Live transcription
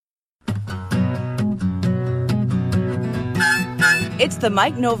It's the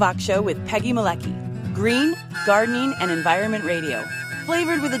Mike Novak Show with Peggy Malecki. Green, gardening, and environment radio.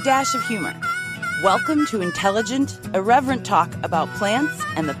 Flavored with a dash of humor. Welcome to intelligent, irreverent talk about plants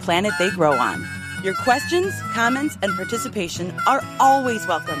and the planet they grow on. Your questions, comments, and participation are always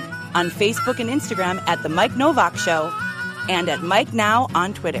welcome on Facebook and Instagram at The Mike Novak Show and at Mike Now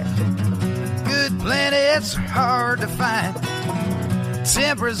on Twitter. Good planets are hard to find.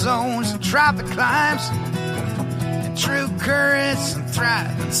 Temperate zones and tropic climes. And true currents and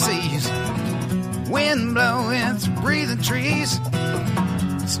thriving seas. Wind blowing through breathing trees.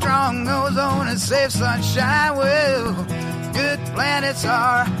 Strong ozone and safe sunshine. Well, good planets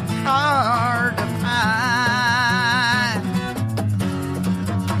are hard to find.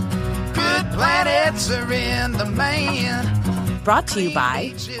 Good planets are in demand. Brought to you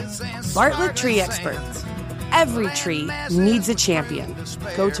by Bartlett Tree Experts. Every tree needs a champion.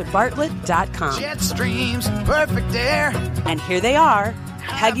 Go to bartlett.com. Jet streams, perfect air. And here they are,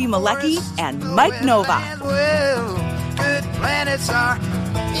 Peggy Malecki and Mike Novak. Well, good planets are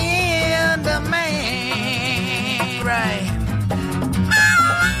in demand. Right.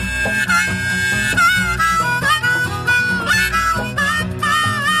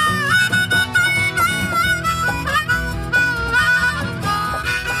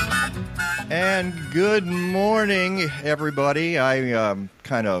 And good morning, everybody. I'm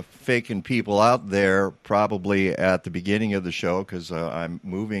kind of faking people out there probably at the beginning of the show because I'm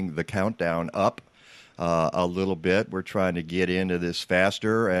moving the countdown up a little bit. We're trying to get into this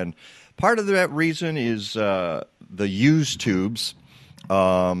faster, and part of that reason is the used tubes.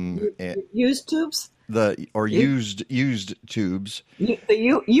 Used tubes? Used tubes.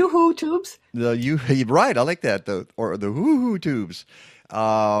 The Yoo-hoo tubes? Right, I like that. The hoo-hoo tubes.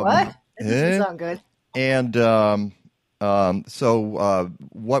 What? That doesn't sound good. And so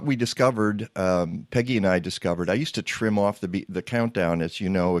what we discovered, Peggy and I discovered, I used to trim off the countdown, as you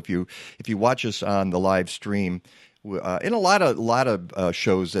know, if you watch us on the live stream, and a lot of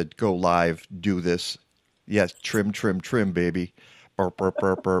shows that go live do this. Yes, trim, baby. Burp, burp,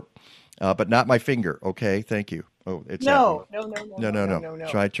 burp, burp. But not my finger, okay? Thank you. Oh, it's no.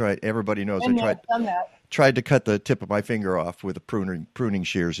 Try. Everybody knows I tried to cut the tip of my finger off with a pruning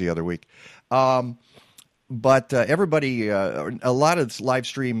shears the other week. But everybody, a lot of live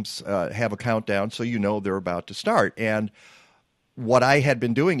streams have a countdown, so you know they're about to start. And what I had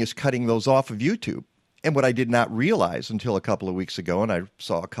been doing is cutting those off of YouTube. And what I did not realize until a couple of weeks ago, and I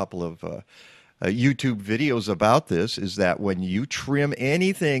saw a couple of YouTube videos about this, is that when you trim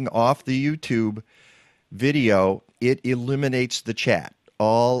anything off the YouTube video, it eliminates the chat,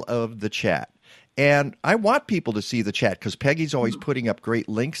 all of the chat. And I want people to see the chat because Peggy's always putting up great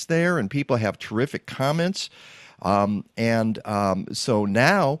links there and people have terrific comments. So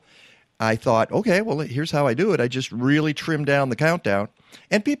now I thought, okay, well, here's how I do it. I just really trim down the countdown.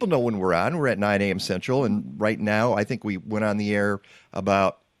 And people know when we're on. We're at 9 a.m. Central. And right now, I think we went on the air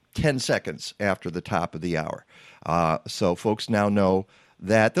about 10 seconds after the top of the hour. So folks now know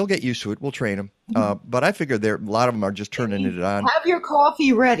that they'll get used to it. We'll train them. But I figured a lot of them are just turning it on. Have your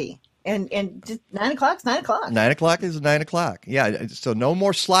coffee ready. And just 9 o'clock is 9 o'clock. 9 o'clock is 9 o'clock. Yeah, so no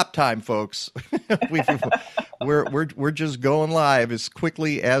more slop time, folks. We're just going live as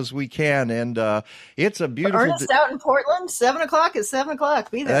quickly as we can, and it's a beautiful. Ernest out in Portland, 7 o'clock is 7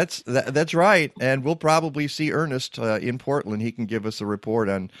 o'clock. Be there. That's right, and we'll probably see Ernest in Portland. He can give us a report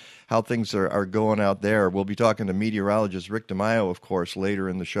on how things are going out there. We'll be talking to meteorologist Rick DeMaio, of course, later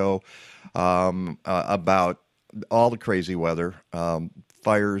in the show about all the crazy weather,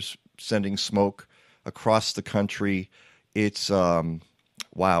 fires. Sending smoke across the country. It's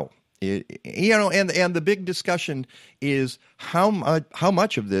wow. And the big discussion is how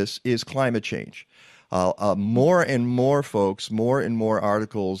much of this is climate change. More and more folks, more and more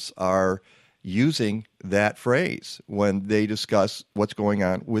articles are using that phrase when they discuss what's going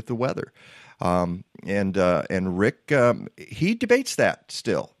on with the weather. And Rick, he debates that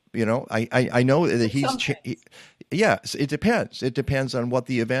still. You know, I know that yes, it depends. It depends on what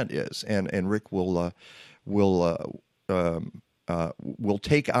the event is, and Rick will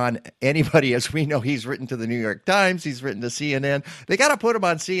take on anybody. As we know, he's written to the New York Times, he's written to CNN. They got to put him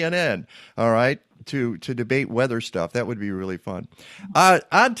on CNN, all right, to debate weather stuff. That would be really fun.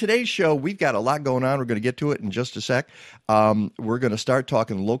 On today's show, we've got a lot going on. We're going to get to it in just a sec. We're going to start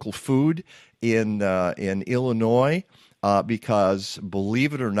talking local food in Illinois. Because,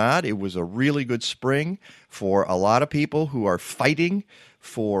 believe it or not, it was a really good spring for a lot of people who are fighting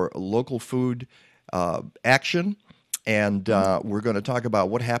for local food action. And we're going to talk about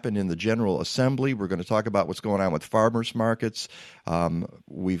what happened in the General Assembly. We're going to talk about what's going on with farmers markets.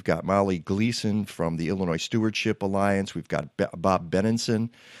 We've got Molly Gleason from the Illinois Stewardship Alliance. We've got Bob Benenson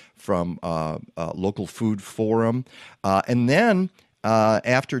from Local Food Forum. And then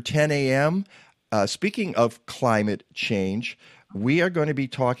after 10 a.m., speaking of climate change, we are going to be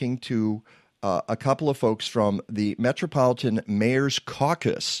talking to a couple of folks from the Metropolitan Mayors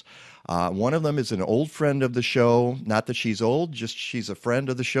Caucus. One of them is an old friend of the show. Not that she's old, just she's a friend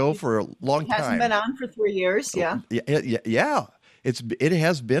of the show for a long time. Hasn't been on for 3 years, yeah. Yeah. It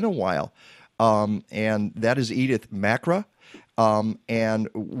has been a while. And that is Edith Makra. And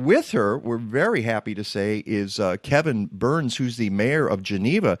with her, we're very happy to say, is Kevin Burns, who's the mayor of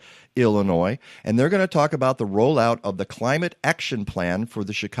Geneva, Illinois. And they're going to talk about the rollout of the Climate Action Plan for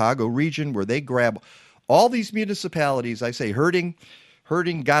the Chicago region, where they grab all these municipalities, I say herding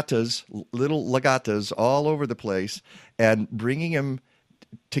gatas, little lagatas all over the place, and bringing them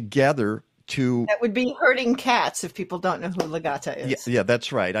together to... That would be herding cats if people don't know who Legata is. Yeah,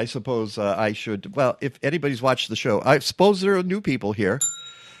 that's right. I suppose I should... Well, if anybody's watched the show, I suppose there are new people here,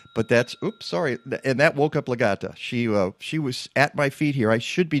 but that's... Oops, sorry. And that woke up Legata. She was at my feet here. I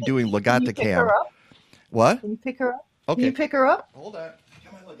should be doing Legata Cam. Her up? What? Can you pick her up? Okay. Can you pick her up? Hold on.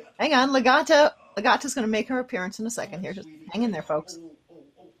 Come on, Legata. Hang on. Legata's going to make her appearance in a second here. Just hang in there, folks.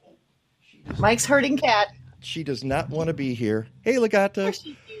 Mike's herding cat. She does not want to be here. Hey, Legata.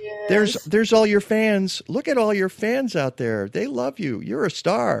 There's all your fans. Look at all your fans out there. They love you. You're a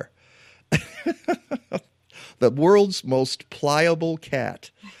star. The world's most pliable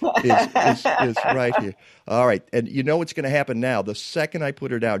cat is right here. All right. And you know what's going to happen now. The second I put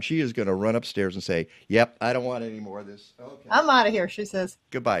her down, she is going to run upstairs and say, yep, I don't want any more of this. Okay. I'm out of here, she says.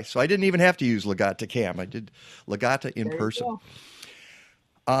 Goodbye. So I didn't even have to use Legata Cam. I did Legata in person.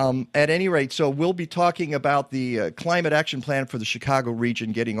 At any rate, so we'll be talking about the Climate Action Plan for the Chicago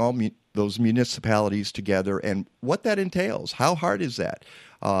region, getting all those municipalities together and what that entails. How hard is that?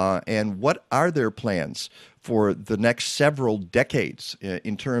 And what are their plans for the next several decades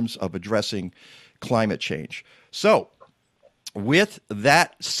in terms of addressing climate change? So with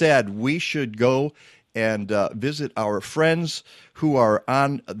that said, we should go and visit our friends who are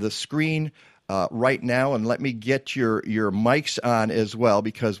on the screen right now, and let me get your mics on as well,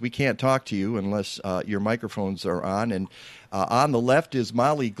 because we can't talk to you unless your microphones are on. And on the left is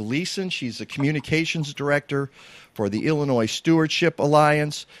Molly Gleason. She's the communications director for the Illinois Stewardship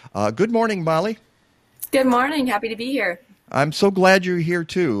Alliance. Good morning, Molly. Good morning. Happy to be here. I'm so glad you're here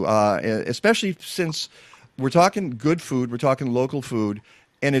too, especially since we're talking good food, we're talking local food,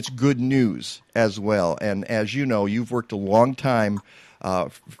 and it's good news as well. And as you know, you've worked a long time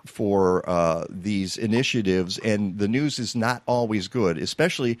for these initiatives, and the news is not always good,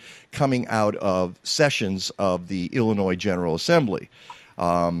 especially coming out of sessions of the Illinois General Assembly.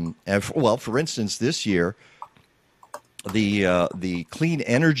 For instance, this year, the clean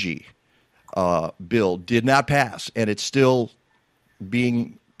energy bill did not pass, and it's still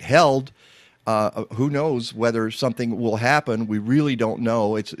being held. Who knows whether something will happen? We really don't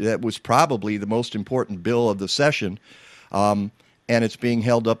know. That was probably the most important bill of the session. And it's being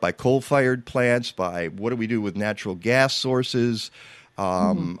held up by coal-fired plants, by what do we do with natural gas sources,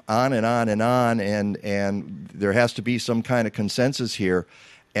 on and on and on. And there has to be some kind of consensus here.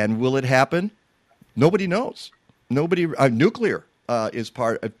 And will it happen? Nobody knows. Nuclear is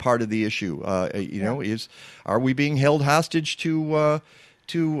part of the issue. Are we being held hostage to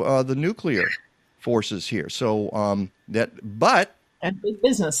the nuclear forces here? So and big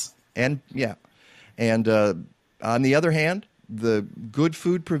business. And on the other hand, the good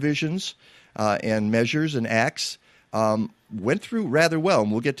food provisions and measures and acts went through rather well,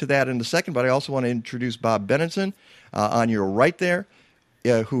 and we'll get to that in a second. But I also want to introduce Bob Benenson on your right there,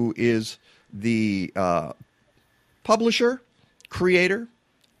 who is the publisher, creator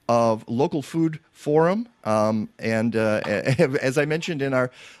of Local Food Forum, and as I mentioned in our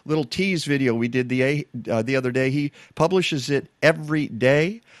little tease video we did the other day, he publishes it every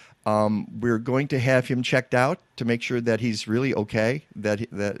day. We're going to have him checked out to make sure that he's really okay, that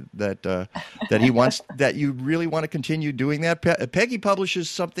he wants, that you really want to continue doing that. Peggy publishes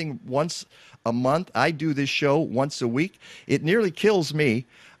something once a month. I do this show once a week. It nearly kills me,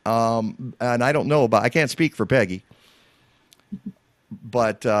 and I don't know I can't speak for Peggy,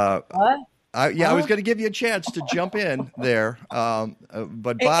 but what? I was going to give you a chance to jump in there,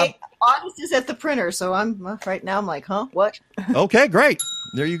 but Bob. August is at the printer, so right now I'm like, huh? What? Okay, great.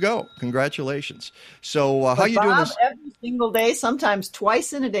 There you go. Congratulations. So how you doing this? Every single day, sometimes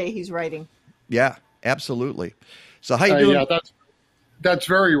twice in a day, he's writing. Yeah, absolutely. So how you doing? That's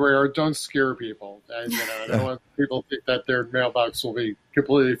very rare. Don't scare people. And, I don't want people to think that their mailbox will be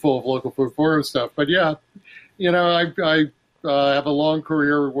completely full of local food forum stuff. But yeah, I have a long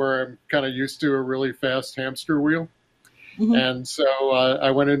career where I'm kind of used to a really fast hamster wheel. Mm-hmm. And so I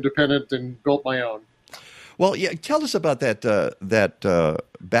went independent and built my own. Well, yeah, tell us about that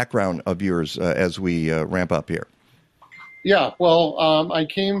background of yours as we ramp up here. Yeah, well, I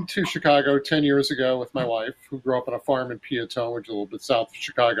came to Chicago 10 years ago with my wife, who grew up on a farm in Piatone, which is a little bit south of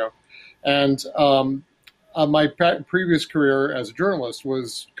Chicago. And my previous career as a journalist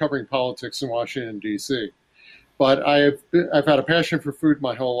was covering politics in Washington, D.C. But I've had a passion for food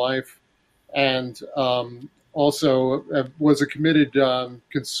my whole life, and also was a committed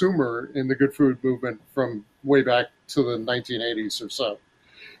consumer in the good food movement from way back to the 1980s or so.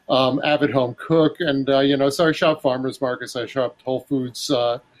 Avid home cook, and so I shopped farmers markets. I shopped Whole Foods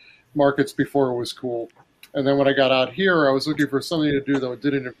markets before it was cool. And then when I got out here, I was looking for something to do that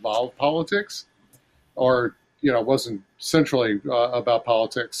didn't involve politics, or wasn't centrally about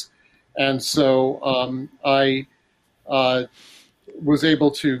politics. And so I was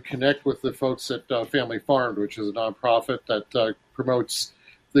able to connect with the folks at Family Farmed, which is a nonprofit that promotes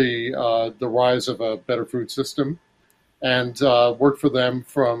the rise of a better food system. And worked for them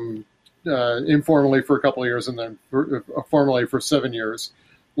from informally for a couple of years and then formally for 7 years.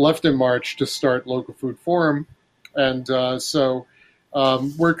 Left in March to start Local Food Forum. And so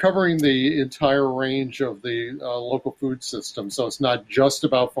we're covering the entire range of the local food system. So it's not just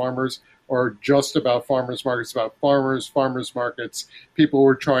about farmers or just about farmers markets, about farmers markets, people who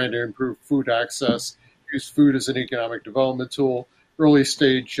are trying to improve food access, use food as an economic development tool, early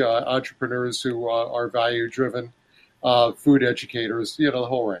stage entrepreneurs who are value driven. Food educators, the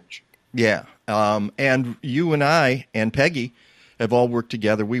whole range. Yeah. And you and I and Peggy have all worked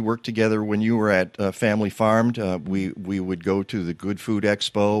together. We worked together when you were at Family Farmed. We would go to the Good Food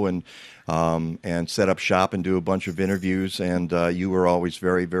Expo and set up shop and do a bunch of interviews. And you were always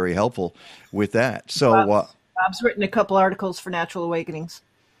very, very helpful with that. So Bob's written a couple articles for Natural Awakenings.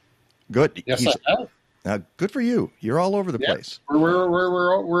 Good. Yes, I have. Good for you. You're all over the place.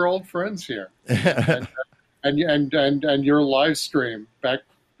 We're old friends here. And your live stream back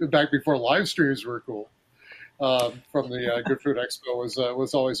before live streams were cool from the Good Food Expo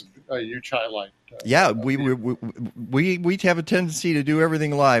was always a huge highlight. Yeah, we have a tendency to do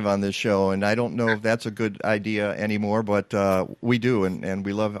everything live on this show, and I don't know if that's a good idea anymore, but we do, and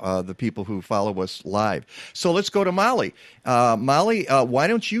we love the people who follow us live. So let's go to Molly. Molly, why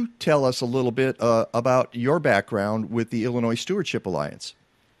don't you tell us a little bit about your background with the Illinois Stewardship Alliance?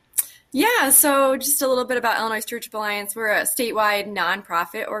 Yeah, so just a little bit about Illinois Stewardship Alliance. We're a statewide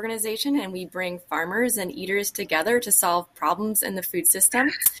nonprofit organization, and we bring farmers and eaters together to solve problems in the food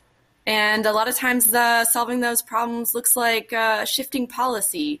system. And a lot of times solving those problems looks like shifting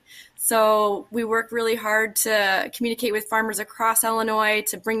policy. So we work really hard to communicate with farmers across Illinois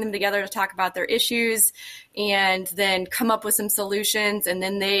to bring them together to talk about their issues and then come up with some solutions. And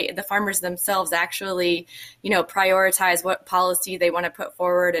then the farmers themselves actually, prioritize what policy they want to put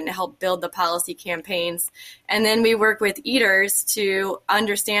forward and help build the policy campaigns. And then we work with eaters to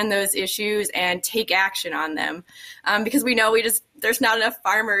understand those issues and take action on them. Because we know there's not enough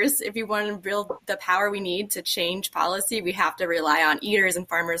farmers. If you want to build the power we need to change policy, we have to rely on eaters and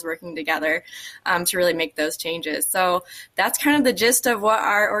farmers working together to really make those changes. So that's kind of the gist of what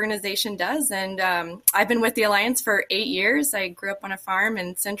our organization does. And I've been with the Alliance for 8 years. I grew up on a farm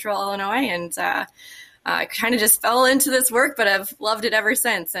in central Illinois, and I kind of just fell into this work, but I've loved it ever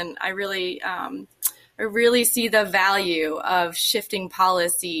since. And I really see the value of shifting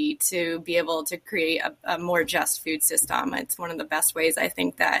policy to be able to create a more just food system. It's one of the best ways I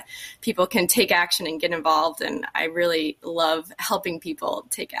think that people can take action and get involved. And I really love helping people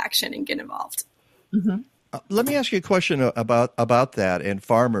take action and get involved. Mm-hmm. Let me ask you a question about that and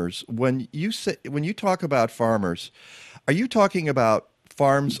farmers. When you talk about farmers, are you talking about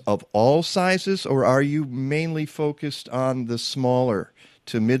farms of all sizes, or are you mainly focused on the smaller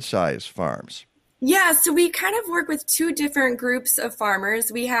to mid-sized farms? Yeah, so we kind of work with two different groups of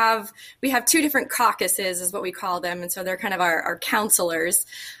farmers. We have two different caucuses is what we call them, and so they're kind of our counselors.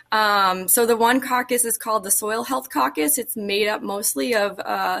 So the one caucus is called the Soil Health Caucus. It's made up mostly of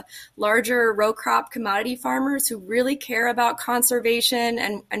larger row crop commodity farmers who really care about conservation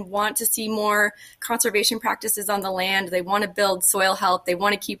and want to see more conservation practices on the land. They want to build soil health. They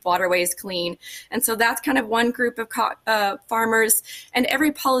want to keep waterways clean. And so that's kind of one group of farmers. And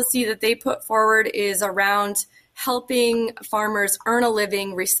every policy that they put forward is around helping farmers earn a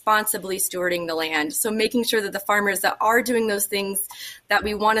living responsibly stewarding the land. So making sure that the farmers that are doing those things that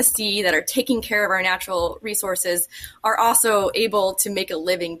we want to see, that are taking care of our natural resources, are also able to make a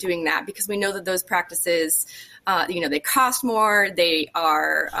living doing that, because we know that those practices, they cost more, they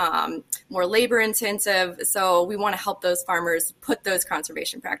are more labor intensive. So we want to help those farmers put those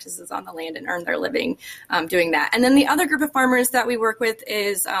conservation practices on the land and earn their living doing that. And then the other group of farmers that we work with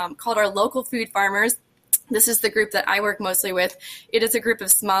is called our local food farmers. This is the group that I work mostly with. It is a group of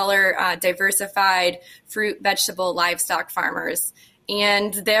smaller, diversified fruit, vegetable, livestock farmers.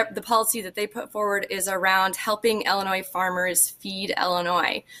 And the policy that they put forward is around helping Illinois farmers feed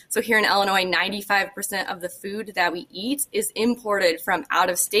Illinois. So here in Illinois, 95% of the food that we eat is imported from out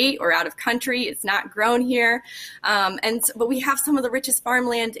of state or out of country. It's not grown here. But we have some of the richest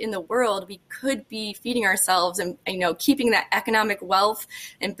farmland in the world. We could be feeding ourselves and, keeping that economic wealth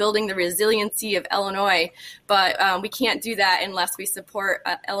and building the resiliency of Illinois. But we can't do that unless we support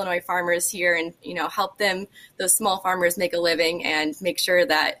Illinois farmers here and, help them, those small farmers, make a living and make sure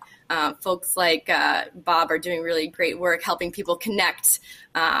that folks like Bob are doing really great work helping people connect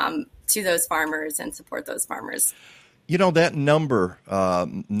to those farmers and support those farmers. That number,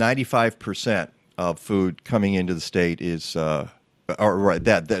 95% of food coming into the state is, that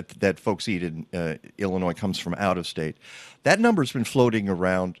folks eat in Illinois comes from out of state. That number's been floating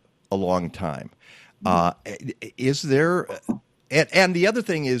around a long time. Is there, and the other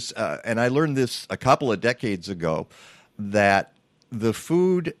thing is, and I learned this a couple of decades ago, that the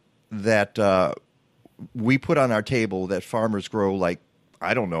food that we put on our table that farmers grow, like,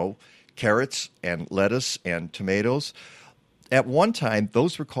 I don't know, carrots and lettuce and tomatoes, at one time,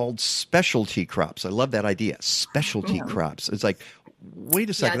 those were called specialty crops. I love that idea, specialty crops. It's like, wait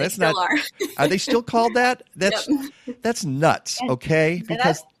a second, that's not. Are they still called that? That's nuts. Okay,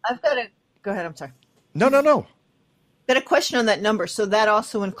 because I've got to go ahead. I'm sorry. No. Got a question on that number. So that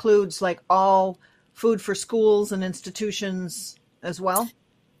also includes like all food for schools and institutions as well?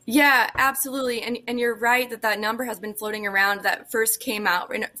 Yeah, absolutely. And you're right that number has been floating around. That first came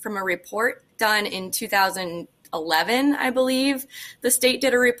out from a report done in 2011, I believe. The state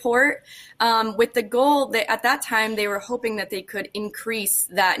did a report with the goal that at that time they were hoping that they could increase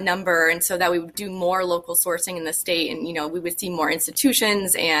that number, and so that we would do more local sourcing in the state, and we would see more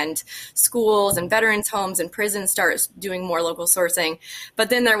institutions and schools and veterans homes and prisons start doing more local sourcing.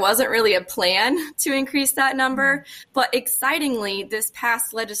 But then there wasn't really a plan to increase that number. But excitingly, this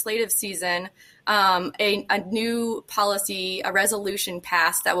past legislative season, a new policy, a resolution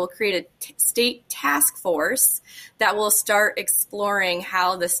passed that will create a state task force that will start exploring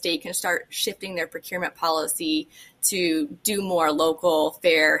how the state can start shifting their procurement policy to do more local,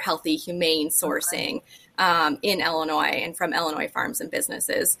 fair, healthy, humane sourcing in Illinois and from Illinois farms and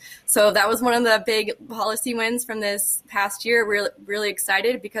businesses. So that was one of the big policy wins from this past year. We're really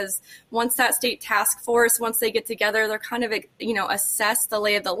excited because once that state task force, once they get together, they're kind of, assess the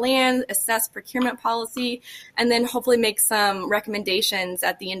lay of the land, assess procurement policy, and then hopefully make some recommendations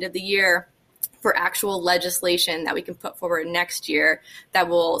at the end of the year for actual legislation that we can put forward next year that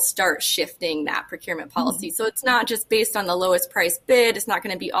will start shifting that procurement policy. Mm-hmm. So it's not just based on the lowest price bid. It's not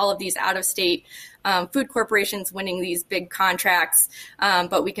going to be all of these out-of-state food corporations winning these big contracts,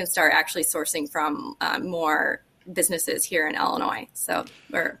 but we can start actually sourcing from more businesses here in Illinois. So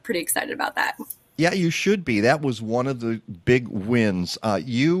we're pretty excited about that. Yeah, you should be. That was one of the big wins.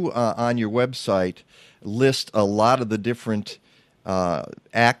 You, on your website, list a lot of the different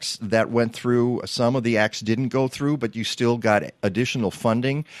acts that went through. Some of the acts didn't go through, but you still got additional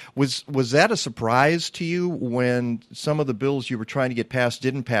funding. Was that a surprise to you when some of the bills you were trying to get passed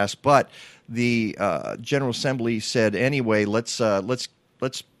didn't pass, but the General Assembly said, anyway, let's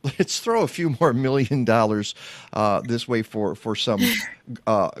throw a few more $1 million this way for some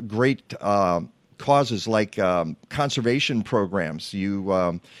great causes like conservation programs.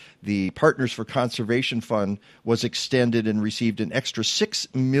 The Partners for Conservation Fund was extended and received an extra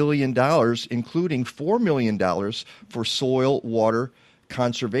 $6 million, including $4 million for soil, water,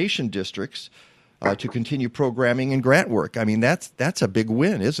 conservation districts to continue programming and grant work. I mean, that's a big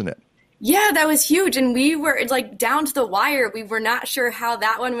win, isn't it? Yeah, that was huge. And we were like down to the wire. We were not sure how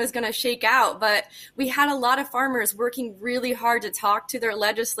that one was going to shake out, but we had a lot of farmers working really hard to talk to their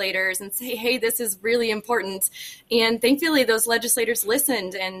legislators and say, hey, this is really important. And thankfully those legislators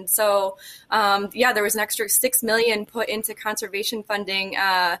listened. And so, there was an extra $6 million put into conservation funding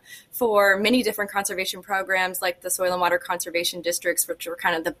for many different conservation programs like the soil and water conservation districts, which were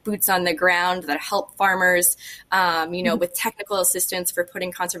kind of the boots on the ground that help farmers, with technical assistance for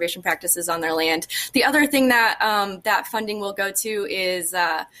putting conservation practices practices on their land. The other thing that that funding will go to is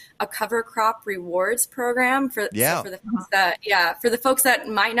a cover crop rewards program for the folks that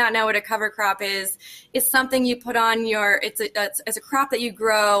might not know what a cover crop is. It's something you put on it's a crop that you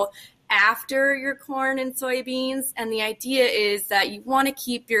grow after your corn and soybeans, and the idea is that you want to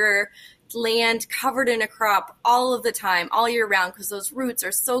keep your land covered in a crop all of the time, all year round, because those roots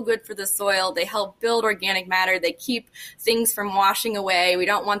are so good for the soil. They help build organic matter. They keep things from washing away. We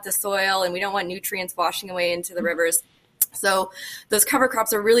don't want the soil and we don't want nutrients washing away into the rivers. So those cover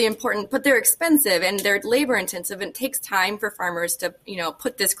crops are really important, but they're expensive and they're labor intensive, and it takes time for farmers to,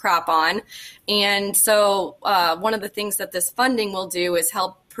 put this crop on. And so one of the things that this funding will do is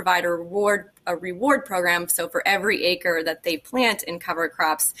help provide a reward program. So for every acre that they plant in cover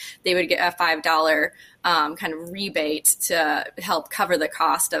crops, they would get a $5 kind of rebate to help cover the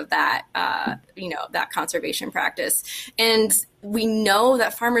cost of that, that conservation practice. And we know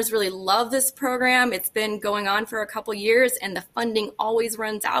that farmers really love this program. It's been going on for a couple years, and the funding always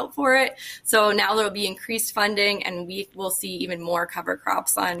runs out for it. So now there will be increased funding, and we will see even more cover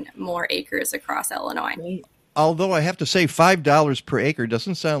crops on more acres across Illinois. Although I have to say $5 per acre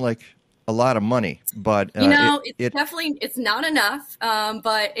doesn't sound like a lot of money, but it's not enough.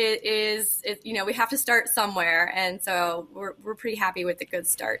 But it is. We have to start somewhere, and so we're pretty happy with the good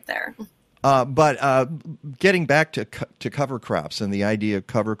start there. But getting back to cover crops and the idea of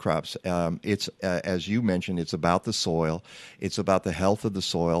cover crops, it's as you mentioned, it's about the soil, it's about the health of the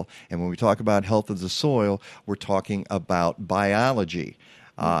soil, and when we talk about health of the soil, we're talking about biology.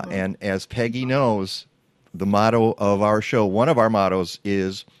 And as Peggy knows, the motto of our show, one of our mottos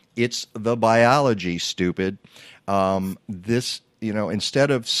is, it's the biology, stupid.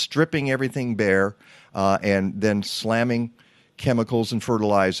 Instead of stripping everything bare and then slamming chemicals and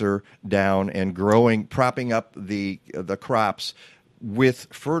fertilizer down and propping up the crops with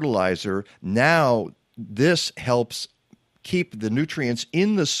fertilizer, now this helps keep the nutrients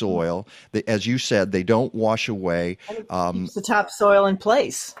in the soil. As you said, they don't wash away. Keeps the topsoil in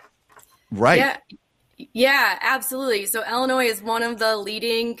place. Right. Yeah, absolutely. So Illinois is one of the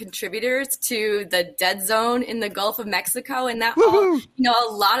leading contributors to the dead zone in the Gulf of Mexico, and that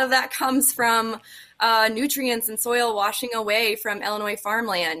a lot of that comes from nutrients and soil washing away from Illinois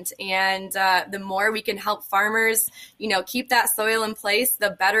farmland. And the more we can help farmers, keep that soil in place,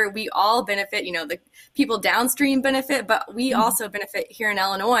 the better we all benefit. The people downstream benefit, but we also benefit here in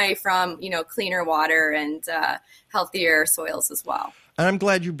Illinois from cleaner water and healthier soils as well. And I'm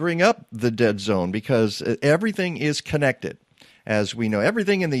glad you bring up the dead zone, because everything is connected. As we know,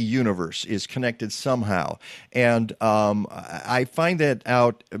 everything in the universe is connected somehow. And I find that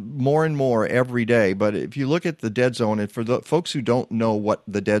out more and more every day. But if you look at the dead zone, and for the folks who don't know what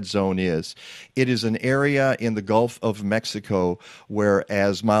the dead zone is, it is an area in the Gulf of Mexico where,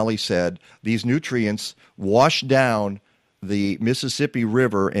 as Molly said, these nutrients wash down the Mississippi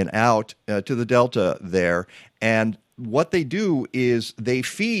River and out to the delta there. And what they do is they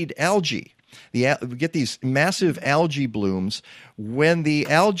feed algae. We get these massive algae blooms. When the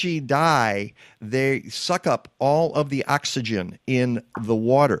algae die, they suck up all of the oxygen in the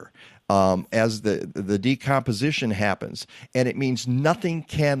water as the decomposition happens. And it means nothing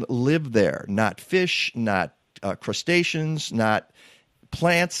can live there, not fish, not crustaceans, not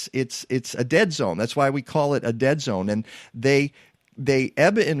plants. It's a dead zone. That's why we call it a dead zone. And they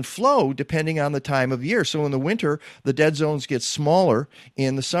ebb and flow depending on the time of year. So in the winter, the dead zones get smaller.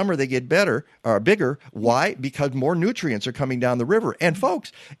 In the summer, they get bigger. Why? Because more nutrients are coming down the river. And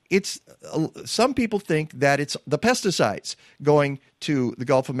folks, some people think that it's the pesticides going to the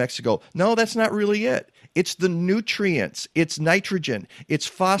Gulf of Mexico. No, that's not really it. It's the nutrients. It's nitrogen. It's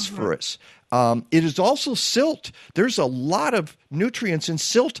phosphorus. It is also silt. There's a lot of nutrients in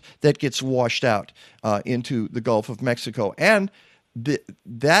silt that gets washed out into the Gulf of Mexico. And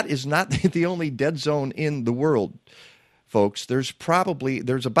that is not the only dead zone in the world, folks. There's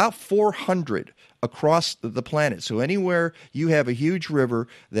about 400 across the planet. So anywhere you have a huge river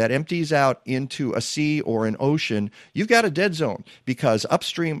that empties out into a sea or an ocean, you've got a dead zone, because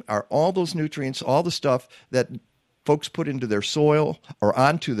upstream are all those nutrients, all the stuff that folks put into their soil or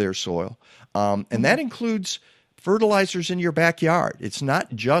onto their soil. And that includes fertilizers in your backyard. It's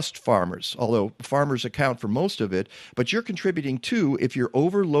not just farmers, although farmers account for most of it, but you're contributing too if you're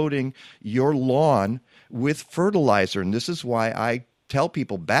overloading your lawn with fertilizer. And this is why I tell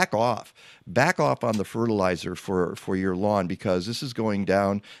people back off on the fertilizer for your lawn, because this is going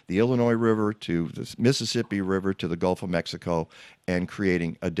down the Illinois River to the Mississippi River to the Gulf of Mexico and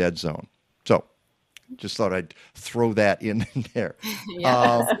creating a dead zone. So just thought I'd throw that in there.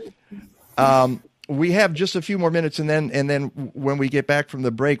 Yeah. We have just a few more minutes, and then when we get back from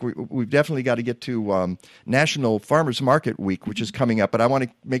the break, we've definitely got to get to National Farmers Market Week, which is coming up. But I want to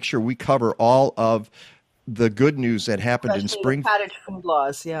make sure we cover all of the good news that happened in spring. Cottage food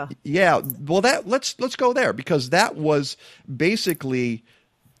laws, yeah. Yeah, well, let's go there, because that was basically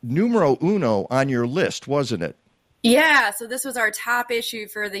numero uno on your list, wasn't it? Yeah, so this was our top issue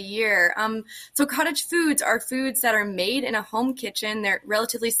for the year. So cottage foods are foods that are made in a home kitchen. They're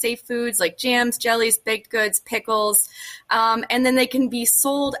relatively safe foods like jams, jellies, baked goods, pickles, and then they can be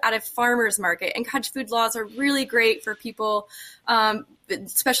sold at a farmer's market. And cottage food laws are really great for people,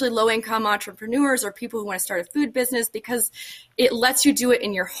 especially low-income entrepreneurs or people who want to start a food business, because it lets you do it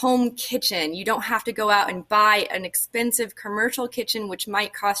in your home kitchen. You don't have to go out and buy an expensive commercial kitchen, which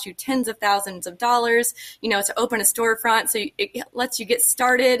might cost you tens of thousands of dollars, to open a storefront. So it lets you get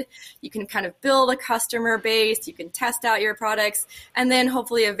started. You can kind of build a customer base. You can test out your products, and then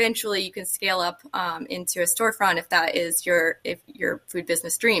hopefully eventually you can scale up into a storefront if that is your food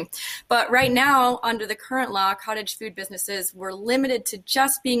business dream. But right now, under the current law, cottage food businesses were limited to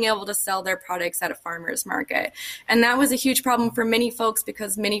just being able to sell their products at a farmer's market. And that was a huge problem for many folks,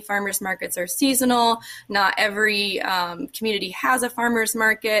 because many farmers markets are seasonal. Not every community has a farmer's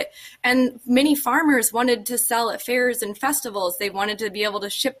market. And many farmers wanted to sell at fairs and festivals. They wanted to be able to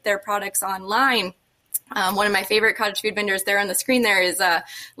ship their products online. One of my favorite cottage food vendors there on the screen there is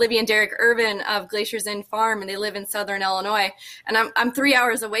Libby and Derek Irvin of Glacier's Inn Farm, and they live in Southern Illinois. And I'm 3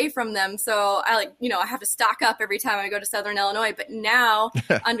 hours away from them, so I have to stock up every time I go to Southern Illinois. But now,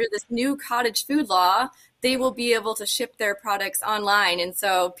 under this new cottage food law, they will be able to ship their products online. And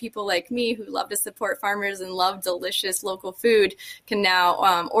so people like me who love to support farmers and love delicious local food can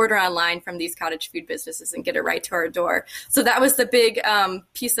now order online from these cottage food businesses and get it right to our door. So that was the big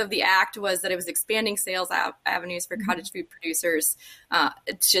piece of the act, was that it was expanding sales avenues for cottage food producers.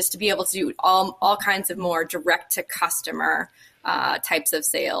 It's just to be able to do all kinds of more direct to customer types of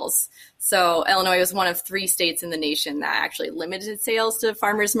sales. So Illinois was one of 3 states in the nation that actually limited sales to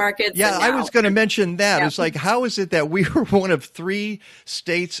farmers markets. Yeah, I was going to mention that. Yeah. It's like, how is it that we were one of 3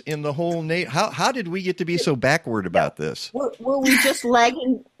 states in the whole nation? How did we get to be so backward about this? Were we just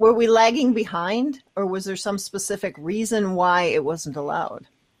lagging? Were we lagging behind, or was there some specific reason why it wasn't allowed?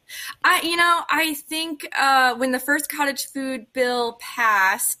 I think when the first cottage food bill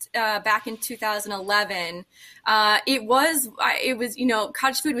passed back in 2011, it was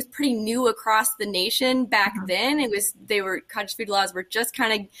cottage food was pretty new across the nation back then. Cottage food laws were just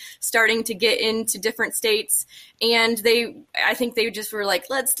kind of starting to get into different states, and I think they just were like,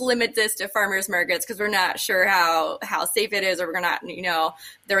 let's limit this to farmers markets because we're not sure how safe it is, or we're not,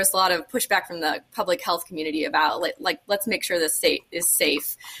 there was a lot of pushback from the public health community about let's make sure this state is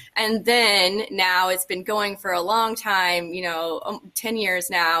safe. And then now it's been going for a long time, 10 years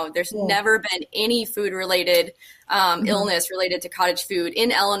now. There's never been any food related illness related to cottage food in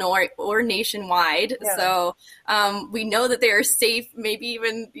Illinois or nationwide. Yeah. So we know that they are safe. Maybe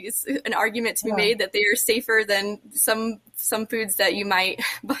even an argument to be made that they are safer than some foods that you might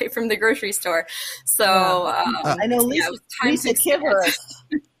buy from the grocery store. So I know Lisa Kiverist.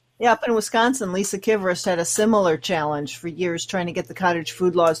 Yeah, up in Wisconsin, Lisa Kiverist had a similar challenge for years trying to get the cottage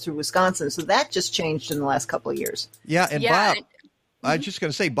food laws through Wisconsin. So that just changed in the last couple of years. Yeah, and Bob, I was just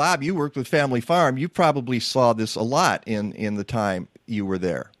going to say, Bob, you worked with Family Farm. You probably saw this a lot in the time you were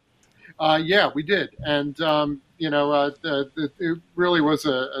there. Yeah, we did. And, it really was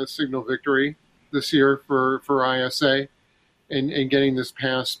a signal victory this year for ISA in getting this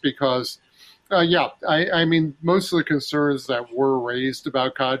passed because, I mean, most of the concerns that were raised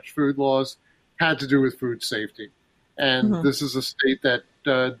about cottage food laws had to do with food safety. And this is a state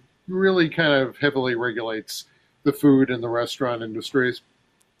that really kind of heavily regulates the food and the restaurant industries.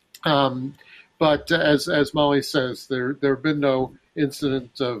 But as Molly says, there have been no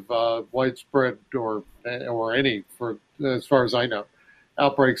incidents of widespread or any, for as far as I know,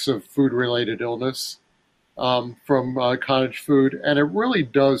 outbreaks of food-related illness from cottage food, and it really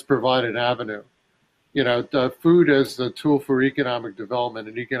does provide an avenue. Food as the tool for economic development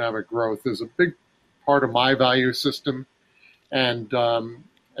and economic growth is a big part of my value system, and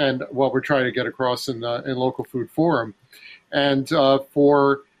what we're trying to get across in Local Food Forum, and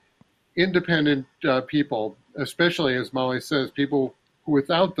for independent people, especially as Molly says, people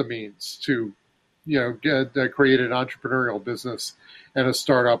without the means to, create an entrepreneurial business and a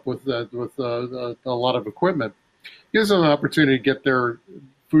startup with a lot of equipment, gives them an opportunity to get their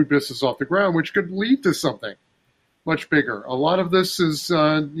food business off the ground, which could lead to something much bigger. A lot of this is,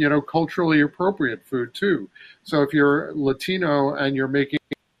 culturally appropriate food too. So if you're Latino and you're making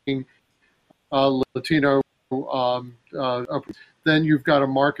Latino then you've got a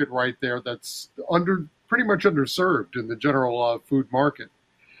market right there that's pretty much underserved in the general food market.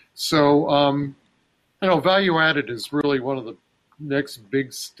 So, value added is really one of the next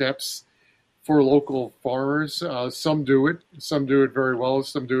big steps for local farmers. Some do it very well,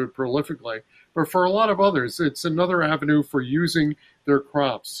 some do it prolifically. But for a lot of others, it's another avenue for using their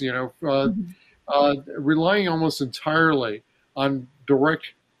crops. Relying almost entirely on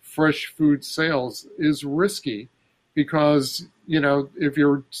direct fresh food sales is risky because, if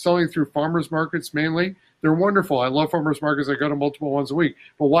you're selling through farmers markets mainly, they're wonderful. I love farmers markets. I go to multiple ones a week.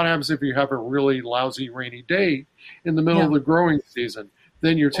 But what happens if you have a really lousy rainy day in the middle of the growing season?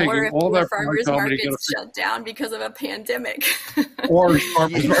 Then you're taking all that farmers markets shut down because of a pandemic. Or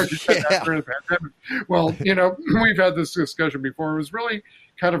farmers markets shut down during a pandemic. Well, we've had this discussion before. It was really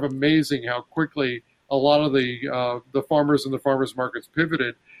kind of amazing how quickly a lot of the farmers and the farmers markets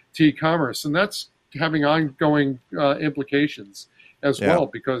pivoted to e-commerce, and that's having ongoing implications as well,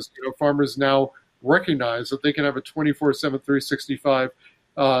 because farmers now recognize that they can have a 24/7, 365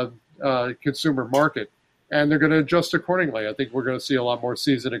 consumer market, and they're going to adjust accordingly. I think we're going to see a lot more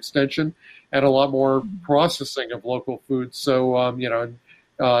season extension and a lot more processing of local foods. So,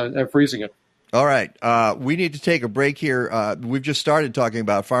 and freezing it. All right. We need to take a break here. We've just started talking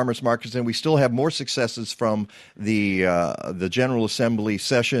about farmers markets, and we still have more successes from the General Assembly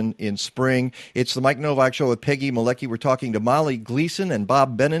session in spring. It's the Mike Novak Show with Peggy Malecki. We're talking to Molly Gleason and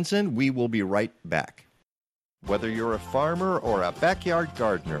Bob Benenson. We will be right back. Whether you're a farmer or a backyard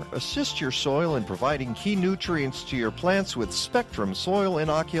gardener, assist your soil in providing key nutrients to your plants with Spectrum Soil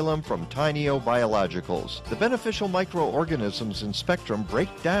Inoculum from Tineo Biologicals. The beneficial microorganisms in Spectrum break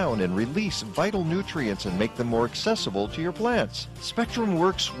down and release vital nutrients and make them more accessible to your plants. Spectrum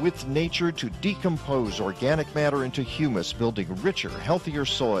works with nature to decompose organic matter into humus, building richer, healthier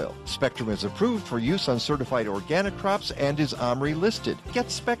soil. Spectrum is approved for use on certified organic crops and is OMRI listed. Get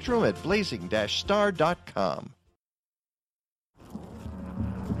Spectrum at blazing-star.com.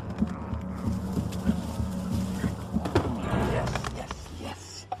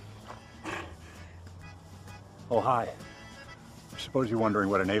 Oh, hi. I suppose you're wondering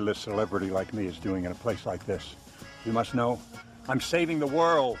what an A-list celebrity like me is doing in a place like this. You must know, I'm saving the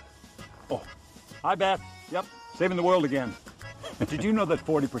world. Oh, hi, Beth. Yep, saving the world again. Did you know that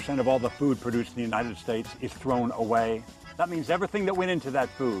 40% of all the food produced in the United States is thrown away? That means everything that went into that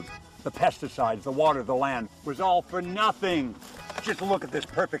food, the pesticides, the water, the land, was all for nothing. Just look at this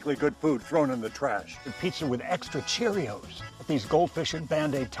perfectly good food thrown in the trash. The pizza with extra Cheerios, these goldfish and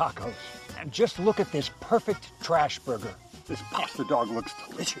Band-Aid tacos. And just look at this perfect trash burger. This pasta dog looks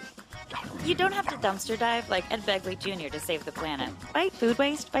delicious. You don't have to dumpster dive like Ed Begley Jr. to save the planet. Fight food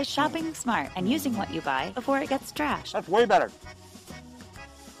waste by shopping smart and using what you buy before it gets trashed. That's way better.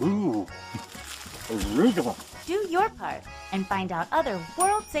 Ooh, arugula. Do your part and find out other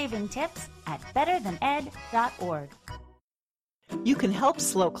world-saving tips at betterthaned.org. You can help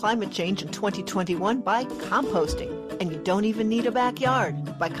slow climate change in 2021 by composting. And you don't even need a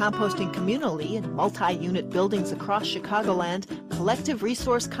backyard. By composting communally in multi-unit buildings across Chicagoland, Collective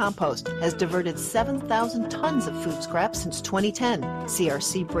Resource Compost has diverted 7,000 tons of food scrap since 2010.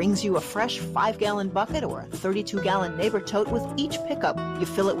 CRC brings you a fresh 5-gallon bucket or a 32-gallon neighbor tote with each pickup. You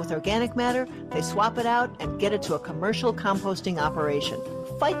fill it with organic matter, they swap it out, and get it to a commercial composting operation.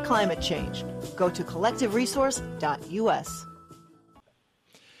 Fight climate change. Go to collectiveresource.us.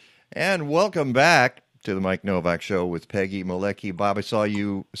 And welcome back to the Mike Novak Show with Peggy Malecki. Bob, I saw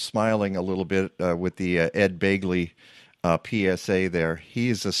you smiling a little bit with the Ed Begley PSA there.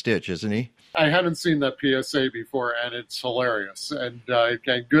 He's a stitch, isn't he? I haven't seen that PSA before, and it's hilarious. And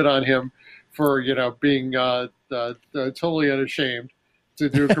good on him for being totally unashamed to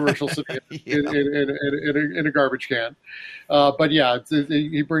do a commercial in a garbage can. But yeah,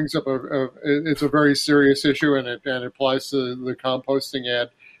 he brings up it's a very serious issue, and it applies to the composting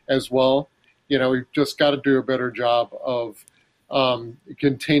ad as well. We've just got to do a better job of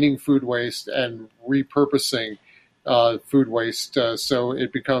containing food waste and repurposing food waste so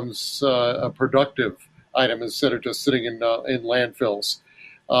it becomes a productive item instead of just sitting in landfills.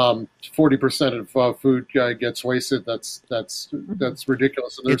 40% of food gets wasted. That's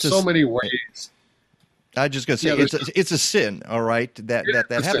ridiculous. And there's so many ways. I was just going to say, it's a sin, all right, that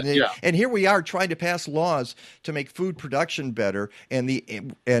happened. Yeah. And here we are trying to pass laws to make food production better,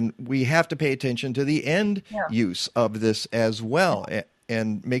 and we have to pay attention to the end use of this as well,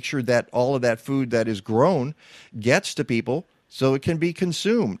 and make sure that all of that food that is grown gets to people so it can be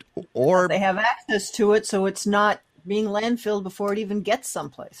consumed. Or they have access to it so it's not being landfilled before it even gets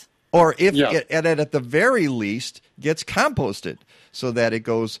someplace. Or if and at the very least gets composted so that it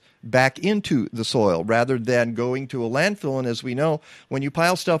goes back into the soil rather than going to a landfill. And as we know, when you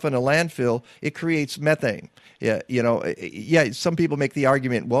pile stuff in a landfill, it creates methane. Some people make the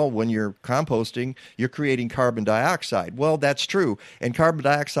argument, well, when you're composting, you're creating carbon dioxide. Well, that's true. And carbon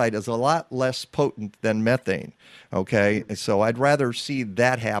dioxide is a lot less potent than methane. Okay, so I'd rather see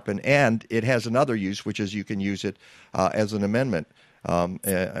that happen. And it has another use, which is you can use it as an amendment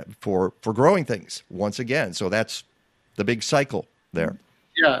for growing things once again. So that's the big cycle there.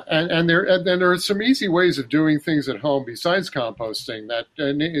 Yeah, and there are some easy ways of doing things at home besides composting. That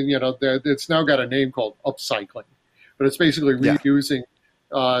it's now got a name called upcycling, but it's basically reusing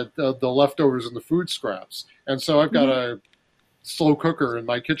the leftovers and the food scraps. And so I've got a slow cooker in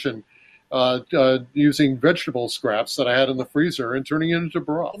my kitchen using vegetable scraps that I had in the freezer and turning it into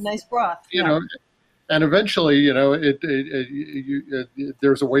broth. A nice broth. You know. And eventually,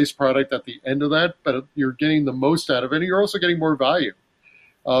 there's a waste product at the end of that, but you're getting the most out of it. And you're also getting more value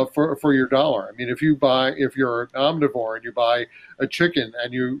for your dollar. I mean, if you're an omnivore and you buy a chicken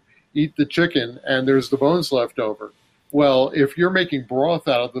and you eat the chicken and there's the bones left over, well, if you're making broth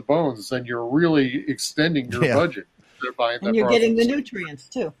out of the bones, then you're really extending your budget. And you're getting the nutrients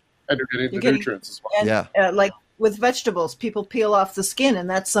too. And you're getting the nutrients as well. And, like with vegetables, people peel off the skin, and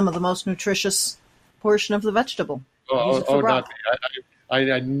that's some of the most nutritious portion of the vegetable. Not me.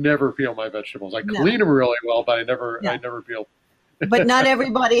 I never peel my vegetables. I clean them really well, but I never peel. But not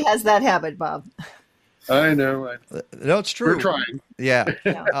everybody has that habit, Bob. I know. No, it's true. We're trying.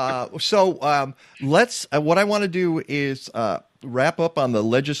 Yeah. So let's. What I want to do is wrap up on the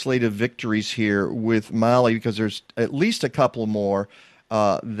legislative victories here with Molly, because there's at least a couple more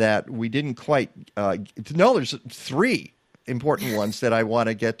that we didn't quite. There's three important ones that I want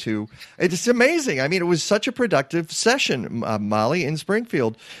to get to. It's amazing. I mean, it was such a productive session, Molly, in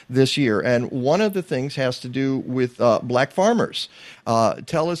Springfield this year. And one of the things has to do with black farmers.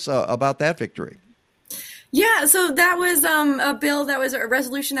 Tell us about that victory. Yeah, so that was a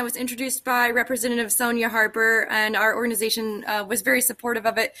resolution that was introduced by Representative Sonia Harper, and our organization was very supportive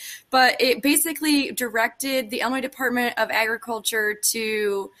of it. But it basically directed the Illinois Department of Agriculture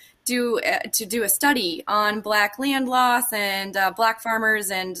to do a study on black land loss and black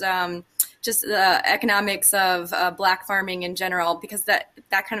farmers and just the economics of black farming in general, because that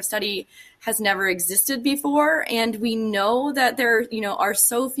kind of study has never existed before. And we know that there are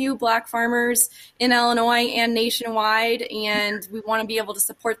so few black farmers in Illinois and nationwide, and we want to be able to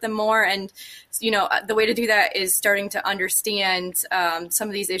support them more. And the way to do that is starting to understand some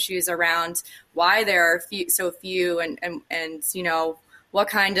of these issues around why there are so few and what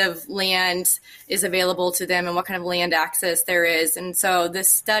kind of land is available to them and what kind of land access there is. And so this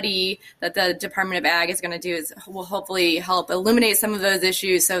study that the Department of Ag is going to do will hopefully help illuminate some of those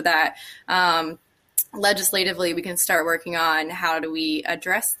issues so that legislatively we can start working on how do we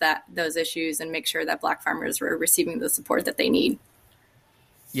address those issues and make sure that black farmers are receiving the support that they need.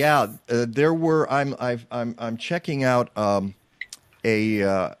 Yeah, there were. I'm checking out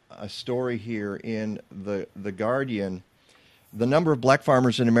a story here in the Guardian. The number of black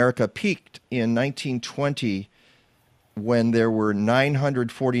farmers in America peaked in 1920 when there were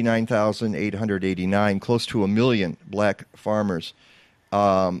 949,889, close to 1 million black farmers.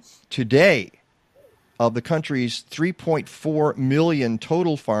 Today, of the country's 3.4 million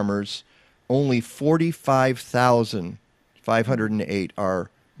total farmers, only 45,508 are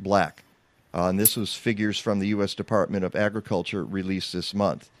black. And this was figures from the U.S. Department of Agriculture released this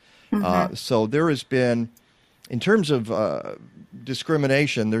month. Mm-hmm. So there has been, in terms of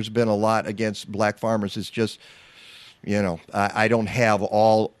discrimination, there's been a lot against black farmers. It's just, I don't have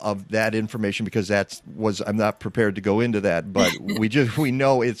all of that information because I'm not prepared to go into that. But we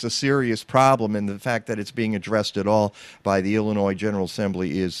know it's a serious problem, and the fact that it's being addressed at all by the Illinois General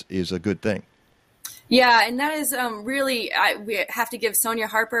Assembly is a good thing. Yeah, and that is really, we have to give Sonia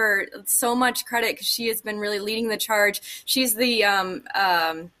Harper so much credit because she has been really leading the charge. She's the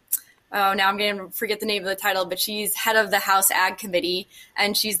now I'm going to forget the name of the title, but she's head of the House Ag Committee,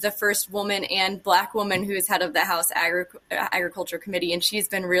 and she's the first woman and black woman who is head of the House Agriculture Committee, and she's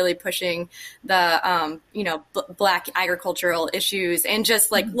been really pushing the, black agricultural issues and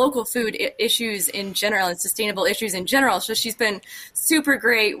just like local food issues in general and sustainable issues in general. So she's been super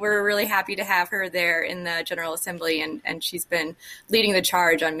great. We're really happy to have her there in the General Assembly, and she's been leading the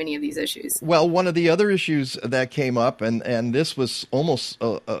charge on many of these issues. Well, one of the other issues that came up, and this was almost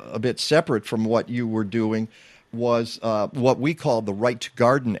a bit separate from what you were doing, was what we call the Right to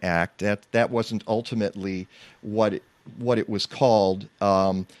Garden Act. That wasn't ultimately what what it was called.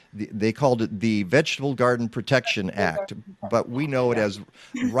 They called it the Vegetable Garden Protection Act, but we know it as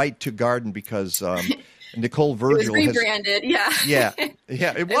Right to Garden because Nicole Virgil it was rebranded. Yeah,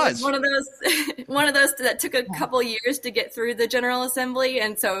 it was one of those that took a couple years to get through the General Assembly,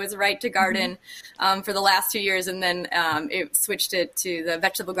 and so it was Right to Garden for the last 2 years, and then it switched it to the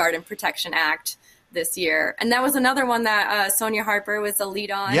Vegetable Garden Protection Act this year, and that was another one that Sonia Harper was the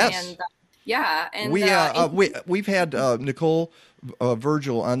lead on. Yes. And we've had Nicole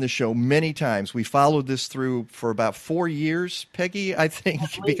Virgil on the show many times. We followed this through for about 4 years, Peggy, I think,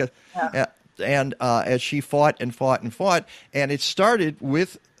 because as she fought, and it started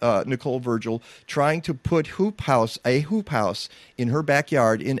with Nicole Virgil trying to put a hoop house in her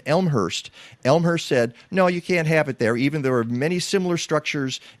backyard in Elmhurst. Elmhurst said, no, you can't have it there, even though there were many similar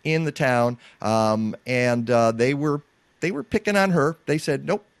structures in the town, and they were picking on her. They said,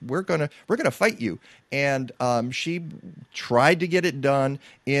 nope, we're gonna fight you. And she tried to get it done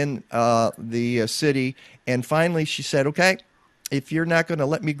in the city, and finally she said, okay, if you're not going to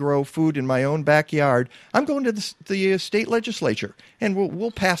let me grow food in my own backyard, I'm going to the state legislature, and we'll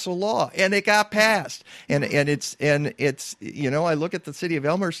pass a law. And it got passed. And it's I look at the city of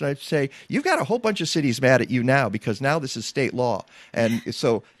Elmhurst and I say, you've got a whole bunch of cities mad at you now because now this is state law. And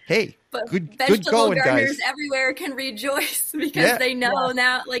so, hey, but good vegetable going, gardeners guys. Everywhere can rejoice because they know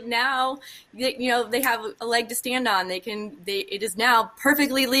now they have a leg to stand on. It is now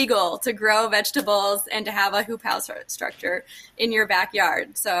perfectly legal to grow vegetables and to have a hoop house structure in your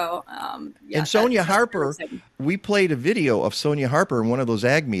backyard. So, and Sonia Harper, we played a video of Sonia Harper in one of those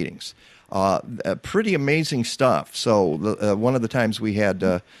ag meetings. Pretty amazing stuff. So one of the times we had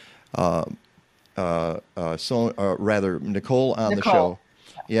Nicole on the show.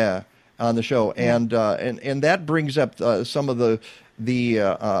 Yeah, on the show, and that brings up some of the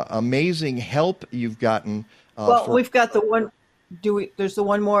amazing help you've gotten. We've got the one. There's the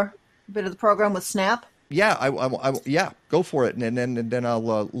one more bit of the program with SNAP. Yeah, I go for it, and then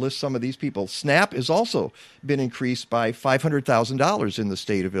I'll list some of these people. SNAP has also been increased by $500,000 in the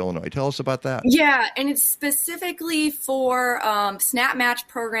state of Illinois. Tell us about that. Yeah, and it's specifically for SNAP match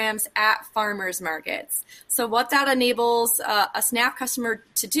programs at farmers markets. So what that enables a SNAP customer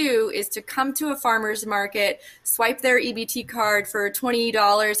to do is to come to a farmer's market, swipe their EBT card for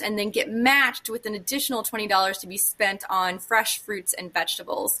 $20, and then get matched with an additional $20 to be spent on fresh fruits and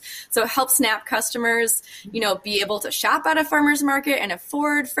vegetables. So it helps SNAP customers, be able to shop at a farmer's market and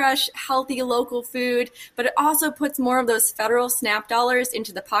afford fresh, healthy, local food. But it also puts more of those federal SNAP dollars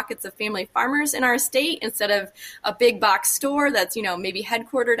into the pockets of family farmers in our state instead of a big box store that's, maybe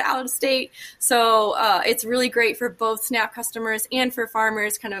headquartered out of state. So it's really great for both SNAP customers and for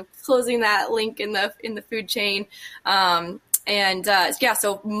farmers, kind of closing that link in the food chain. So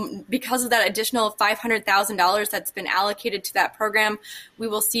because of that additional $500,000 that's been allocated to that program, we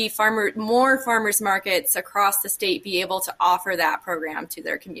will see more farmers markets across the state be able to offer that program to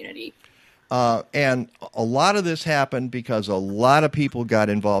their community. And a lot of this happened because a lot of people got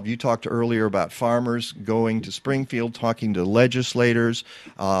involved. You talked earlier about farmers going to Springfield, talking to legislators,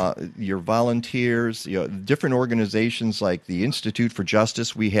 your volunteers, different organizations like the Institute for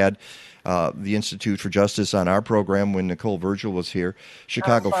Justice. We had the Institute for Justice on our program when Nicole Virgil was here.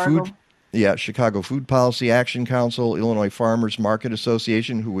 Chicago Food Policy Action Council, Illinois Farmers Market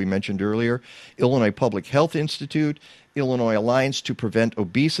Association, who we mentioned earlier, Illinois Public Health Institute, Illinois Alliance to Prevent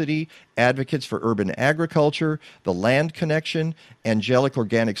Obesity, Advocates for Urban Agriculture, The Land Connection, Angelic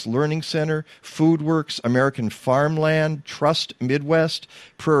Organics Learning Center, FoodWorks, American Farmland, Trust Midwest,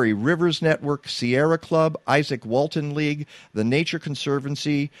 Prairie Rivers Network, Sierra Club, Isaac Walton League, the Nature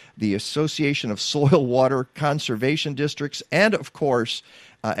Conservancy, the Association of Soil Water Conservation Districts, and, of course,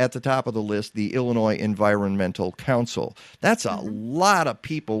 at the top of the list, the Illinois Environmental Council. That's a lot of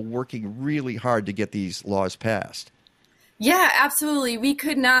people working really hard to get these laws passed. Yeah, absolutely. We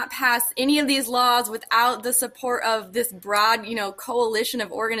could not pass any of these laws without the support of this broad, coalition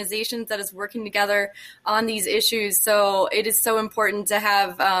of organizations that is working together on these issues. So it is so important to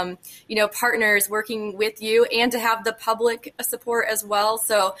have, partners working with you and to have the public support as well.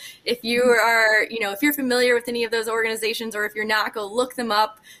 So if you are, if you're familiar with any of those organizations, or if you're not, go look them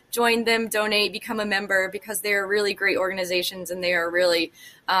up, join them, donate, become a member, because they are really great organizations and they are really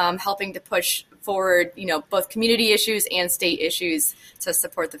helping to push forward, both community issues and state issues to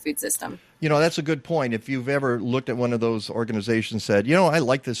support the food system. That's a good point. If you've ever looked at one of those organizations and said, I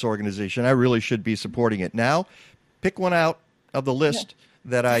like this organization, I really should be supporting it. Now, pick one out of the list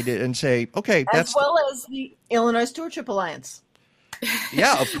that I did and say, okay, as well as the Illinois Stewardship Alliance.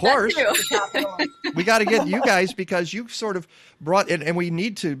 Yeah, of course. We got to get you guys because you sort of brought it, and we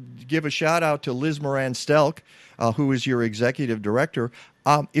need to give a shout out to Liz Moran-Stelk, who is your executive director.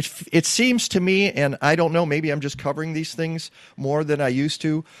 It seems to me, and I don't know, maybe I'm just covering these things more than I used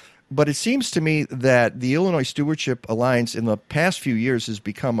to, but it seems to me that the Illinois Stewardship Alliance in the past few years has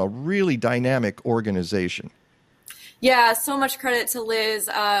become a really dynamic organization. Yeah, so much credit to Liz.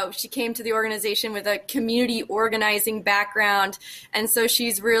 She came to the organization with a community organizing background, and so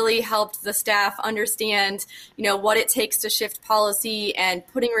she's really helped the staff understand, what it takes to shift policy and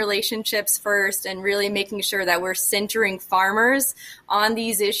putting relationships first and really making sure that we're centering farmers on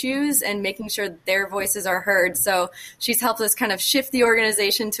these issues and making sure their voices are heard. So she's helped us kind of shift the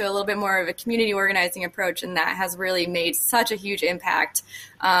organization to a little bit more of a community organizing approach, and that has really made such a huge impact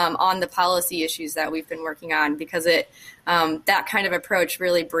on the policy issues that we've been working on, because that kind of approach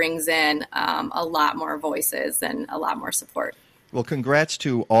really brings in a lot more voices and a lot more support. Well, congrats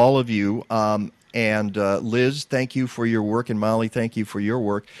to all of you. And Liz, thank you for your work. And Molly, thank you for your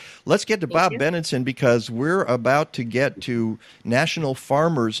work. Let's get to Bob Benenson, because we're about to get to National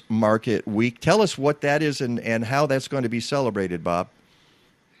Farmers Market Week. Tell us what that is and how that's going to be celebrated, Bob.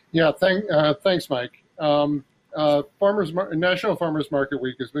 Yeah, thanks, Mike. National Farmers Market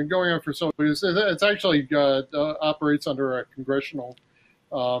Week has been going on for so long. It's actually operates under a congressional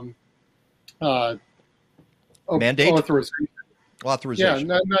mandate? Authorization. Authorization.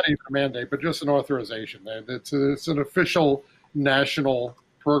 Yeah, not even a mandate, but just an authorization. It's an official national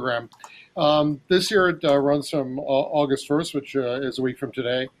program. This year it runs from August 1st, which is a week from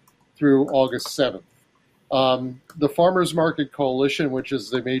today, through August 7th. The Farmers Market Coalition, which is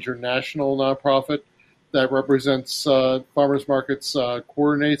the major national nonprofit that represents farmers markets,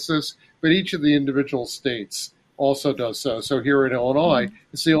 coordinates this, but each of the individual states also does so. So here in Illinois,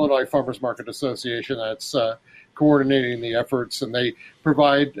 it's the Illinois Farmers Market Association that's coordinating the efforts, and they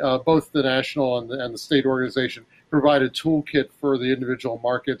provide, both the national and the state organization, provide a toolkit for the individual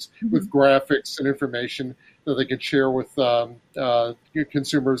markets with graphics and information that they can share with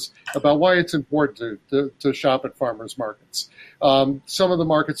consumers about why it's important to shop at farmers markets. Some of the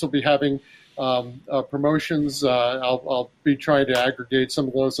markets will be having promotions. I'll be trying to aggregate some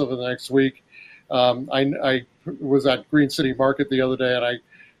of those over the next week. I was at Green City Market the other day, and I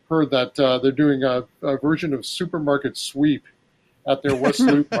heard that they're doing a version of Supermarket Sweep at their West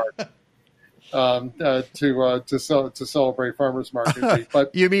Loop Market to celebrate Farmers Market Week.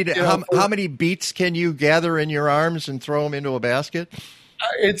 But you mean how many beets can you gather in your arms and throw them into a basket?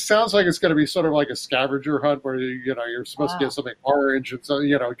 It sounds like it's going to be sort of like a scavenger hunt where you're supposed to get something orange and so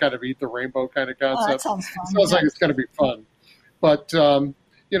kind of eat the rainbow kind of concept. That sounds fun. It sounds like it's going to be fun. But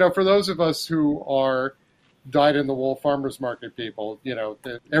for those of us who are dyed-in-the-wool farmers market people,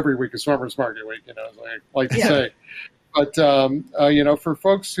 every week is Farmers Market Week, as I like to say. But for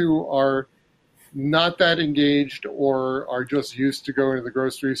folks who are not that engaged or are just used to going to the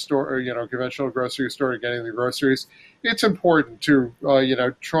grocery store or, conventional grocery store and getting the groceries, it's important to,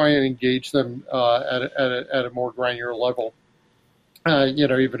 try and engage them at a more granular level,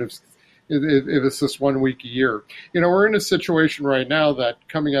 even if it's just 1 week a year. We're in a situation right now that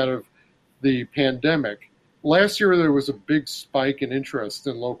coming out of the pandemic, last year there was a big spike in interest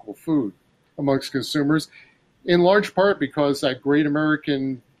in local food amongst consumers, in large part because that great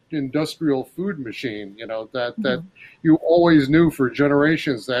American industrial food machine, that you always knew for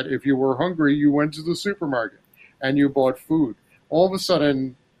generations that if you were hungry, you went to the supermarket and you bought food. All of a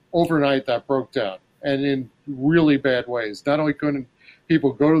sudden, overnight, that broke down, and in really bad ways. Not only couldn't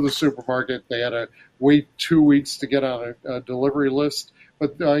people go to the supermarket, they had to wait 2 weeks to get on a delivery list,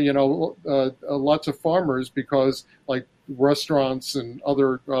 but, lots of farmers, because like restaurants and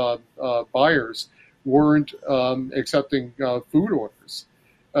other buyers weren't accepting food orders.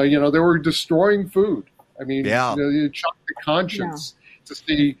 They were destroying food. I mean, it shocked the conscience to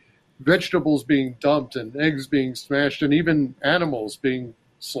see vegetables being dumped and eggs being smashed and even animals being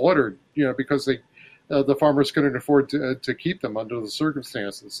slaughtered, because the farmers couldn't afford to keep them under the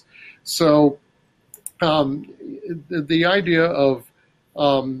circumstances. So the idea of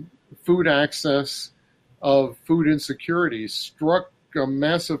food access, of food insecurity struck a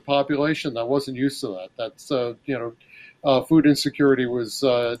massive population that wasn't used to that. That's, food insecurity is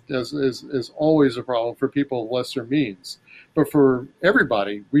always a problem for people of lesser means. But for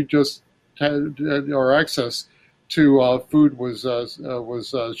everybody, we just had our access to food was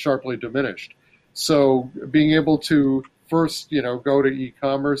sharply diminished. So being able to first, go to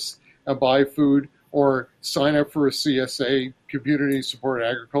e-commerce and buy food, or sign up for a CSA, Community Supported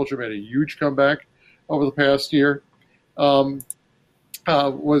Agriculture, made a huge comeback over the past year. Provided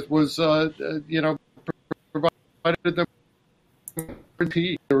them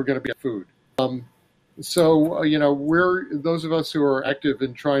guarantee there were going to be food. So, we're those of us who are active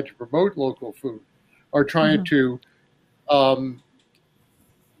in trying to promote local food are trying to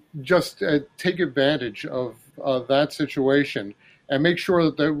just take advantage of that situation and make sure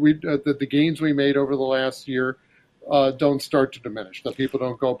that that the gains we made over the last year don't start to diminish, that people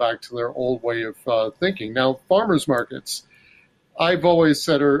don't go back to their old way of thinking. Now, farmers markets, I've always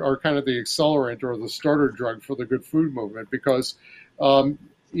said, are kind of the accelerant or the starter drug for the good food movement because,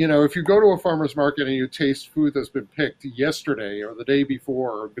 if you go to a farmer's market and you taste food that's been picked yesterday or the day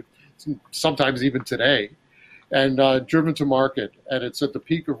before, or sometimes even today, and driven to market, and it's at the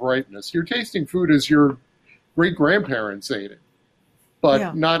peak of ripeness, you're tasting food as your great-grandparents ate it,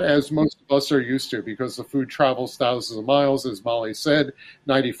 but not as most of us are used to because the food travels thousands of miles. As Molly said,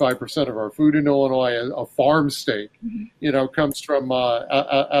 95% of our food in Illinois, a farm state, comes from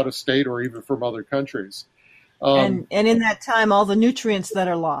out of state or even from other countries. And in that time, all the nutrients that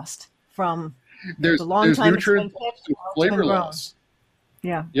are lost from the long time it's been picked, flavor loss.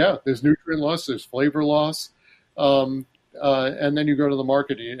 Yeah, there's nutrient loss, there's flavor loss. And then you go to the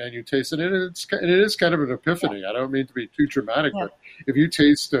market and you taste it, and it is kind of an epiphany. I don't mean to be too dramatic, but if you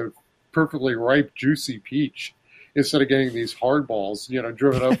taste a perfectly ripe, juicy peach, instead of getting these hard balls,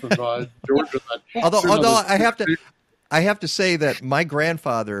 driven up from Georgia. Although I have to say that my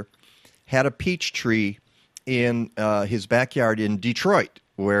grandfather had a peach tree in his backyard in Detroit,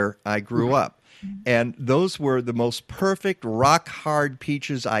 where I grew up. And those were the most perfect rock-hard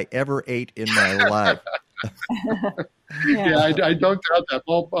peaches I ever ate in my life. I don't doubt that.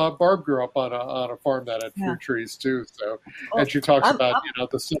 Well, Barb grew up on a farm that had fruit trees too. So, and she talks about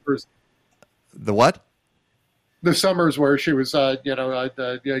the summers. The what? The summers where she was get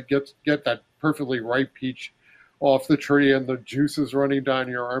that perfectly ripe peach off the tree and the juice is running down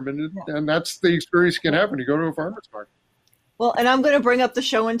your arm, and that's the experience you can have when you go to a farmer's market. Well, and I'm going to bring up the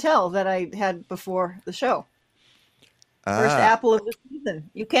show and tell that I had before the show. First apple of the season.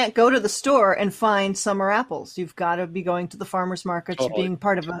 You can't go to the store and find summer apples. You've got to be going to the farmers markets, being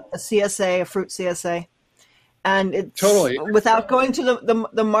part of a CSA, a fruit CSA. And it's without going to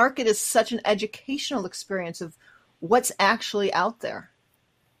the market is such an educational experience of what's actually out there.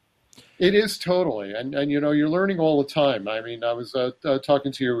 It is totally. And you're learning all the time. I mean, I was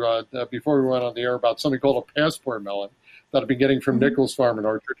talking to you before we went on the air about something called a passport melon that I've been getting from Nichols Farm and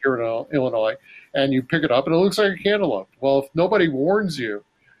Orchard here in Illinois. And you pick it up and it looks like a cantaloupe. Well, if nobody warns you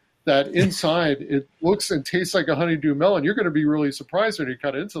that inside it looks and tastes like a honeydew melon, you're going to be really surprised when you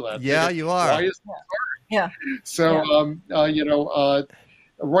cut into that. Yeah, you are. Why is it hard? So,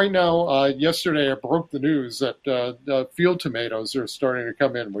 right now, yesterday I broke the news that field tomatoes are starting to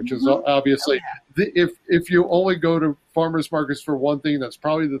come in, which is obviously, if you only go to farmers markets for one thing, that's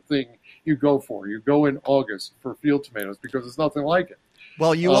probably the thing you go for. You go in August for field tomatoes because there's nothing like it.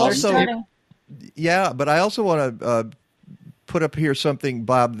 Well, you also... Yeah, but I also want to put up here something,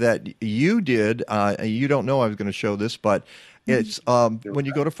 Bob, that you did. You don't know I was going to show this, but it's when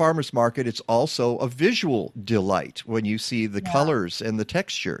you go to farmers market, it's also a visual delight when you see the colors and the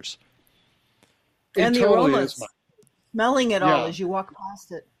textures. And the aromas. Smelling it all as you walk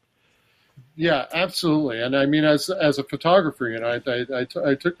past it. Yeah, absolutely. And I mean, as a photographer,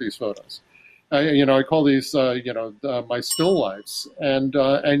 I took these photos. I call these, my still lifes. And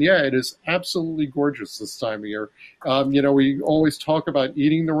it is absolutely gorgeous this time of year. We always talk about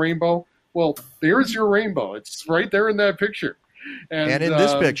eating the rainbow. Well, there's your rainbow. It's right there in that picture. And in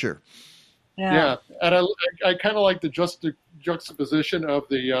this picture. Yeah. And I kind of like the juxtaposition of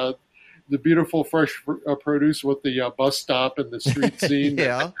the beautiful fresh produce with the bus stop and the street scene.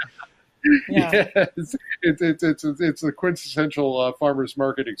 Yeah. Yes, it's a quintessential farmers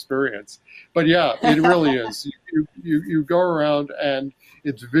market experience. But yeah, it really is. You go around and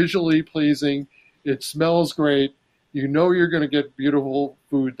it's visually pleasing. It smells great. You know you're going to get beautiful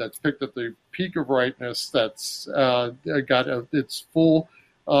food that's picked at the peak of ripeness. That's got its full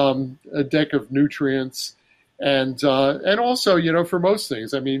a deck of nutrients, and also for most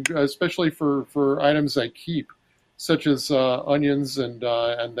things. I mean, especially for items I keep, such as onions and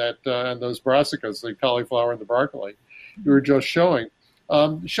those brassicas, the cauliflower and the broccoli you were just showing.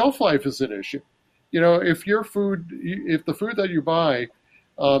 Shelf life is an issue. If the food that you buy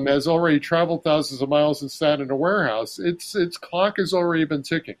has already traveled thousands of miles and sat in a warehouse, its clock has already been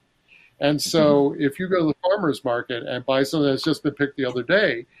ticking. And so if you go to the farmer's market and buy something that's just been picked the other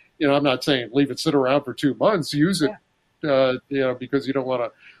day, I'm not saying leave it sit around for 2 months, use it, because you don't want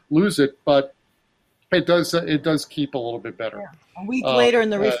to lose it, but it does keep a little bit better. Yeah. A week later in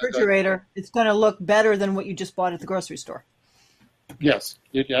the refrigerator, it's going to look better than what you just bought at the grocery store. Yes,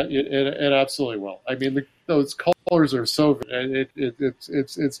 it absolutely will. I mean, those colors are so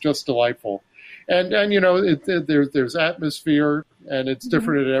it's just delightful, and there's atmosphere, and it's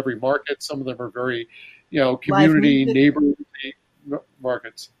different at every market. Some of them are very community neighborhood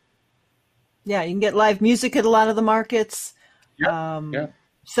markets. Yeah, you can get live music at a lot of the markets. Yeah.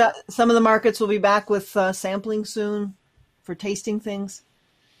 So some of the markets will be back with sampling soon for tasting things.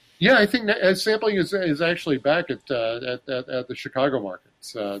 Yeah, I think sampling is actually back at the Chicago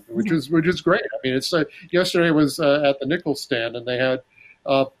markets, which is great. I mean, it's yesterday was at the Nickel stand, and they had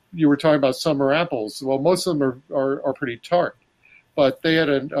you were talking about summer apples. Well, most of them are pretty tart, but they had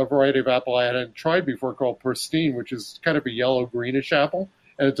a variety of apple I hadn't tried before called Pristine, which is kind of a yellow greenish apple,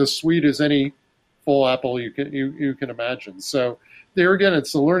 and it's as sweet as any full apple you can imagine. So there again,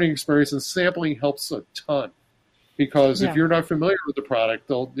 it's a learning experience, and sampling helps a ton. Because if you're not familiar with the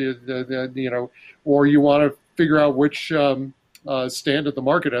product, or you want to figure out which stand at the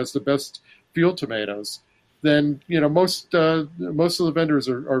market has the best field tomatoes, then most of the vendors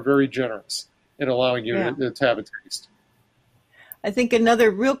are very generous in allowing you to have a taste. I think another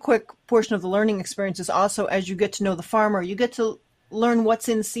real quick portion of the learning experience is also as you get to know the farmer, you get to learn what's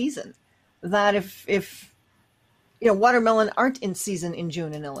in season. That if watermelon aren't in season in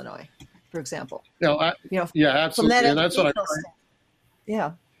June in Illinois, for example. Absolutely, and that's what I'm trying.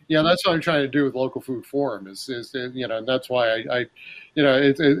 Yeah, that's what I'm trying to do with Local Food Forum. Is and that's why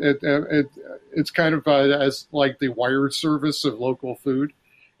it's kind of as like the wire service of local food,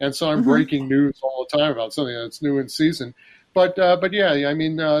 and so I'm breaking news all the time about something that's new in season. But yeah, I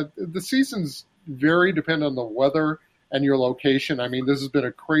mean the seasons vary depending on the weather and your location. I mean, this has been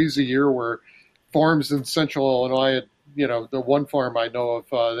a crazy year where farms in central Illinois had. The one farm I know of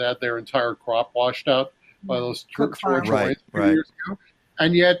that had their entire crop washed out by those torrential rains a few years ago.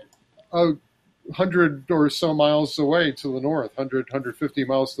 And yet 100 or so miles away to the north, 150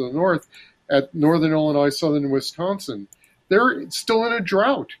 miles to the north, at northern Illinois, southern Wisconsin, they're still in a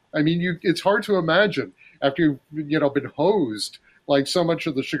drought. I mean, it's hard to imagine after you've been hosed like so much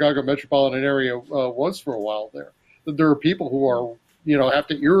of the Chicago metropolitan area was for a while there, that there are people who are, have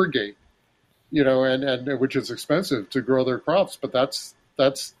to irrigate. And which is expensive to grow their crops, but that's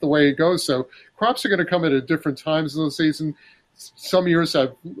the way it goes. So crops are going to come at different times in the season. Some years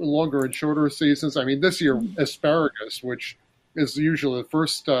have longer and shorter seasons. I mean, this year, asparagus, which is usually the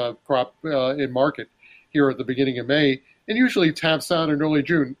first crop in market here at the beginning of May, and usually taps out in early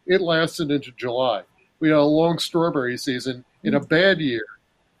June. It lasted into July. We had a long strawberry season in a bad year.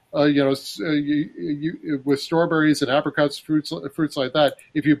 With strawberries and apricots, fruits like that,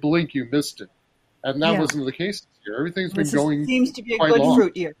 if you blink, you missed it. And that wasn't the case this year. Everything's been going seems to be a quite good long.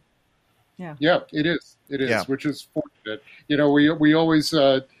 Fruit year. Yeah, it is. It is, which is fortunate. We always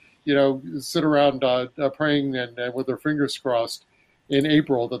sit around praying and with our fingers crossed in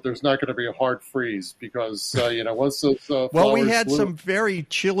April that there's not going to be a hard freeze because once those well, we had some very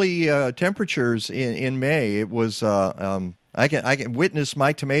chilly temperatures in May. It was I can witness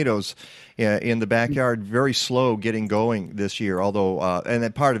my tomatoes in the backyard very slow getting going this year. Although and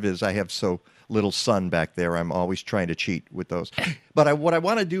then part of it is I have so little sun back there. I'm always trying to cheat with those. But what I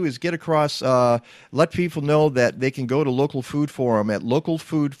want to do is get across, let people know that they can go to Local Food Forum at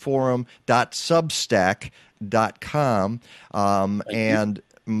localfoodforum.substack.com. And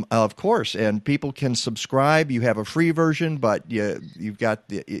of course, and people can subscribe. You have a free version, but you've got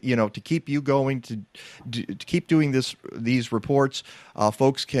to keep you going to keep doing these reports.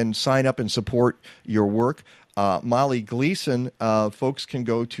 Folks can sign up and support your work. Molly Gleason, folks can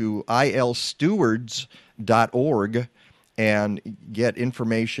go to ilstewards.org and get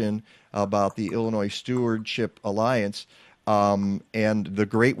information about the Illinois Stewardship Alliance and the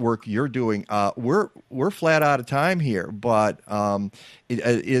great work you're doing. We're flat out of time here, but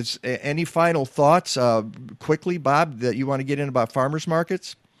is any final thoughts quickly, Bob, that you want to get in about farmers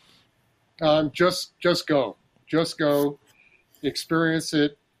markets? Just go, experience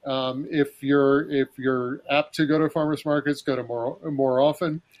it. If you're apt to go to farmers markets, go to more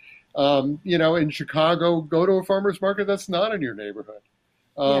often. In Chicago, go to a farmers market that's not in your neighborhood.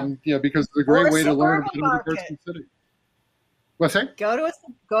 Because it's a great way to learn about a diversity city. What's that? Go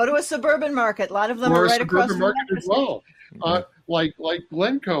to a suburban market. A lot of them or are right across the market as well, like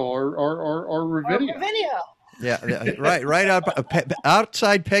Glencoe or Ravinia. Yeah, right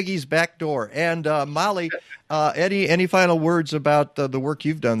outside Peggy's back door. And Molly, any final words about the work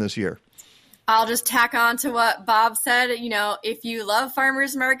you've done this year? I'll just tack on to what Bob said. If you love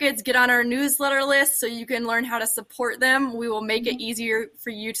farmers markets, get on our newsletter list so you can learn how to support them. We will make it easier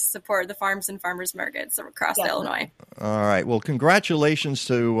for you to support the farms and farmers markets across Illinois. All right. Well, congratulations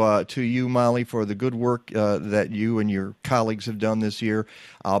to you, Molly, for the good work that you and your colleagues have done this year.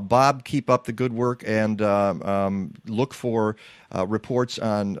 Bob, keep up the good work and look for reports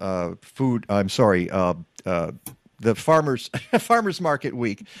on food. I'm sorry. The Farmers Market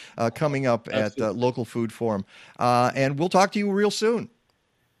Week coming up at Local Food Forum. And we'll talk to you real soon.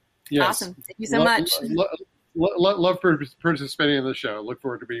 Yes. Awesome. Thank you so much. Love participating in the show. Look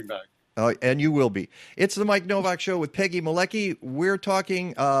forward to being back. And you will be. It's the Mike Novak Show with Peggy Malecki. We're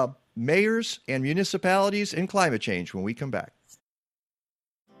talking mayors and municipalities and climate change when we come back.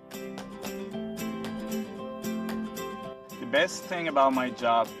 The best thing about my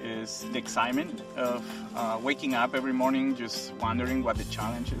job is the excitement of waking up every morning just wondering what the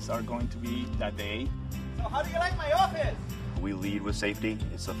challenges are going to be that day. So how do you like my office? We lead with safety.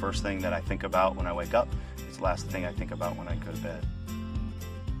 It's the first thing that I think about when I wake up. It's the last thing I think about when I go to bed.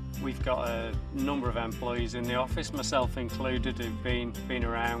 We've got a number of employees in the office, myself included, who've been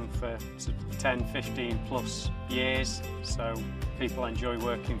around for 10, 15 plus years. So people enjoy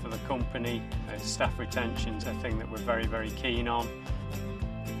working for the company. Staff retention's a thing that we're very, very keen on.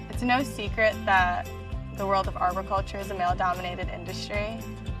 It's no secret that the world of arboriculture is a male-dominated industry,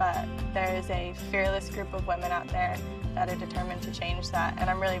 but there is a fearless group of women out there that are determined to change that, and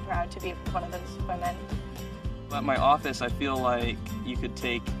I'm really proud to be one of those women. At my office, I feel like you could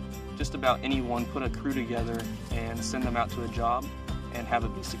take just about anyone, put a crew together, and send them out to a job and have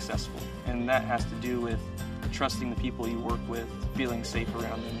it be successful. And that has to do with trusting the people you work with, feeling safe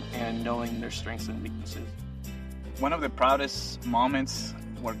around them, and knowing their strengths and weaknesses. One of the proudest moments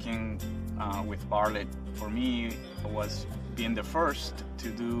working with Bartlett for me was being the first to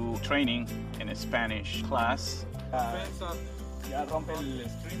do training in a Spanish class. Ya rompe el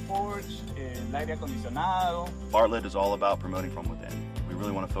street porch, el aire acondicionado. Bartlett is all about promoting from within. We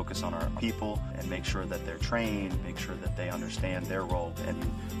really want to focus on our people and make sure that they're trained, make sure that they understand their role, and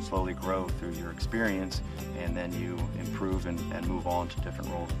you slowly grow through your experience, and then you improve and move on to different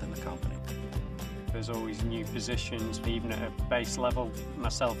roles within the company. There's always new positions, even at a base level,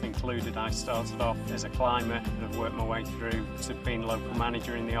 myself included. I started off as a climber and have worked my way through to being local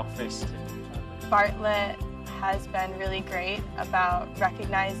manager in the office. Bartlett has been really great about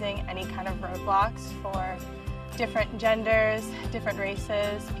recognizing any kind of roadblocks for different genders, different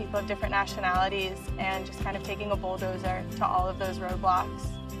races, people of different nationalities, and just kind of taking a bulldozer to all of those roadblocks.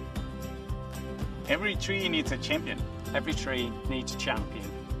 Every tree needs a champion. Every tree needs a champion.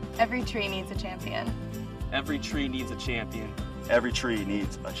 Every tree needs a champion. Every tree needs a champion. Every tree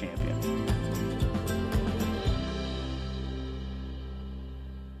needs a champion.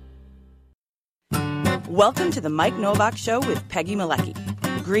 Welcome to the Mike Novak Show with Peggy Malecki.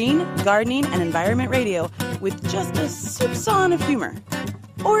 Green, gardening, and environment radio with just a soupçon of humor.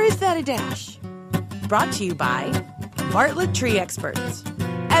 Or is that a dash? Brought to you by Bartlett Tree Experts.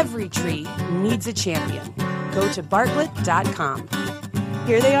 Every tree needs a champion. Go to bartlett.com.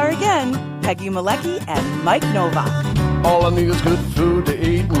 Here they are again, Peggy Malecki and Mike Novak. All I need is good food to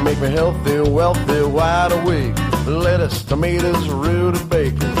eat and make me healthy, wealthy, wide awake. Lettuce, tomatoes, rooted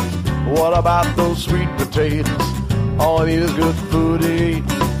bacon. What about those sweet potatoes? All I need is good food to eat.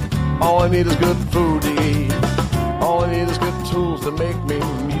 All I need is good food to eat. All I need is good tools to make me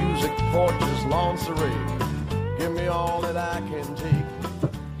music, porches, lawn serene. Give me all that I can take.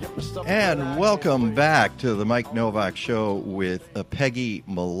 And welcome back to the Mike Novak Show with Peggy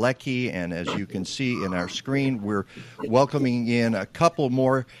Malecki. And as you can see in our screen, we're welcoming in a couple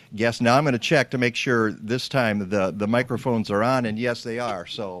more guests. Now I'm going to check to make sure this time the microphones are on, and yes, they are.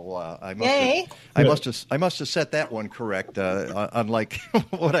 So I must have set that one correct, unlike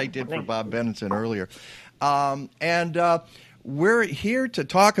what I did for Bob Benenson earlier. And we're here to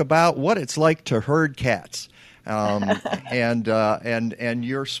talk about what it's like to herd cats. And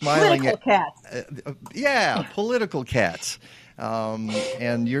you're smiling political cats. Political cats.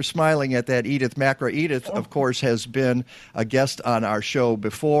 And you're smiling at that Edith Makra. Edith, of course, has been a guest on our show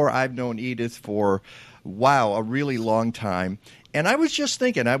before. I've known Edith for, a really long time. And I was just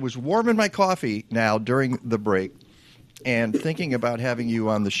thinking, I was warming my coffee now during the break and thinking about having you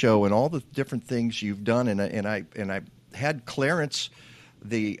on the show and all the different things you've done. And I had Clarence,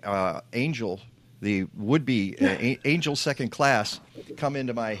 the angel, the would-be angel second class, come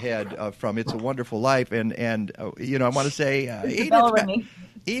into my head from It's a Wonderful Life. And I want to say,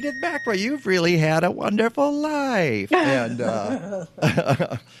 Edith Makra, you've really had a wonderful life. And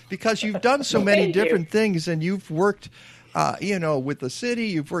because you've done so many different things, and you've worked with the city.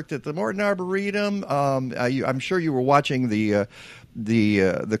 You've worked at the Morton Arboretum. I'm sure you were watching the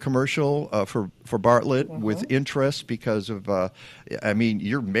commercial for Bartlett with interest because of.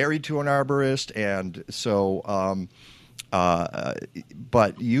 You're married to an arborist, and so.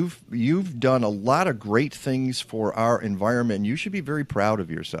 But you've done a lot of great things for our environment, and you should be very proud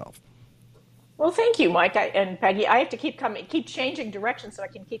of yourself. Well, thank you, Mike and Peggy. I have to keep changing direction so I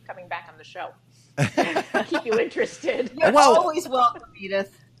can keep coming back on the show. Keep you interested. You're always welcome,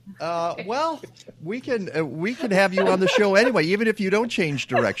 Edith. We can have you on the show anyway, even if you don't change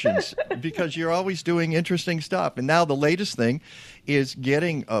directions, because you're always doing interesting stuff. And now the latest thing is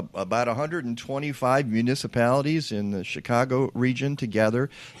getting about 125 municipalities in the Chicago region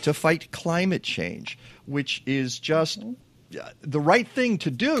together to fight climate change, which is just the right thing to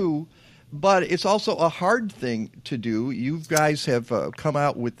do, but it's also a hard thing to do. You guys have come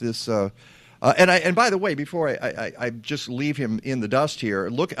out with this. And by the way, before I just leave him in the dust here,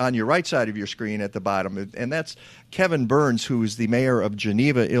 look on your right side of your screen at the bottom, and that's Kevin Burns, who is the mayor of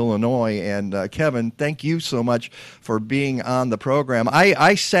Geneva, Illinois. And Kevin, thank you so much for being on the program.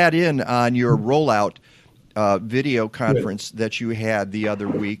 I sat in on your rollout video conference that you had the other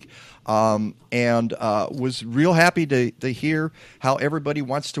week, and was real happy to hear how everybody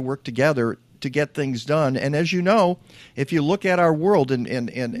wants to work together to get things done. And as you know, if you look at our world, and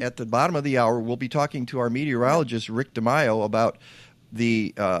at the bottom of the hour, we'll be talking to our meteorologist, Rick DeMaio, about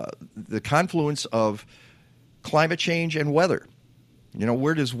the confluence of climate change and weather.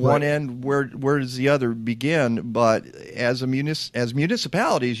 Where does one end, where does the other begin? But as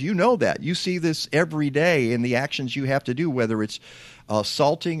municipalities, you know that. You see this every day in the actions you have to do, whether it's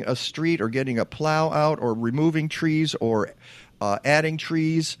salting a street or getting a plow out or removing trees or adding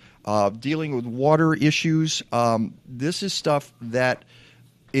trees, dealing with water issues. This is stuff that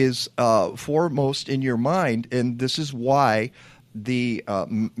is foremost in your mind, and this is why the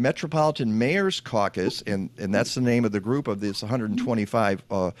Metropolitan Mayors Caucus, and that's the name of the group of this 125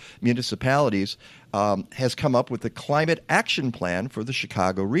 municipalities, has come up with the Climate Action Plan for the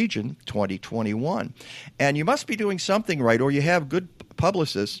Chicago region 2021. And you must be doing something right, or you have good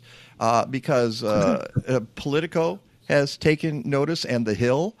publicists, because Politico has taken notice, and The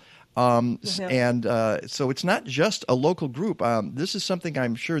Hill. And so it's not just a local group. This is something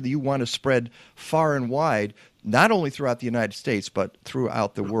I'm sure that you want to spread far and wide, not only throughout the United States, but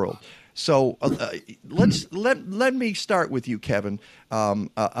throughout the world. So let me start with you, Kevin,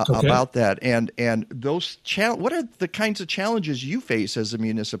 about that. And those what are the kinds of challenges you face as a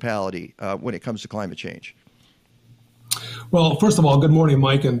municipality when it comes to climate change? Well, first of all, good morning,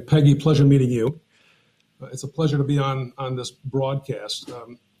 Mike and Peggy. Pleasure meeting you. It's a pleasure to be on this broadcast.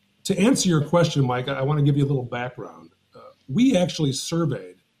 To answer your question, Mike, I want to give you a little background. We actually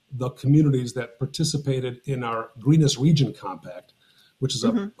surveyed the communities that participated in our Greenest Region Compact, which is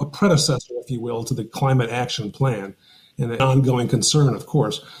a predecessor, if you will, to the Climate Action Plan, and an ongoing concern, of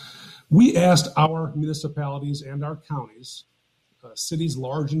course. We asked our municipalities and our counties, cities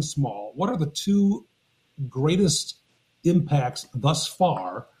large and small, what are the two greatest impacts thus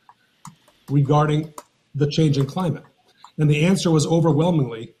far regarding the changing climate? And the answer was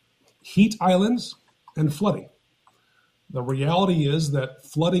overwhelmingly heat islands and flooding. The reality is that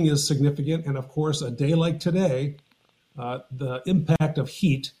flooding is significant, and of course, a day like today, the impact of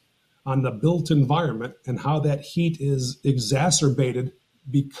heat on the built environment and how that heat is exacerbated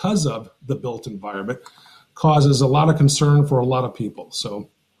because of the built environment causes a lot of concern for a lot of people. So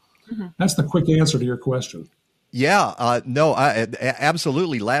that's the quick answer to your question. Yeah,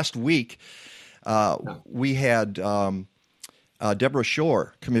 absolutely. Last week, we had Deborah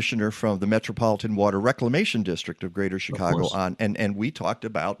Shore, commissioner from the Metropolitan Water Reclamation District of Greater Chicago, on, and we talked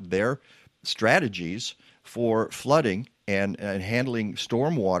about their strategies for flooding and handling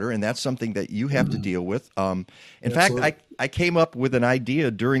stormwater, and that's something that you have to deal with. In fact, I came up with an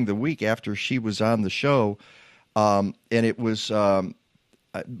idea during the week after she was on the show, and it was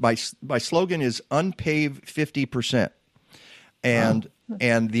my slogan is unpave 50%,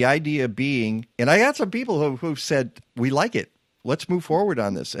 and the idea being, and I got some people who said we like it. Let's move forward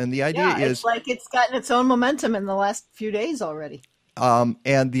on this. And the idea is, it's like it's gotten its own momentum in the last few days already.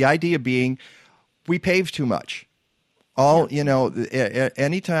 And the idea being, we pave too much.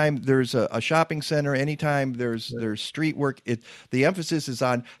 Anytime there's a shopping center, anytime there's street work, the emphasis is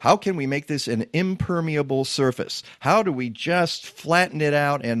on how can we make this an impermeable surface? How do we just flatten it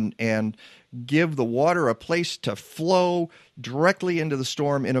out and give the water a place to flow directly into the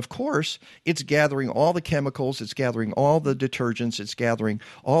storm? And of course, it's gathering all the chemicals, it's gathering all the detergents, it's gathering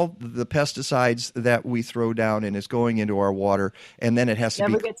all the pesticides that we throw down, and it's going into our water. And then it has to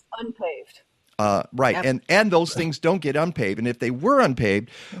never gets unpaved. Right. Yep. And those things don't get unpaved. And if they were unpaved,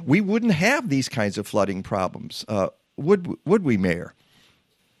 we wouldn't have these kinds of flooding problems. Would we, Mayor?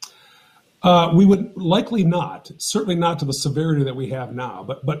 We would likely not, certainly not to the severity that we have now.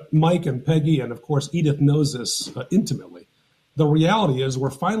 But Mike and Peggy, and of course Edith knows this intimately. The reality is we're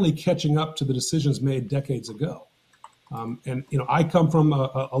finally catching up to the decisions made decades ago. And I come from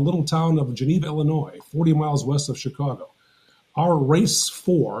a little town of Geneva, Illinois, 40 miles west of Chicago. Our race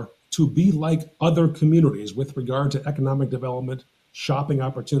to be like other communities with regard to economic development, shopping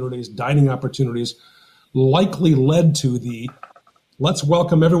opportunities, dining opportunities, likely led to the let's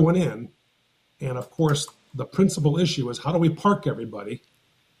welcome everyone in. And of course, the principal issue is how do we park everybody?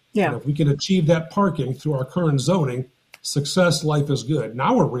 Yeah. And if we can achieve that parking through our current zoning, success, life is good.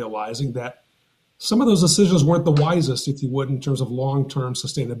 Now we're realizing that some of those decisions weren't the wisest, if you would, in terms of long-term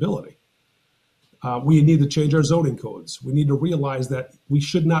sustainability. We need to change our zoning codes. We need to realize that we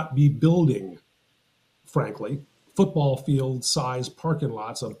should not be building, frankly, football field size parking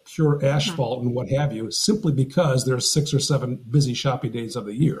lots of pure asphalt and what have you, simply because there's 6 or 7 busy shopping days of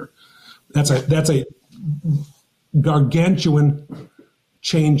the year. That's a gargantuan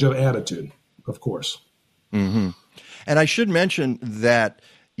change of attitude, of course. Mm-hmm. And I should mention that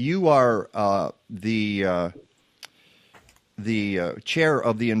you are the chair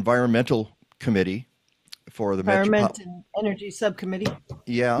of the environmental committee for the Environment and Energy Subcommittee.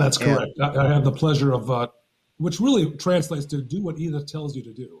 Yeah, that's correct. I have the pleasure of, which really translates to do what Edith tells you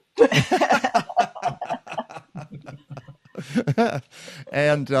to do.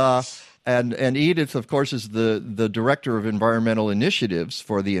 And Edith, of course, is the director of environmental initiatives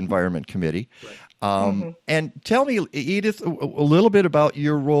for the Environment Committee. Right. And tell me, Edith, a little bit about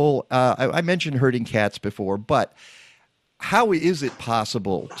your role. I mentioned herding cats before, but how is it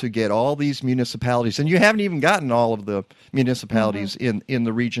possible to get all these municipalities, and you haven't even gotten all of the municipalities in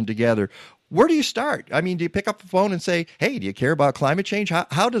the region together? Where do you start? I mean, do you pick up the phone and say, hey, do you care about climate change?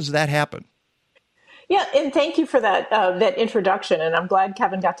 How does that happen? Yeah, and thank you for that introduction. And I'm glad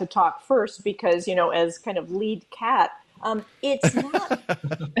Kevin got to talk first because, as kind of lead cat, it's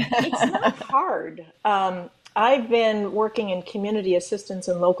not hard. I've been working in community assistance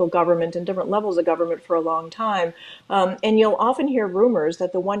and local government and different levels of government for a long time. And you'll often hear rumors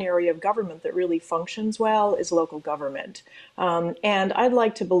that the one area of government that really functions well is local government. And I'd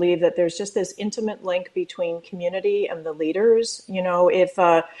like to believe that there's just this intimate link between community and the leaders.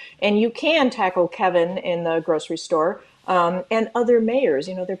 And you can tackle Kevin in the grocery store. And other mayors,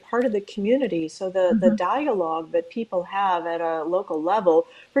 they're part of the community. So the dialogue that people have at a local level,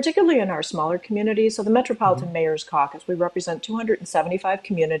 particularly in our smaller communities. So the Metropolitan Mayors Caucus, we represent 275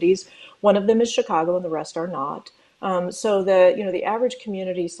 communities. One of them is Chicago and the rest are not. So the average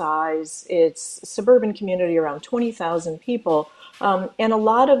community size, it's suburban community around 20,000 people. And a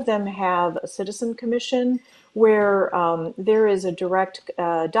lot of them have a citizen commission where there is a direct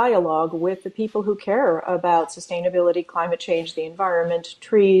dialogue with the people who care about sustainability, climate change, the environment,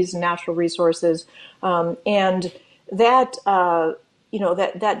 trees, natural resources, and that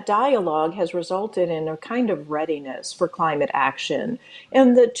that dialogue has resulted in a kind of readiness for climate action.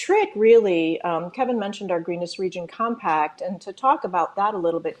 And the trick really, Kevin mentioned our Greenest Region Compact, and to talk about that a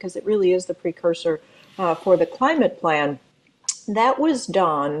little bit, because it really is the precursor for the climate plan, that was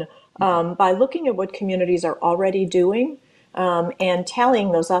done by looking at what communities are already doing and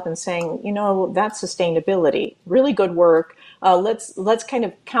tallying those up and saying, that's sustainability, really good work. Let's kind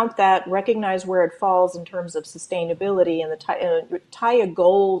of count that, recognize where it falls in terms of sustainability, and tie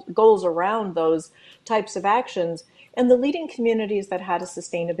goals around those types of actions. And the leading communities that had a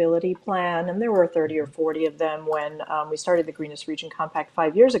sustainability plan, and there were 30 or 40 of them when we started the Greenest Region Compact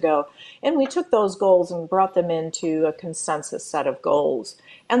 5 years ago, and we took those goals and brought them into a consensus set of goals.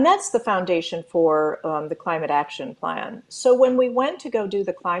 And that's the foundation for the Climate Action Plan. So when we went to go do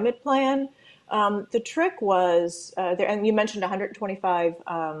the climate plan, the trick was, and you mentioned 125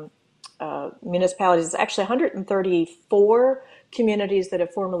 municipalities, it's actually 134 communities that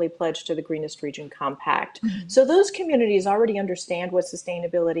have formally pledged to the Greenest Region Compact. So those communities already understand what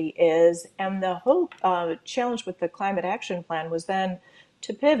sustainability is, and the whole challenge with the Climate Action Plan was then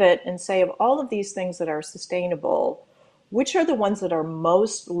to pivot and say, of all of these things that are sustainable, which are the ones that are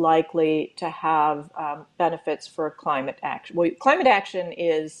most likely to have benefits for climate action? Well, climate action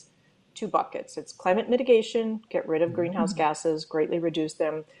is 2 buckets. It's climate mitigation, get rid of greenhouse gases, greatly reduce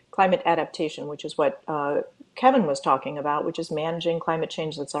them. Climate adaptation, which is what Kevin was talking about, which is managing climate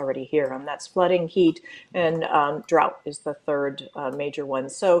change that's already here. And that's flooding, heat, and drought is the third major one.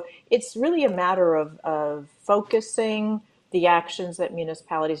 So it's really a matter of focusing, the actions that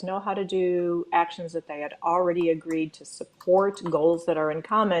municipalities know how to do, actions that they had already agreed to support, goals that are in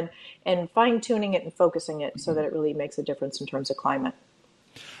common, and fine-tuning it and focusing it so that it really makes a difference in terms of climate.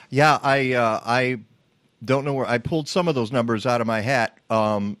 Yeah, I don't know where I pulled some of those numbers out of my hat,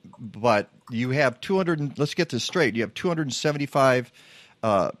 but you have 200. Let's get this straight. You have 275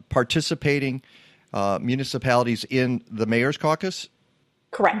 participating municipalities in the Mayor's Caucus.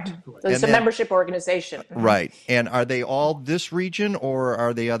 Correct. It's a membership organization. Right. And are they all this region, or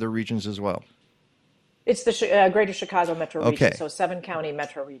are they other regions as well? It's the Greater Chicago Metro region, so 7-county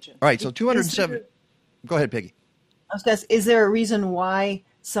metro region. All right, so 207. Go ahead, Peggy. I was going to ask, is there a reason why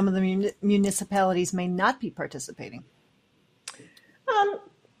some of the municipalities may not be participating?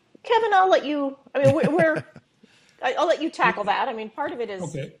 Kevin, I'll let you. I mean, I'll let you tackle that. I mean, part of it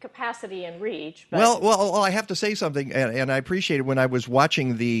is capacity and reach. But... Well, I have to say something, and I appreciate it. When I was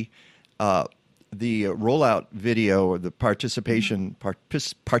watching the rollout video, or the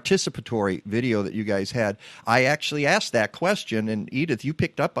participatory video that you guys had, I actually asked that question, and Edith, you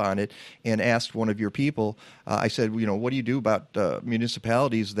picked up on it and asked one of your people. I said, what do you do about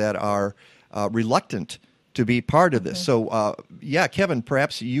municipalities that are reluctant to be part of this? So, Kevin,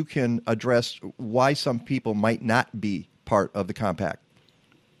 perhaps you can address why some people might not be part of the compact.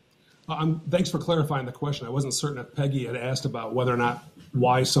 Thanks for clarifying the question. I wasn't certain if Peggy had asked about whether or not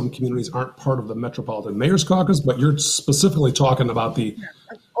why some communities aren't part of the Metropolitan Mayors Caucus, but you're specifically talking about the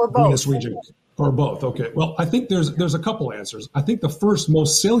Venus region, or both. Okay. Well, I think there's a couple answers. I think the first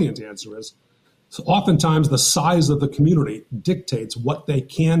most salient answer is, so oftentimes the size of the community dictates what they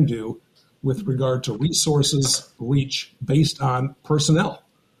can do with regard to resources, reach, based on personnel.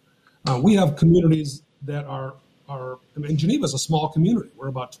 We have communities that are Geneva's a small community. We're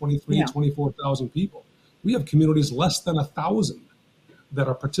about 24,000 people. We have communities less than 1,000 that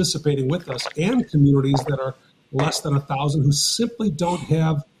are participating with us, and communities that are less than 1,000 who simply don't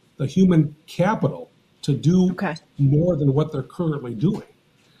have the human capital to do more than what they're currently doing.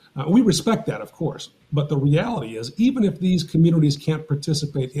 We respect that, of course, but the reality is, even if these communities can't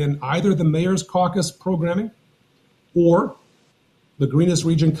participate in either the Mayor's Caucus programming or the Greenest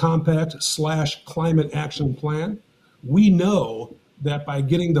Region Compact / Climate Action Plan, we know that by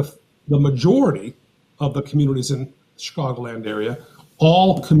getting the majority of the communities in the Chicagoland area,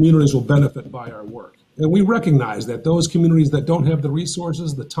 all communities will benefit by our work. And we recognize that those communities that don't have the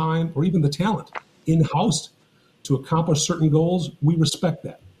resources, the time, or even the talent in-house to accomplish certain goals, we respect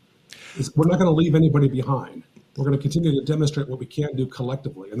that. We're not going to leave anybody behind. We're going to continue to demonstrate what we can do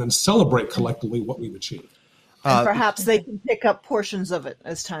collectively, and then celebrate collectively what we've achieved. And perhaps they can pick up portions of it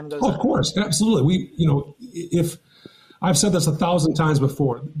as time goes on. Of course, absolutely. If I've said this 1,000 times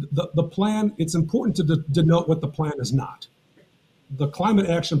before, the plan, it's important to denote what the plan is not. The Climate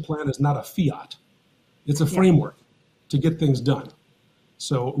Action Plan is not a fiat. It's a framework to get things done.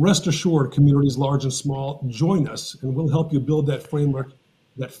 So rest assured, communities large and small, join us, and we'll help you build that framework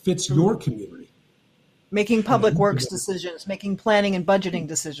that fits your community. Making public works decisions, making planning and budgeting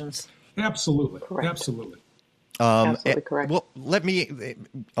decisions. Absolutely. Correct. Absolutely. Absolutely correct. Well, let me,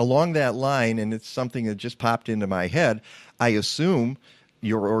 along that line, and it's something that just popped into my head, I assume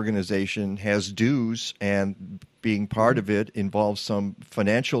your organization has dues, and being part of it involves some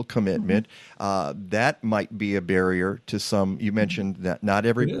financial commitment. That might be a barrier to some. You mentioned that not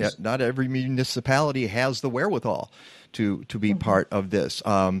every municipality has the wherewithal to be part of this.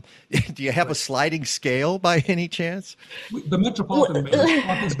 Do you have a sliding scale by any chance? The Metropolitan Mayors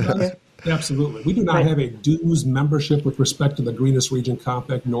Council does. Absolutely. We do not have a dues membership with respect to the Greenest Region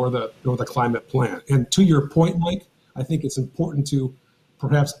Compact nor the climate plan. And to your point, Mike, I think it's important to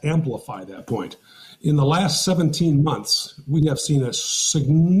perhaps amplify that point. In the last 17 months, we have seen a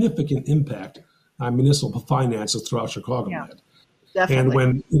significant impact on municipal finances throughout Chicagoland.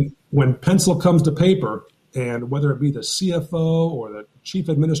 Definitely. And when pencil comes to paper, and whether it be the CFO or the chief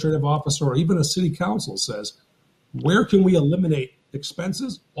administrative officer or even a city council says, where can we eliminate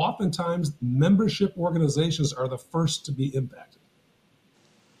expenses? Oftentimes, membership organizations are the first to be impacted.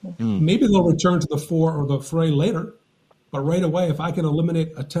 Maybe they'll return to the fore or the fray later, but right away, if I can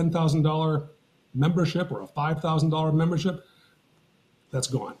eliminate a $10,000 membership or a $5,000 membership, that's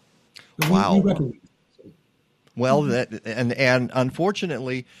gone. Wow. We recognize it. Well, and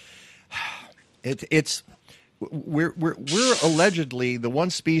unfortunately, it's we're allegedly the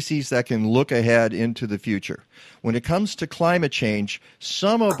one species that can look ahead into the future. When it comes to climate change,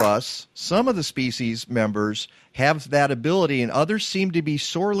 some of the species members have that ability, and others seem to be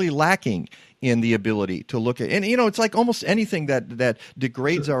sorely lacking in the ability to look at. And it's like almost anything that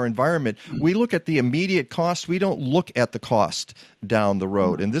degrades our environment. We look at the immediate cost. We don't look at the cost down the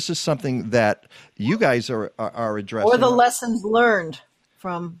road. And this is something that you guys are addressing. Or the lessons learned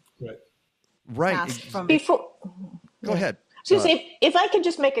from. Right. Go ahead. Susie, if I could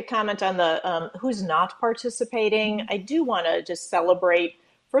just make a comment on the who's not participating, I do want to just celebrate.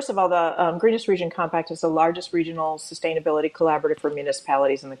 First of all, the Greenest Region Compact is the largest regional sustainability collaborative for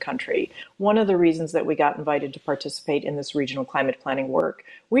municipalities in the country. One of the reasons that we got invited to participate in this regional climate planning work,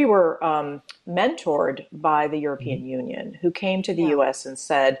 we were mentored by the European Union, who came to the U.S. and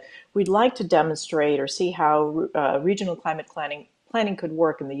said, we'd like to demonstrate or see how regional climate planning could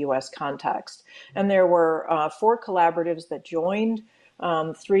work in the U.S. context. And there were 4 collaboratives that joined,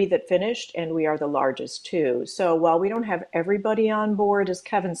 3 that finished, and we are the largest too. So while we don't have everybody on board, as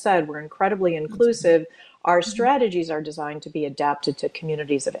Kevin said, we're incredibly inclusive. Our strategies are designed to be adapted to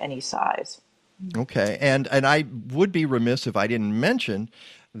communities of any size. Okay, and I would be remiss if I didn't mention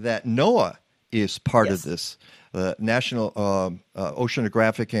that NOAA is part of this, the National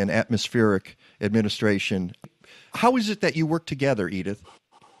Oceanographic and Atmospheric Administration. How is it that you work together, Edith?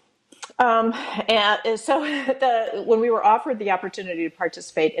 When we were offered the opportunity to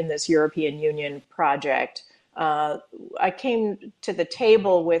participate in this European Union project, I came to the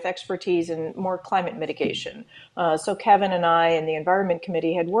table with expertise in more climate mitigation. So Kevin and I and the Environment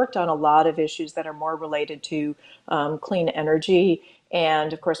Committee had worked on a lot of issues that are more related to clean energy.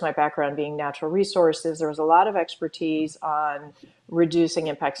 And of course, my background being natural resources, there was a lot of expertise on reducing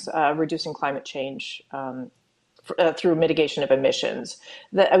impacts, reducing climate change through mitigation of emissions.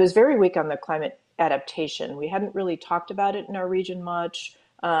 I was very weak on the climate adaptation. We hadn't really talked about it in our region much.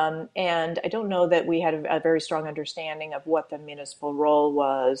 And I don't know that we had a very strong understanding of what the municipal role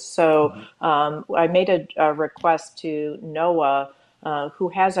was. So I made a request to NOAA, who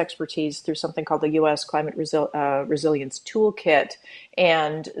has expertise through something called the U.S. Climate Resilience Toolkit.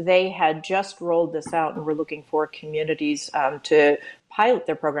 And they had just rolled this out and were looking for communities to pilot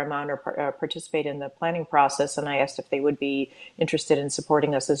their program on or participate in the planning process. And I asked if they would be interested in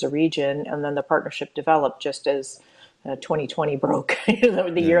supporting us as a region. And then the partnership developed just as 2020 broke,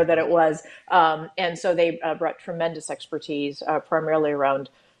 the year that it was. And so they brought tremendous expertise, primarily around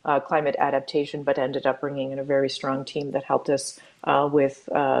climate adaptation, but ended up bringing in a very strong team that helped us with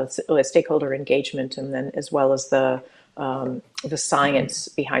stakeholder engagement, and then as well as the science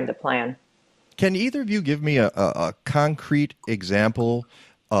behind the plan. Can either of you give me a concrete example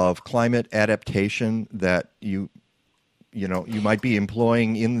of climate adaptation that you might be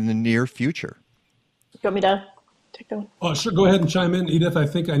employing in the near future? You want me to take that one? Oh, sure. Go ahead and chime in, Edith. I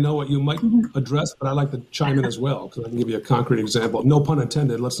think I know what you might address, but I'd like to chime in as well, because I can give you a concrete example. No pun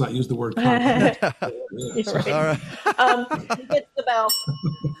intended. Let's not use the word concrete. Right. All right. He gets the bell.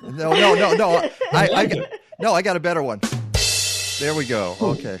 No. I got a better one. There we go.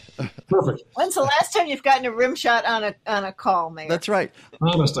 Okay. Perfect. When's the last time you've gotten a rim shot on a call, Mayor? That's right.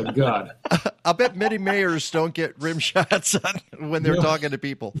 Honest to God. I bet many mayors don't get rim shots when they're talking to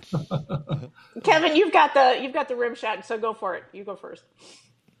people. Kevin, you've got the rim shot, so go for it. You go first.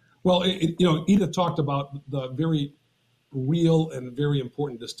 Well, Edith talked about the very real and very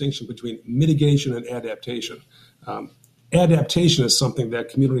important distinction between mitigation and adaptation. Adaptation is something that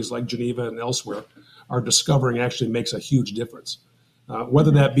communities like Geneva and elsewhere are discovering actually makes a huge difference.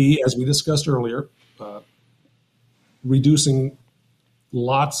 Whether that be, as we discussed earlier, reducing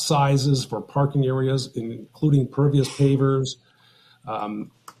lot sizes for parking areas, including pervious pavers,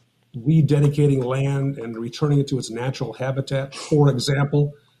 rededicating land and returning it to its natural habitat. For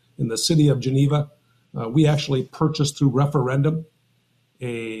example, in the city of Geneva, we actually purchased through referendum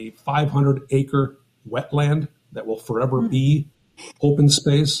a 500-acre wetland that will forever be open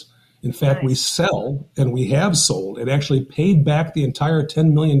space. In fact, we sell, and we have sold, and actually paid back the entire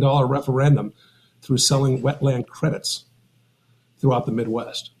 $10 million referendum through selling wetland credits throughout the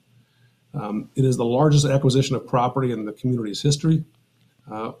Midwest. It is the largest acquisition of property in the community's history.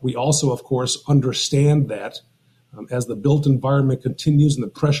 We also, of course, understand that as the built environment continues and the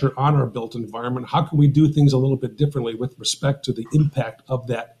pressure on our built environment, how can we do things a little bit differently with respect to the impact of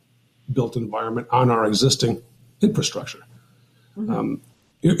that built environment on our existing infrastructure?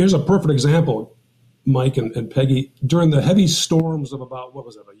 Here's a perfect example, Mike and Peggy. During the heavy storms of about,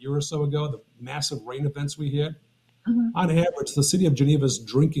 a year or so ago, the massive rain events we had, on average, the city of Geneva's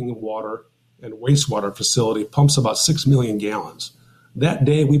drinking water and wastewater facility pumps about 6 million gallons. That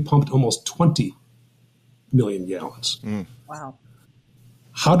day, we pumped almost 20 million gallons. Wow.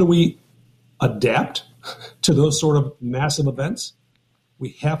 How do we adapt to those sort of massive events? We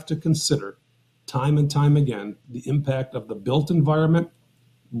have to consider time and time again the impact of the built environment,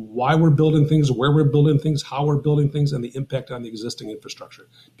 why we're building things, where we're building things, how we're building things, and the impact on the existing infrastructure.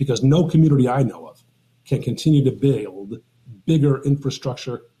 Because no community I know of can continue to build bigger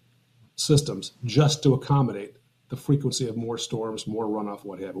infrastructure systems just to accommodate the frequency of more storms, more runoff,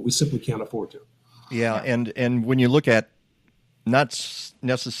 what have you. We simply can't afford to. Yeah, and when you look at not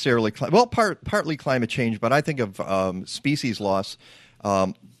necessarily, partly climate change, but I think of species loss.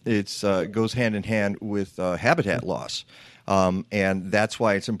 It goes hand in hand with habitat loss, and that's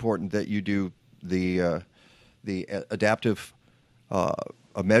why it's important that you do the adaptive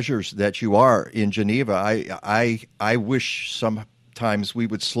measures that you are in Geneva. I wish sometimes we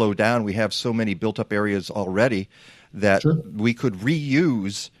would slow down. We have so many built up areas already that we could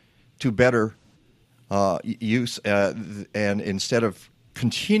reuse to better use, and instead of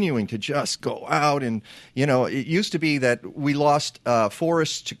continuing to just go out and, it used to be that we lost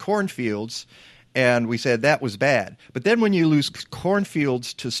forests to cornfields and we said that was bad. But then when you lose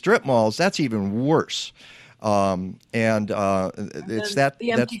cornfields to strip malls, that's even worse. It's that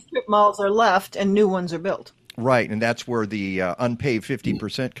the empty strip malls are left and new ones are built. Right, and that's where the unpaid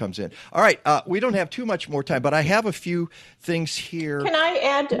 50% comes in. All right, we don't have too much more time, but I have a few things here. Can I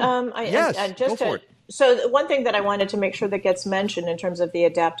add? Yes, go for it. So one thing that I wanted to make sure that gets mentioned in terms of the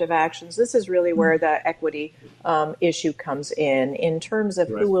adaptive actions, this is really where the equity issue comes in terms of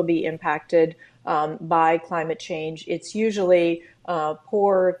who will be impacted by climate change. It's usually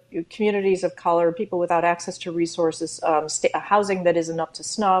poor communities of color, people without access to resources, housing that isn't up to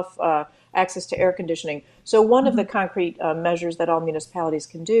snuff, access to air conditioning. So one of the concrete measures that all municipalities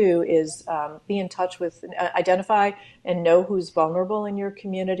can do is be in touch with, identify and know who's vulnerable in your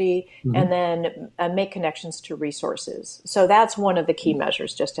community, and then make connections to resources. So that's one of the key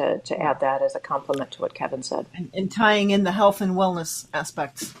measures, just to add that as a complement to what Kevin said. And tying in the health and wellness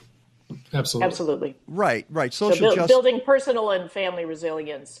aspects. Absolutely. Right. Building personal and family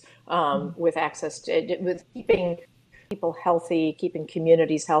resilience with access to, with keeping people healthy, keeping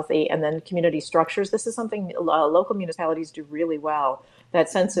communities healthy, and then community structures. This is something local municipalities do really well. That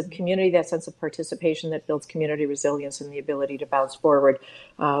sense of community, that sense of participation that builds community resilience and the ability to bounce forward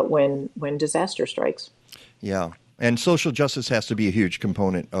when disaster strikes. Yeah. And social justice has to be a huge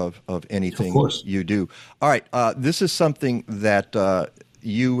component of anything you do. All right. This is something that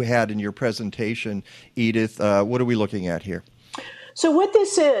you had in your presentation, Edith. What are we looking at here? So what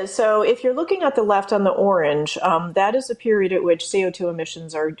this is, so if you're looking at the left on the orange, that is a period at which CO2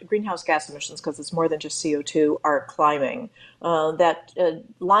 emissions, or greenhouse gas emissions, because it's more than just CO2, are climbing. That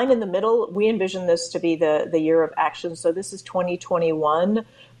line in the middle, we envision this to be the year of action. So this is 2021.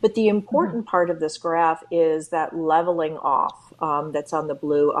 But the important part of this graph is that leveling off that's on the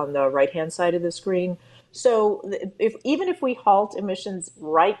blue on the right-hand side of the screen. So even if we halt emissions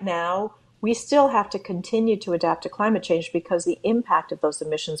right now, we still have to continue to adapt to climate change because the impact of those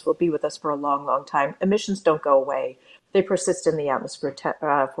emissions will be with us for a long, long time. Emissions don't go away. They persist in the atmosphere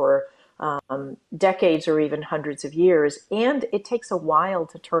for decades or even hundreds of years. And it takes a while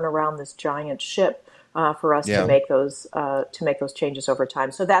to turn around this giant ship for us to make those changes over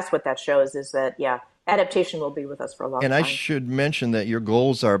time. So that's what that shows, is that, adaptation will be with us for a long time. And I should mention that your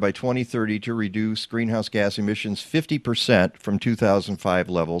goals are by 2030 to reduce greenhouse gas emissions 50% from 2005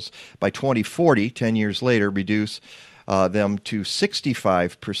 levels. By 2040, 10 years later, reduce them to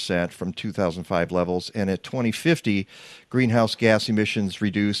 65% from 2005 levels. And at 2050, greenhouse gas emissions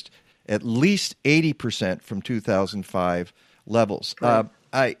reduced at least 80% from 2005 levels.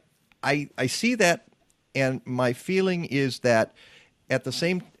 I see that, and my feeling is that at the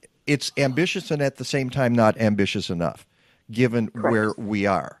same it's ambitious and at the same time not ambitious enough, given where we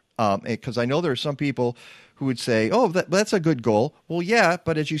are. Because I know there are some people who would say, oh, that's a good goal. Well, yeah,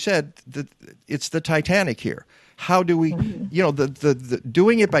 but as you said, it's the Titanic here. How do we, the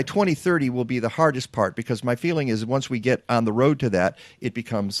doing it by 2030 will be the hardest part, because my feeling is once we get on the road to that, it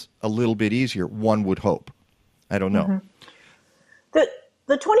becomes a little bit easier, one would hope. I don't know.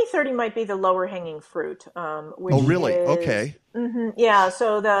 The 2030 might be the lower hanging fruit. Which really? Okay. Yeah.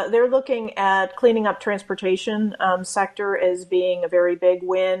 So they're looking at cleaning up transportation sector as being a very big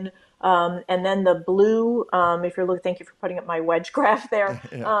win. And then the blue, if you're looking, thank you for putting up my wedge graph there.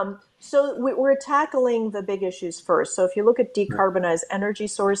 So we're tackling the big issues first. So if you look at decarbonized energy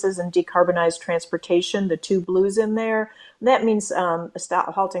sources and decarbonized transportation, the two blues in there, That means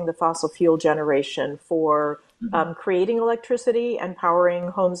halting the fossil fuel generation for creating electricity and powering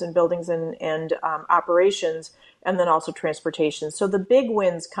homes and buildings and operations, and then also transportation. So the big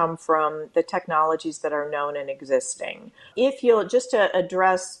wins come from the technologies that are known and existing. If you'll just to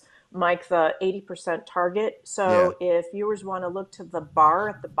address, Mike, the 80% target. So if viewers want to look to the bar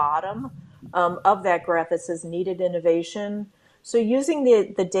at the bottom of that graph that says needed innovation. So using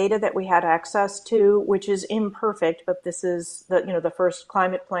the data that we had access to, which is imperfect, but this is the first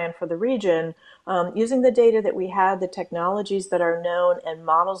climate plan for the region, using the data that we had, the technologies that are known and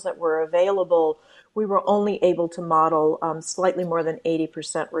models that were available, we were only able to model slightly more than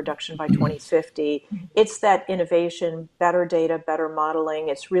 80% reduction by 2050. It's that innovation, better data, better modeling.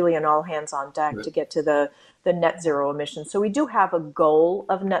 It's really an all hands on deck to get to the net zero emissions. So we do have a goal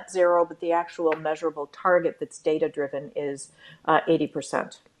of net zero, but the actual measurable target that's data driven is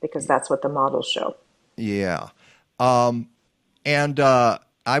 80%, because that's what the models show. Yeah. And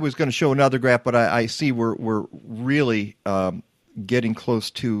I was going to show another graph, but I see we're really getting close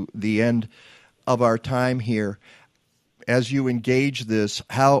to the end of our time here. As you engage this,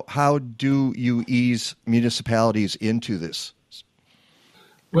 how do you ease municipalities into this?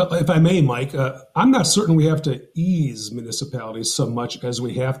 Well, if I may, Mike, I'm not certain we have to ease municipalities so much as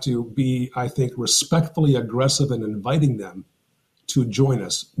we have to be, I think, respectfully aggressive in inviting them to join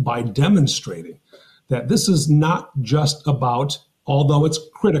us by demonstrating that this is not just about, although it's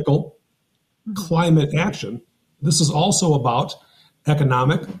critical, climate action. This is also about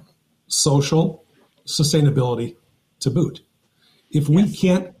economic, social, sustainability to boot. If we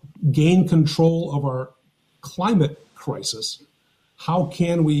can't gain control of our climate crisis, how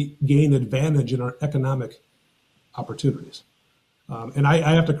can we gain advantage in our economic opportunities? And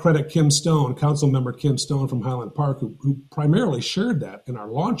I have to credit Kim Stone, Council Member Kim Stone from Highland Park, who primarily shared that in our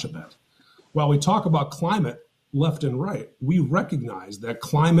launch event. While we talk about climate left and right, we recognize that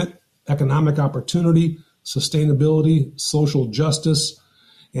climate, economic opportunity, sustainability, social justice,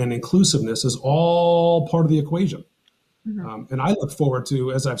 and inclusiveness is all part of the equation. And I look forward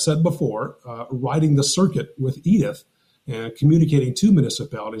to, as I've said before, riding the circuit with Edith and communicating to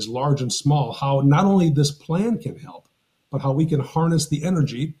municipalities, large and small, how not only this plan can help, but how we can harness the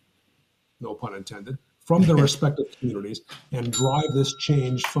energy, no pun intended, from the respective communities and drive this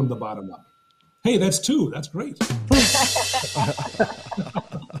change from the bottom up. Hey, that's two. That's great.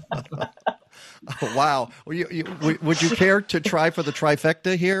 Wow. Would you care to try for the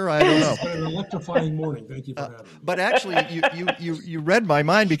trifecta here? I don't know. It's been an electrifying morning. Thank you for having me. But actually, you read my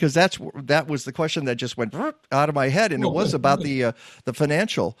mind, because that was the question that just went out of my head, and it was about the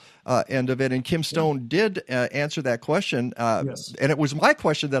financial end of it. And Kim Stone did answer that question, yes. And it was my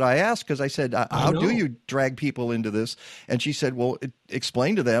question that I asked, because I said, "How do you drag people into this?" And she said, "Well,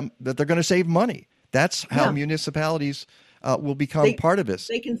 explain to them that they're going to save money. That's how municipalities." Will become part of this.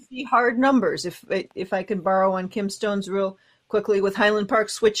 They can see hard numbers. If I can borrow on Kim Stone's real quickly, with Highland Park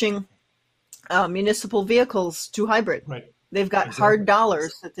switching municipal vehicles to hybrid, right? They've got hard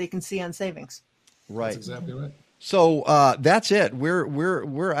dollars that they can see on savings. Right. That's exactly right. So that's it.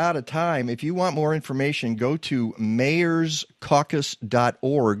 We're out of time. If you want more information, go to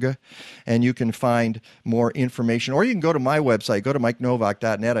mayorscaucus.org, and you can find more information. Or you can go to my website. Go to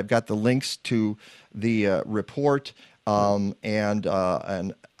mikenovak.net. I've got the links to the report. And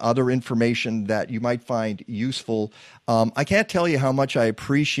other information that you might find useful. I can't tell you how much I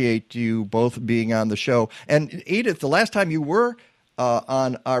appreciate you both being on the show. And Edith, the last time you were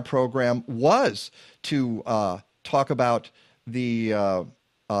on our program was to talk about the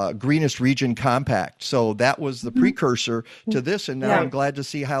Greenest Region Compact. So that was the precursor to this, and now I'm glad to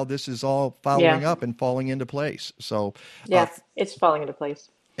see how this is all following up and falling into place. So it's falling into place.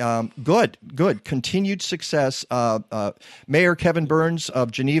 Good. Continued success. Mayor Kevin Burns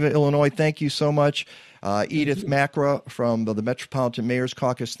of Geneva, Illinois, thank you so much. Edith Makra from the Metropolitan Mayors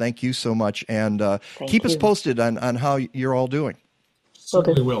Caucus, thank you so much. And keep us posted on how you're all doing.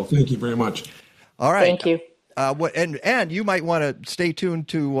 Certainly will. Thank you very much. All right. Thank you. And you might want to stay tuned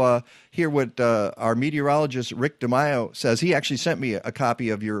to hear what our meteorologist Rick DeMaio says. He actually sent me a copy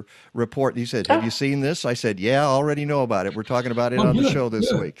of your report. He said, "Have you seen this?" I said, "Yeah, I already know about it. We're talking about it on the show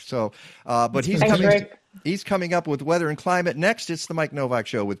this week." So, but he's coming up with weather and climate next. It's the Mike Novak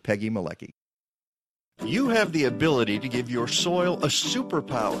Show with Peggy Malecki. You have the ability to give your soil a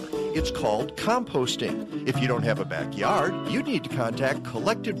superpower. It's called composting. If you don't have a backyard, you need to contact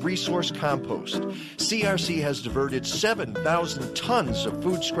Collective Resource Compost. CRC has diverted 7,000 tons of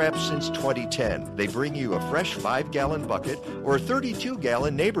food scraps since 2010. They bring you a fresh 5-gallon bucket or a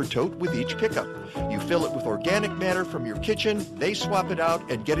 32-gallon neighbor tote with each pickup. You fill it with organic matter from your kitchen, they swap it out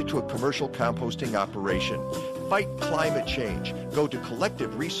and get it to a commercial composting operation. fight climate change. Go to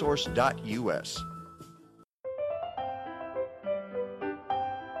collectiveresource.us.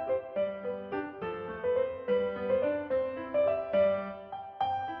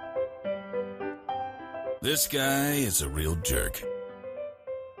 This guy is a real jerk.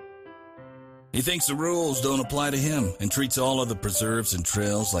 He thinks the rules don't apply to him and treats all of the preserves and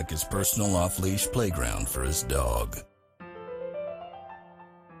trails like his personal off-leash playground for his dog.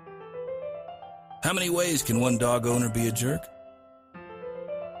 How many ways can one dog owner be a jerk?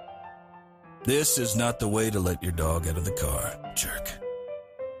 This is not the way to let your dog out of the car, jerk.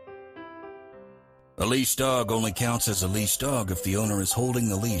 A leash dog only counts as a leash dog if the owner is holding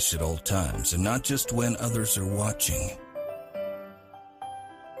the leash at all times and not just when others are watching.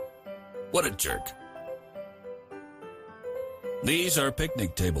 What a jerk. These are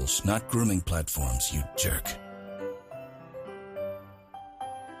picnic tables, not grooming platforms, you jerk.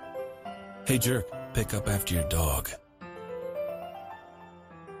 Hey jerk, pick up after your dog.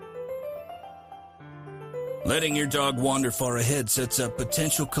 Letting your dog wander far ahead sets up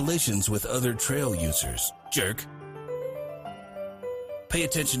potential collisions with other trail users, jerk. Pay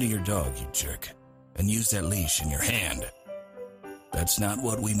attention to your dog, you jerk, and use that leash in your hand. That's not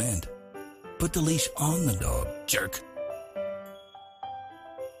what we meant. Put the leash on the dog, jerk.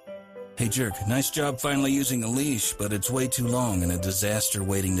 Hey jerk, nice job finally using a leash, but it's way too long and a disaster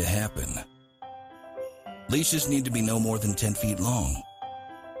waiting to happen. Leashes need to be no more than 10 feet long.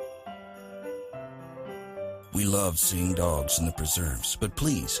 We love seeing dogs in the preserves, but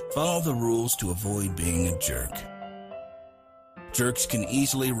please follow the rules to avoid being a jerk. Jerks can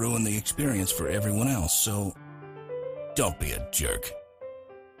easily ruin the experience for everyone else, so don't be a jerk.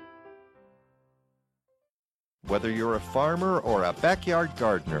 Whether you're a farmer or a backyard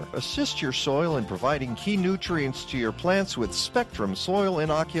gardener, assist your soil in providing key nutrients to your plants with Spectrum Soil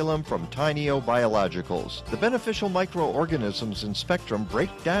Inoculum from Tineo Biologicals. The beneficial microorganisms in Spectrum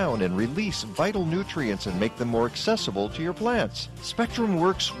break down and release vital nutrients and make them more accessible to your plants. Spectrum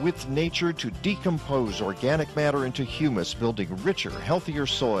works with nature to decompose organic matter into humus, building richer, healthier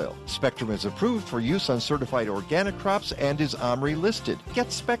soil. Spectrum is approved for use on certified organic crops and is OMRI listed.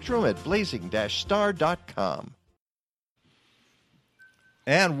 Get Spectrum at blazing-star.com.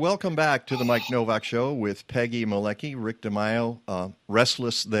 And welcome back to the Mike Novak Show with Peggy Malecki, Rick DeMaio,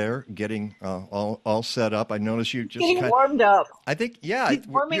 restless there, getting all set up. I noticed you just getting warmed up. I think, yeah, he's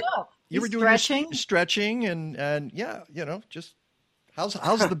warming up. You were doing stretching, and yeah, you know, just how's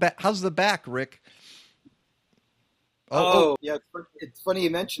the back, Rick? Yeah, it's funny you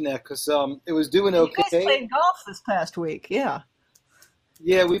mentioned that because it was doing okay. You guys played golf this past week, yeah.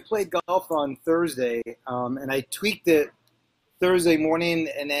 Yeah, we played golf on Thursday, and I tweaked it Thursday morning,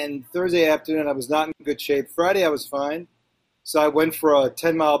 and then Thursday afternoon I was not in good shape. Friday I was fine, so I went for a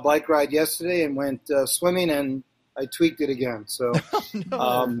 10-mile bike ride yesterday and went swimming, and I tweaked it again. So,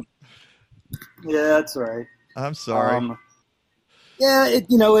 yeah, that's all right. I'm sorry. Yeah,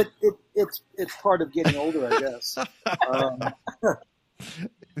 it's part of getting older, I guess.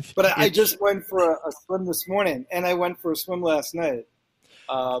 But I just went for a swim this morning, and I went for a swim last night.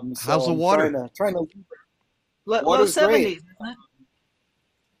 So how's the water? Trying to low 70s, isn't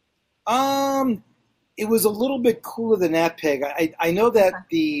it? It was a little bit cooler than that, Peg. I know that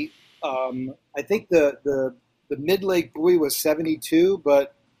I think the mid-lake buoy was 72,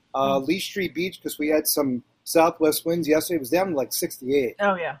 but Lee Street Beach, because we had some southwest winds yesterday, was down to like 68.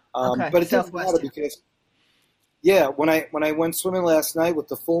 Oh yeah. Okay. But it doesn't matter because when I went swimming last night with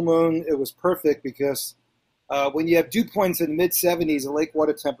the full moon, it was perfect because when you have dew points in the mid 70s, a lake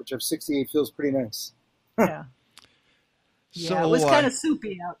water temperature of 68 feels pretty nice. Yeah. So, it was kind of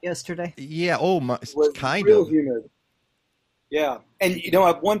soupy out yesterday. Yeah. Oh my. It was kind real of humid. Yeah, and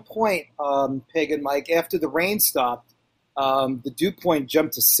at one point, Peg and Mike, after the rain stopped, the dew point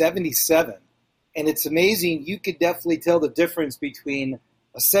jumped to 77, and it's amazing. You could definitely tell the difference between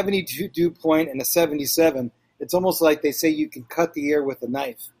a 72 dew point and a 77. It's almost like they say you can cut the air with a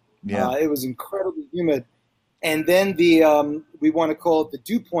knife. Yeah. It was incredibly humid. And then we want to call it the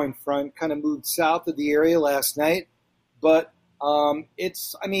dew point front, kind of moved south of the area last night. But the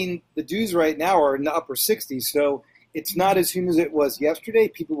dews right now are in the upper 60s, so it's not as humid as it was yesterday.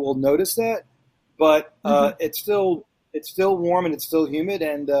 People will notice that, but it's still warm and it's still humid.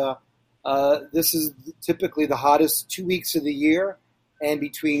 And this is typically the hottest 2 weeks of the year. And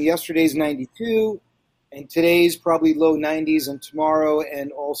between yesterday's 92 and today's probably low 90s, and tomorrow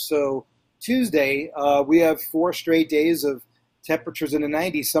and also Tuesday, we have 4 straight days of temperatures in the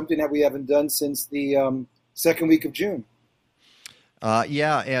 90s, something that we haven't done since the second week of June.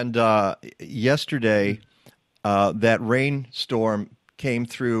 And yesterday that rainstorm came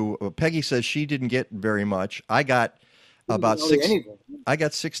through. Peggy says she didn't get very much. I got about I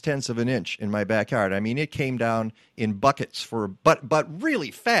got 0.6 of an inch in my backyard. I mean, it came down in buckets but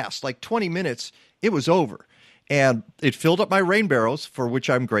really fast, like 20 minutes. It was over, and it filled up my rain barrels, for which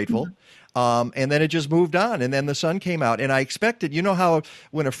I'm grateful. And then it just moved on, and then the sun came out, and I expected. You know how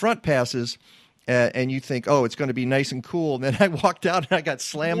when a front passes. And you think, oh, it's going to be nice and cool. And then I walked out and I got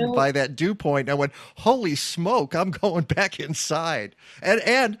slammed by that dew point. And I went, holy smoke, I'm going back inside.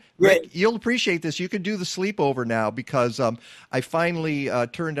 And Rick, you'll appreciate this. You can do the sleepover now because I finally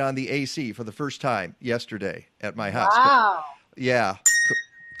turned on the AC for the first time yesterday at my house. Wow. Yeah.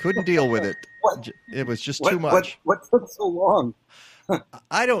 Couldn't deal with it. It was just too much. What took so long?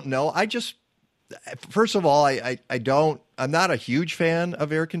 I don't know. First of all, I'm not a huge fan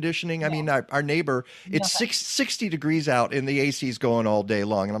of air conditioning. I mean, our neighbor, it's 60 degrees out and the AC's going all day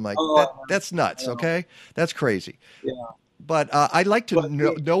long. And I'm like, that's nuts. Okay. That's crazy. Yeah. But I'd like to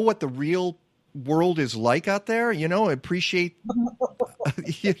know what the real world is like out there, appreciate,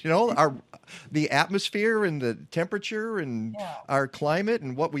 the atmosphere and the temperature and our climate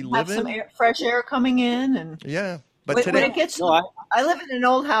and what we live in. Some fresh air coming in. And But when it gets I live in an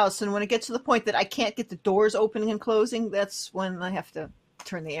old house, and when it gets to the point that I can't get the doors opening and closing, that's when I have to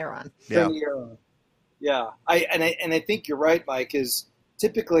turn the air on. Turn the air on. Yeah, I think you're right, Mike. Is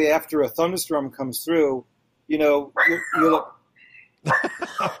typically after a thunderstorm comes through, you look.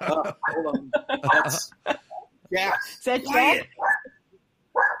 Hold on, that's Jax. Is that Jack?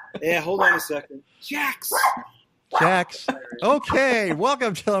 Yeah, hold on a second, Jax. Okay,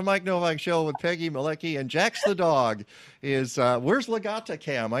 welcome to the Mike Novak Show with Peggy Malecki, and Jax the dog is, where's Legata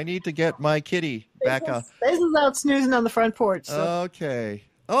Cam? I need to get my kitty back on. This is out snoozing on the front porch. So. Okay.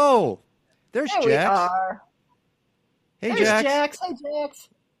 Oh, there's Jax. We are. Hey, there's Jax. Hey,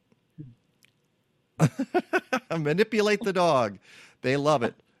 Jax. Manipulate the dog. They love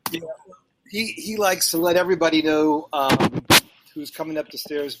it. Yeah. He likes to let everybody know who's coming up the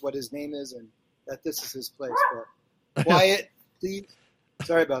stairs, what his name is, and that this is his place. But quiet, please.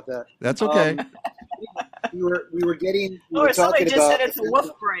 Sorry about that. That's okay. We were talking somebody just about. Said it's a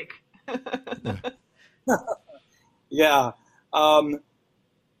woof break. Yeah.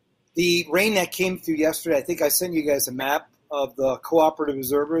 The rain that came through yesterday, I think I sent you guys a map of the cooperative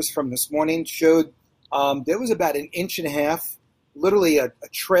observers from this morning, showed there was about 1.5 inches, literally a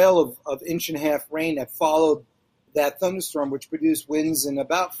trail of 1.5 inches rain that followed that thunderstorm, which produced winds in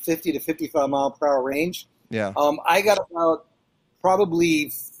about 50 to 55 mile per hour range. Yeah. I got about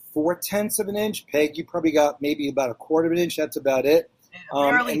probably 0.4 of an inch. Peg, you probably got maybe about 1/4 of an inch. That's about it.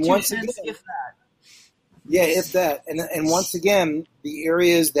 Barely and 2 once cents, again, if that. Yeah, if that. And once again, the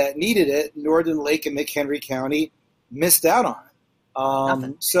areas that needed it, Northern Lake and McHenry County, missed out on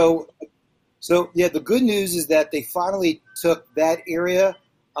it. So the good news is that they finally took that area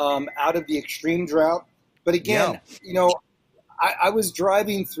out of the extreme drought. But again, I was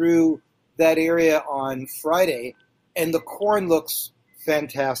driving through that area on Friday, and the corn looks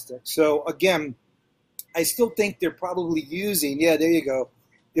fantastic. So again, I still think they're probably using. Yeah, there you go.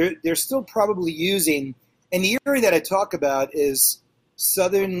 They're still probably using. And the area that I talk about is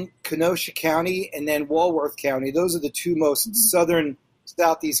southern Kenosha County and then Walworth County. Those are the two most southern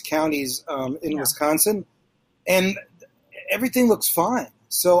southeast counties in Wisconsin, and everything looks fine.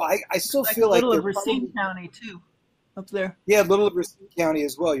 So I still feel like Little Racine County too, up there. Yeah, Little Racine County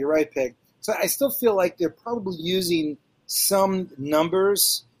as well. You're right, Peg. So I still feel like they're probably using some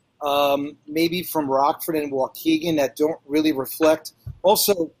numbers, maybe from Rockford and Waukegan, that don't really reflect.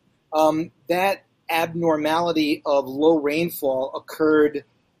 Also, that abnormality of low rainfall occurred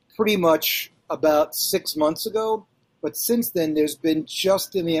pretty much about 6 months ago. But since then, there's been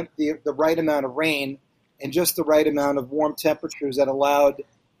just the right amount of rain and just the right amount of warm temperatures that allowed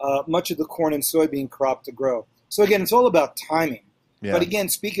much of the corn and soybean crop to grow. So again, it's all about timing. Yeah. But again,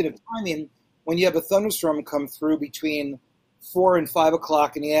 speaking of timing, when you have a thunderstorm come through between 4 and 5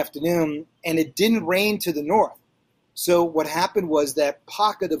 o'clock in the afternoon, and it didn't rain to the north. So what happened was that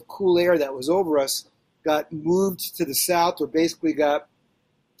pocket of cool air that was over us got moved to the south, or basically got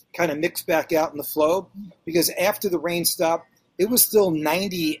kind of mixed back out in the flow, because after the rain stopped, it was still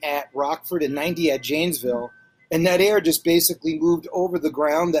 90 at Rockford and 90 at Janesville, and that air just basically moved over the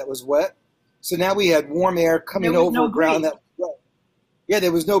ground that was wet. So now we had warm air coming over ground that was wet. Yeah,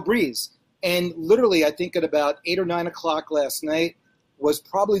 there was no breeze. And literally, I think at about 8 or 9 o'clock last night was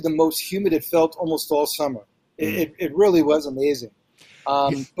probably the most humid it felt almost all summer. It really was amazing.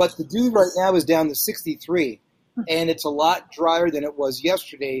 But the dew right now is down to 63, and it's a lot drier than it was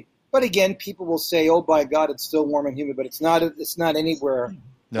yesterday. But again, people will say, "Oh, by God, it's still warm and humid," but it's not. It's not anywhere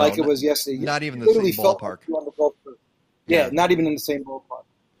like it was yesterday. Not even the same ballpark. Yeah, not even in the same ballpark.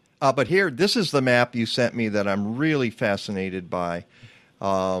 But here, this is the map you sent me that I'm really fascinated by.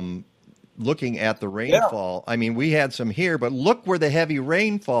 Looking at the rainfall, I mean, we had some here, but look where the heavy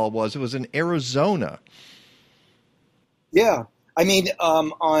rainfall was. It was in Arizona. Yeah. I mean,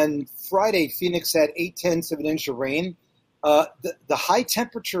 on Friday, Phoenix had 0.8 of an inch of rain. The high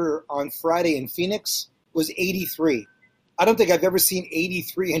temperature on Friday in Phoenix was 83. I don't think I've ever seen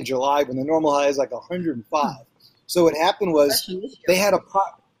 83 in July when the normal high is like 105. So what happened was they had a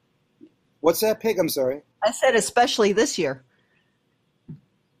pot. What's that, Pig? I'm sorry. I said especially this year.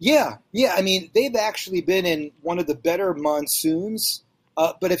 Yeah. I mean, they've actually been in one of the better monsoons.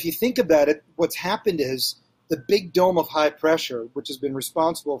 But if you think about it, what's happened is the big dome of high pressure, which has been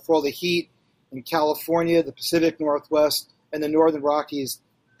responsible for all the heat in California, the Pacific Northwest, and the Northern Rockies,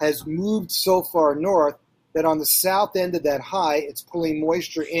 has moved so far north that on the south end of that high, it's pulling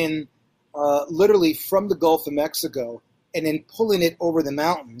moisture in literally from the Gulf of Mexico and then pulling it over the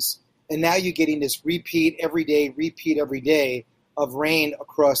mountains. And now you're getting this repeat every day of rain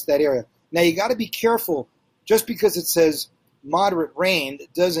across that area. Now you got to be careful. Just because it says moderate rain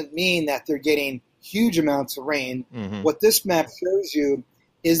doesn't mean that they're getting huge amounts of rain. Mm-hmm. What this map shows you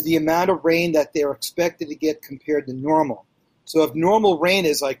is the amount of rain that they're expected to get compared to normal. So if normal rain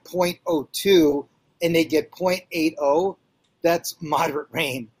is like 0.02 and they get 0.80, that's moderate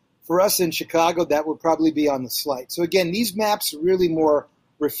rain. For us in Chicago, that would probably be on the slight. So again, these maps are really more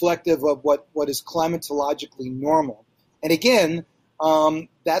reflective of what is climatologically normal. And again,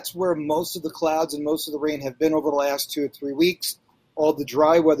 that's where most of the clouds and most of the rain have been over the last 2 or 3 weeks. All the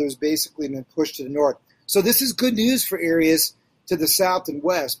dry weather has basically been pushed to the north. So this is good news for areas to the south and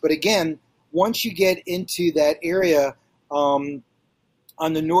west. But again, once you get into that area on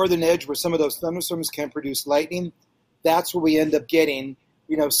the northern edge where some of those thunderstorms can produce lightning, that's where we end up getting,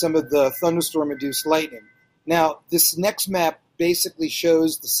 some of the thunderstorm-induced lightning. Now, this next map basically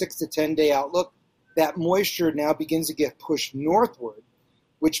shows the 6 to 10 day outlook. That moisture now begins to get pushed northward,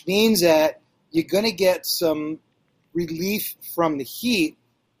 which means that you're going to get some relief from the heat.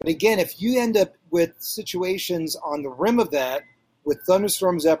 But again, if you end up with situations on the rim of that with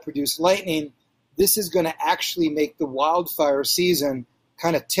thunderstorms that produce lightning, this is going to actually make the wildfire season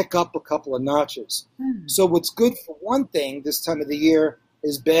kind of tick up a couple of notches. So what's good for one thing this time of the year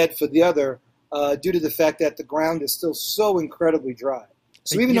is bad for the other due to the fact that the ground is still so incredibly dry.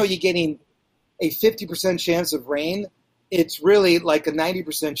 So even though you're getting a 50% chance of rain, it's really like a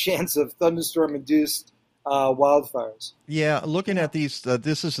 90% chance of thunderstorm-induced wildfires. Yeah, looking at these,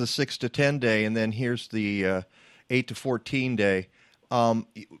 this is the 6 to 10 day, and then here's the 8 to 14 day.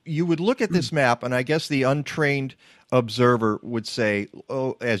 You would look at this map, and I guess the untrained observer would say,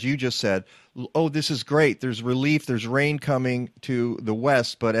 oh, as you just said, oh, this is great. There's relief. There's rain coming to the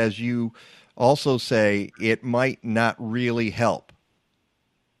west, but as you also say, it might not really help.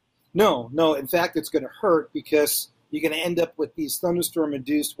 No. In fact, it's going to hurt because you're going to end up with these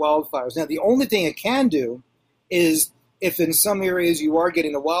thunderstorm-induced wildfires. Now, the only thing it can do is if in some areas you are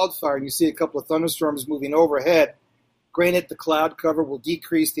getting a wildfire and you see a couple of thunderstorms moving overhead, granted, the cloud cover will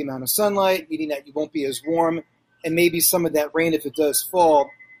decrease the amount of sunlight, meaning that you won't be as warm, and maybe some of that rain, if it does fall,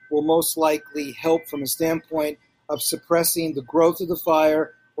 will most likely help from a standpoint of suppressing the growth of the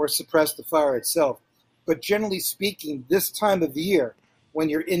fire or suppress the fire itself. But generally speaking, this time of the year, when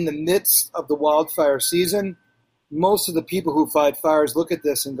you're in the midst of the wildfire season, most of the people who fight fires look at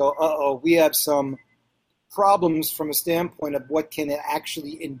this and go, uh-oh, we have some problems from a standpoint of what can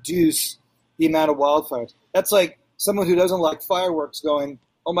actually induce the amount of wildfires. That's like someone who doesn't like fireworks going,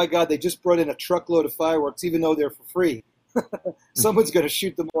 oh my God, they just brought in a truckload of fireworks, even though they're for free. Someone's going to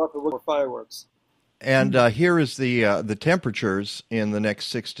shoot them off and look for fireworks. And here is the temperatures in the next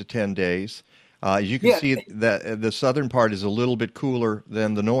 6 to 10 days. As you can see, that the southern part is a little bit cooler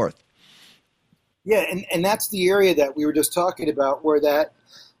than the north. Yeah, and that's the area that we were just talking about where that,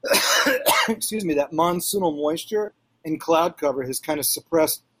 that monsoonal moisture and cloud cover has kind of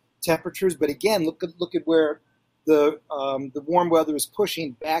suppressed temperatures. But again, look at where the warm weather is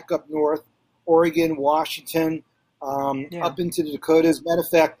pushing back up north, Oregon, Washington, up into the Dakotas. Matter of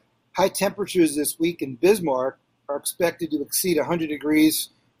fact, high temperatures this week in Bismarck are expected to exceed 100 degrees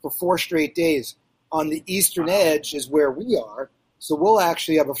for 4 straight days. On the eastern edge is where we are, so we'll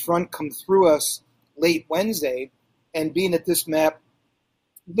actually have a front come through us late Wednesday, and being that this map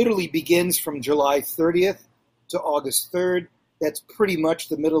literally begins from July 30th to August 3rd, that's pretty much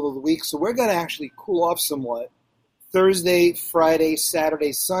the middle of the week, so we're going to actually cool off somewhat Thursday, Friday,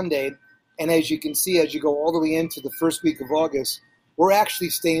 Saturday, Sunday, and as you can see, as you go all the way into the first week of August, we're actually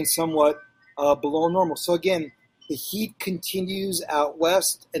staying somewhat below normal. So again, the heat continues out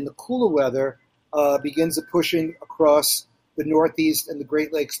west, and the cooler weather begins to push in across the Northeast and the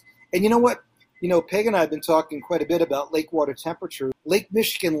Great Lakes. And you know what? Peg and I have been talking quite a bit about lake water temperature. Lake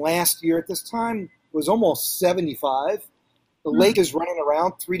Michigan last year at this time was almost 75. The lake is running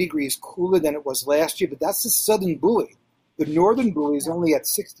around 3 degrees cooler than it was last year, but that's the southern buoy. The northern buoy is only at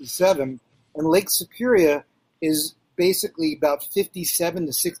 67, and Lake Superior is basically about 57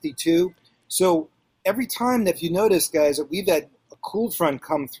 to 62. So every time that, if you notice, guys, that we've had a cold front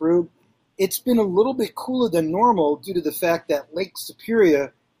come through, it's been a little bit cooler than normal due to the fact that Lake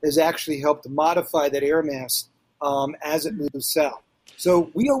Superior has actually helped modify that air mass as it moves south.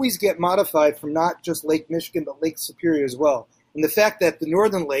 So we always get modified from not just Lake Michigan, but Lake Superior as well. And the fact that the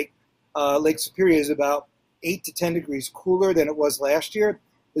northern lake, Lake Superior, is about 8 to 10 degrees cooler than it was last year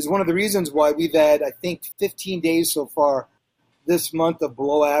is one of the reasons why we've had, I think, 15 days so far this month of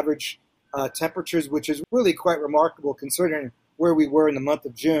below average temperatures, which is really quite remarkable considering where we were in the month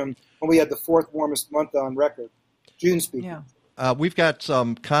of June when we had the 4th warmest month on record. June speaking. Yeah. We've got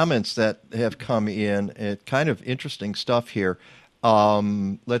some comments that have come in. Kind of interesting stuff here.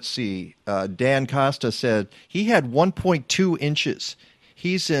 Let's see. Dan Costa said he had 1.2 inches.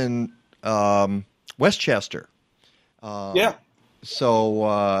 He's in Westchester.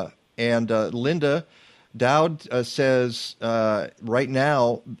 So, and Linda Dowd says right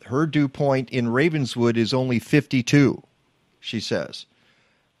now her dew point in Ravenswood is only 52, she says.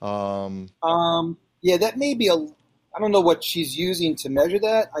 Yeah, that may be I don't know what she's using to measure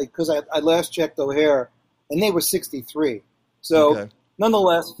that, because I last checked O'Hare, and they were 63. So,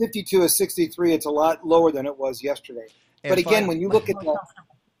 nonetheless, 52 is 63. It's a lot lower than it was yesterday. But again, when you look at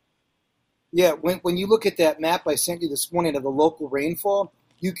that, when you look at that map I sent you this morning of the local rainfall,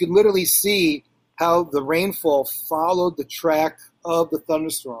 you can literally see how the rainfall followed the track of the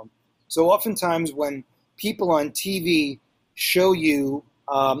thunderstorm. So oftentimes when people on TV show you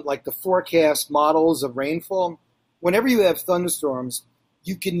like the forecast models of rainfall, whenever you have thunderstorms,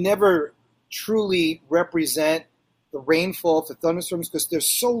 you can never truly represent the rainfall for thunderstorms because they're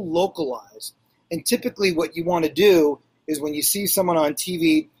so localized. And typically what you want to do is when you see someone on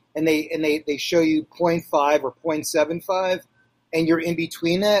TV and they show you 0.5 or 0.75 and you're in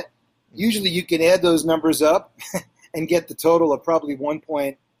between that, usually you can add those numbers up and get the total of probably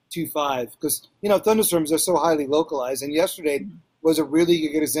 1.25 because, thunderstorms are so highly localized. And yesterday was a really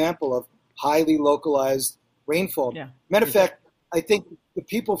good example of highly localized rainfall. Yeah. Matter of fact, I think the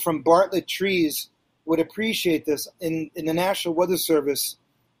people from Bartlett Trees would appreciate this. In the National Weather Service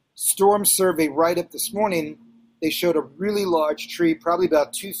storm survey write-up this morning, they showed a really large tree, probably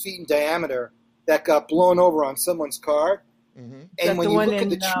about 2 feet in diameter, that got blown over on someone's car. Mm-hmm. And when you look at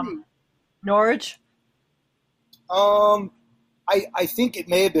the tree, Norwich? I think it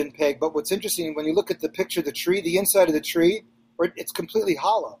may have been Peg, but what's interesting, when you look at the picture of the tree, the inside of the tree, it's completely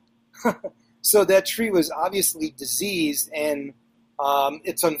hollow. So that tree was obviously diseased, and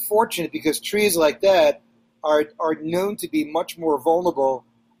it's unfortunate because trees like that are known to be much more vulnerable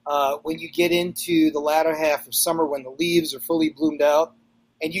when you get into the latter half of summer when the leaves are fully bloomed out,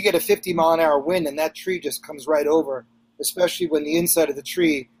 and you get a 50-mile-an-hour wind, and that tree just comes right over, especially when the inside of the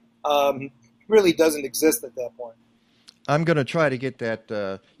tree really doesn't exist at that point. I'm going to try to get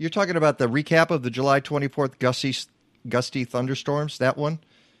that. You're talking about the recap of the July 24th gusty thunderstorms, that one?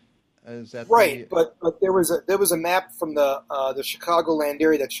 Is that right? But there was a map from the Chicagoland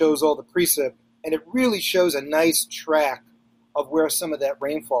area that shows all the precip, and it really shows a nice track of where some of that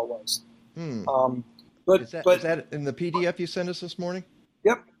rainfall was. But is that in the PDF you sent us this morning?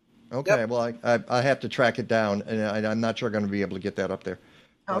 Yep. Okay. Yep. Well, I have to track it down, and I'm not sure I'm going to be able to get that up there.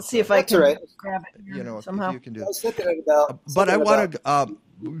 I'll see if I can grab it somehow. If you can do it. But I want to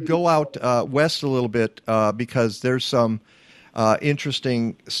go out west a little bit because there's some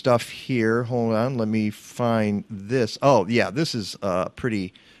interesting stuff here. Hold on, let me find this. Oh, yeah, this is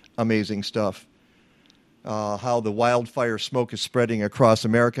pretty amazing stuff. How the wildfire smoke is spreading across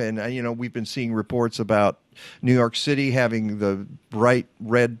America. And, we've been seeing reports about New York City having the bright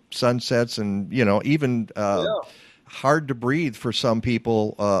red sunsets and, even hard to breathe for some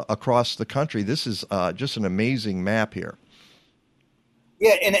people across the country. This is just an amazing map here.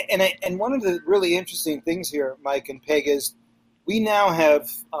 Yeah, and one of the really interesting things here, Mike and Peg, is we now have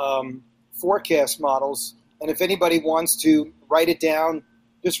forecast models, and if anybody wants to write it down,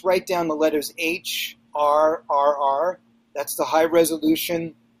 just write down the letters HRRR. That's the high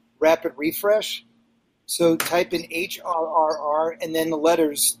resolution rapid refresh. So type in HRRR and then the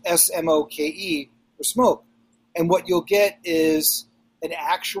letters SMOKE for smoke. And what you'll get is an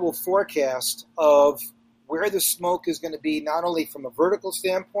actual forecast of where the smoke is going to be, not only from a vertical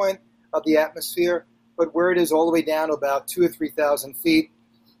standpoint of the atmosphere, but where it is all the way down to about 2,000 or 3,000 feet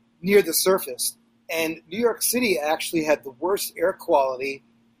near the surface. And New York City actually had the worst air quality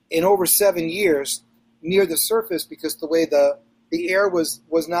in over 7 years near the surface because the way the air was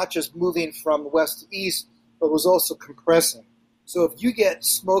not just moving from west to east, but was also compressing. So if you get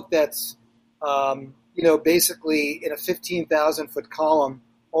smoke that's, basically in a 15,000-foot column,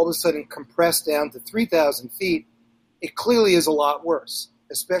 all of a sudden compressed down to 3,000 feet, it clearly is a lot worse,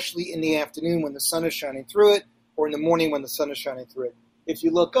 especially in the afternoon when the sun is shining through it, or in the morning when the sun is shining through it. If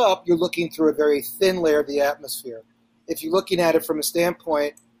you look up, you're looking through a very thin layer of the atmosphere. If you're looking at it from a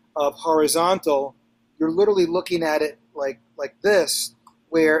standpoint of horizontal, you're literally looking at it like this,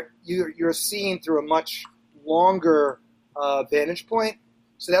 where you're seeing through a much longer vantage point.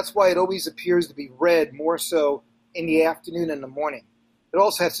 So that's why it always appears to be red more so in the afternoon and the morning. It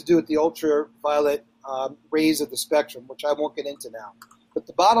also has to do with the ultraviolet rays of the spectrum, which I won't get into now. But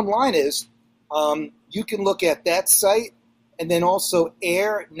the bottom line is you can look at that site and then also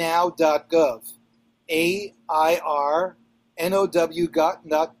airnow.gov, AIRNOW.gov,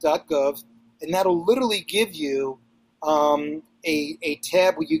 and that'll literally give you a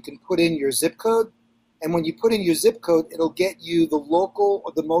tab where you can put in your zip code. And when you put in your zip code, it'll get you the local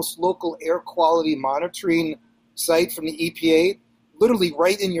or the most local air quality monitoring site from the EPA, literally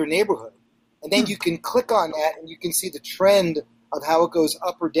right in your neighborhood. And then you can click on that and you can see the trend of how it goes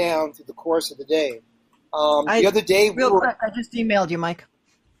up or down through the course of the day. The other day, quick, I just emailed you, Mike.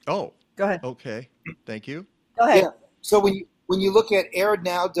 Oh, go ahead. Okay, thank you. Go ahead. Yeah. So when you look at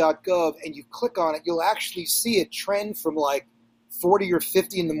airnow.gov and you click on it, you'll actually see a trend from like 40 or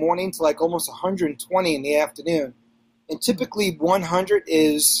 50 in the morning to like almost 120 in the afternoon. And typically 100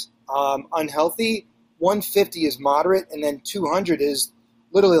 is unhealthy, 150 is moderate, and then 200 is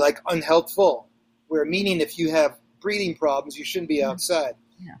literally like unhealthful, where meaning if you have breathing problems, you shouldn't be outside.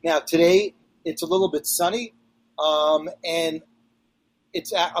 Yeah. Now, today, it's a little bit sunny, and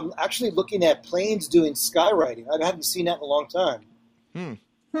I'm actually looking at planes doing skywriting. I haven't seen that in a long time. And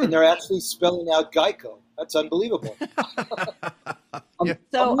they're actually spelling out Geico. That's unbelievable.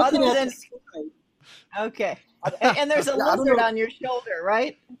 So other than okay, and there's a lizard on your shoulder,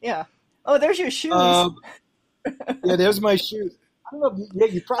 right? Yeah. Oh, there's your shoes. Yeah, there's my shoes. I don't know. Yeah,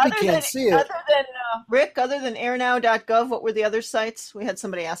 you probably can't see it. Other than Rick, other than airnow.gov, what were the other sites? We had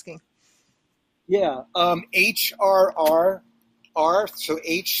somebody asking. Yeah, HRR, so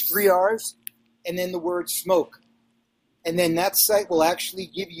H, 3 R's, and then the word smoke. And then that site will actually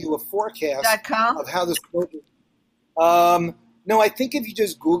give you a forecast of how the smoke is. No, I think if you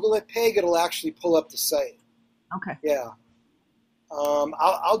just Google it, Peg, it'll actually pull up the site. Okay. Yeah.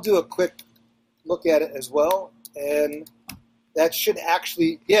 I'll do a quick look at it as well. And that should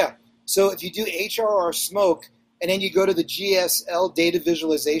actually, yeah. So if you do HRR smoke, and then you go to the GSL data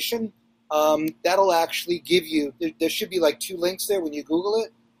visualization, that'll actually give you, there should be like 2 links there when you Google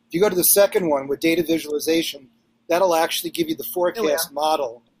it. If you go to the second one with data visualization, that'll actually give you the forecast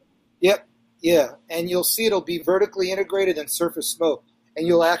model. Yep, yeah. And you'll see it'll be vertically integrated and surface smoke. And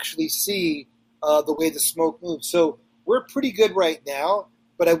you'll actually see the way the smoke moves. So we're pretty good right now,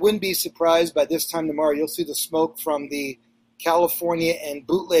 but I wouldn't be surprised by this time tomorrow you'll see the smoke from the California and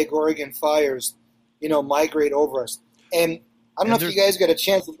bootleg Oregon fires, migrate over us. And I don't know if you guys got a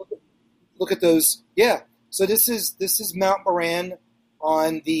chance to look at those. Yeah. So this is Mount Moran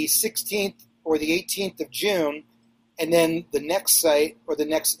on the 16th or the 18th of June. And then the next site or the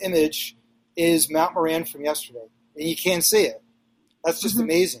next image is Mount Moran from yesterday. And you can't see it. That's just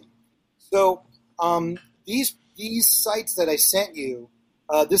amazing. So these sites that I sent you,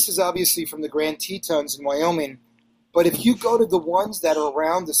 this is obviously from the Grand Tetons in Wyoming. But if you go to the ones that are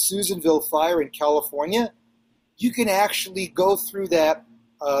around the Susanville fire in California, you can actually go through that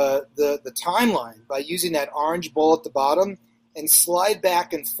the timeline by using that orange ball at the bottom and slide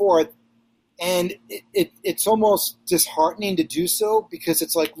back and forth. And it's almost disheartening to do so because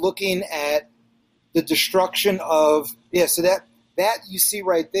it's like looking at the destruction of, so that you see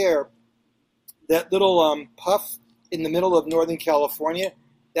right there, that little puff in the middle of Northern California,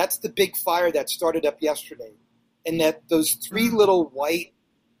 that's the big fire that started up yesterday. And that those 3 little white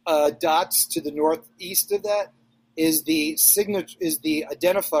dots to the northeast of that is the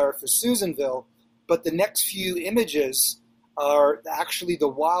identifier for Susanville. But the next few images are actually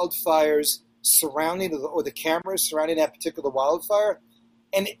the wildfires surrounding, or the cameras surrounding that particular wildfire.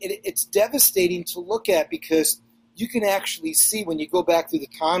 And it's devastating to look at because you can actually see when you go back through the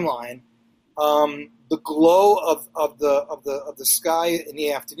timeline the glow of the sky in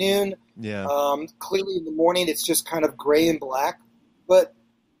the afternoon. Yeah. Clearly in the morning it's just kind of gray and black. But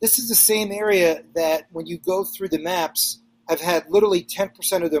this is the same area that when you go through the maps have had literally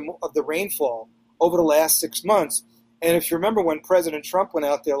 10% of the rainfall over the last 6 months. And if you remember when President Trump went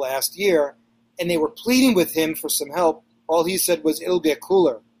out there last year and they were pleading with him for some help. All he said was, it'll get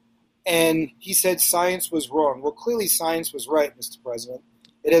cooler. And he said science was wrong. Well, clearly science was right, Mr. President.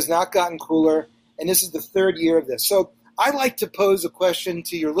 It has not gotten cooler, and this is the third year of this. So I'd like to pose a question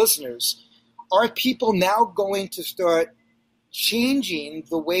to your listeners. Are people now going to start changing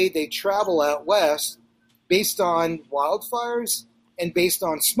the way they travel out west based on wildfires and based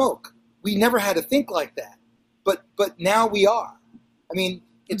on smoke? We never had to think like that, but now we are. I mean,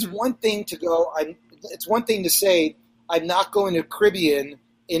 it's one thing to go. It's one thing to say I'm not going to Caribbean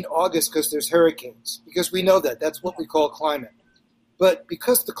in August because there's hurricanes, because we know that's what we call climate. But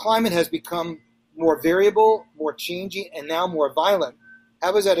because the climate has become more variable, more changing, and now more violent,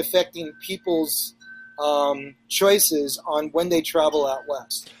 how is that affecting people's choices on when they travel out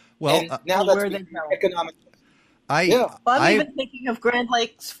west? Well, and now that's economic. I'm even thinking of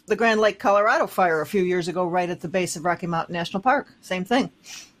the Grand Lake, Colorado fire a few years ago, right at the base of Rocky Mountain National Park. Same thing.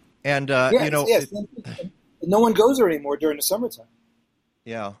 And no one goes there anymore during the summertime.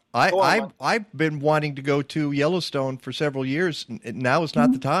 Yeah, I've been wanting to go to Yellowstone for several years. Now is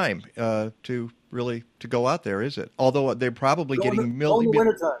not the time to go out there, is it? Although they're probably getting milky. In the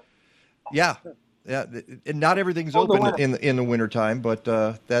wintertime. Yeah, and not everything's open in the wintertime, but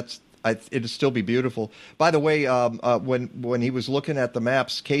it'd still be beautiful. By the way, when he was looking at the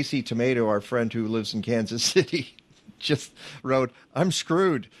maps, Casey Tomato, our friend who lives in Kansas City, just wrote, "I'm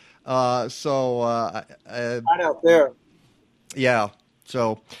screwed." Right out there. Yeah.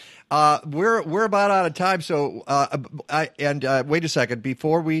 So we're about out of time. So wait a second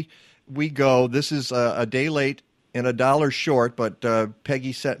before we go. This is a day late and $1 short, but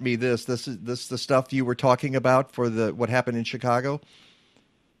Peggy sent me this. This is the stuff you were talking about for what happened in Chicago.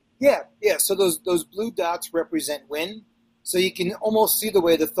 Yeah. So those blue dots represent wind. So you can almost see the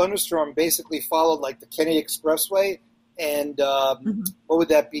way the thunderstorm basically followed like the Kennedy Expressway and what would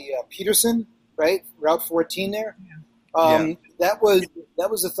that be? Peterson, right? Route 14 there. Yeah. That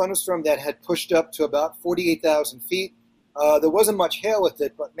was a thunderstorm that had pushed up to about 48,000 feet. There wasn't much hail with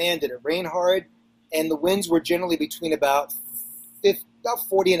it, but man, did it rain hard. And the winds were generally between about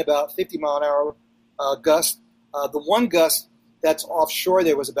 40 and about 50 mile an hour gust. The one gust that's offshore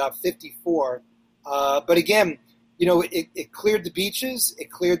there was about 54. But again, it cleared the beaches, it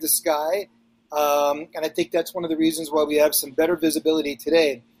cleared the sky. And I think that's one of the reasons why we have some better visibility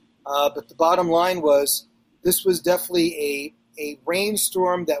today. But the bottom line was, this was definitely a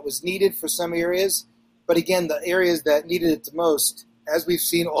rainstorm that was needed for some areas. But again, the areas that needed it the most, as we've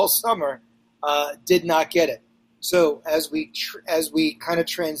seen all summer, did not get it. So as we kind of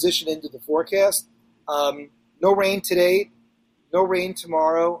transition into the forecast, no rain today, no rain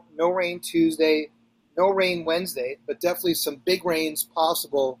tomorrow, no rain Tuesday, no rain Wednesday, but definitely some big rains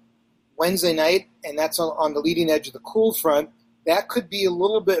possible Wednesday night, and that's on the leading edge of the cool front. That could be a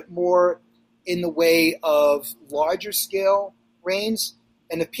little bit more in the way of larger scale rains.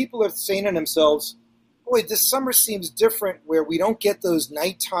 And if people are saying to themselves, boy, this summer seems different where we don't get those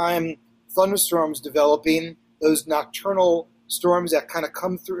nighttime thunderstorms developing, those nocturnal storms that kind of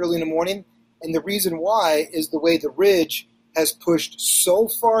come through early in the morning. And the reason why is the way the ridge has pushed so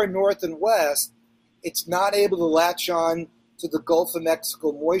far north and west, it's not able to latch on to the Gulf of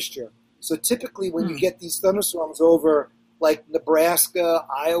Mexico moisture. So typically when you get these thunderstorms over like Nebraska,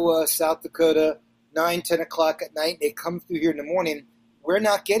 Iowa, South Dakota, 9, 10 o'clock at night, they come through here in the morning. We're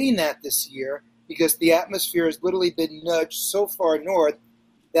not getting that this year because the atmosphere has literally been nudged so far north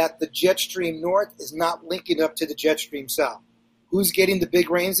that the jet stream north is not linking up to the jet stream south. Who's getting the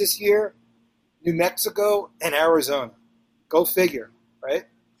big rains this year? New Mexico and Arizona. Go figure, right?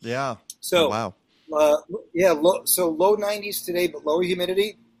 Yeah. So, wow. So low 90s today, but lower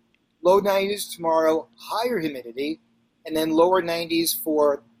humidity. Low 90s tomorrow, higher humidity. And then lower 90s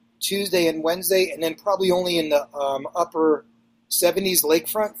for Tuesday and Wednesday, and then probably only in the upper 70s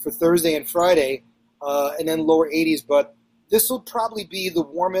lakefront for Thursday and Friday, and then lower 80s. But this will probably be the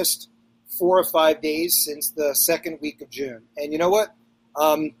warmest 4 or 5 days since the second week of June. And you know what?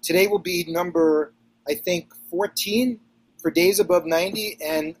 Today will be number, I think, 14 for days above 90,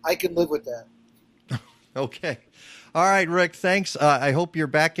 and I can live with that. Okay. All right, Rick, thanks. I hope your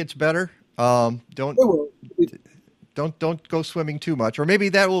back gets better. Don't go swimming too much, or maybe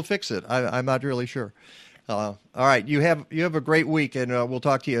that will fix it. I'm not really sure. All right, you have a great week, and we'll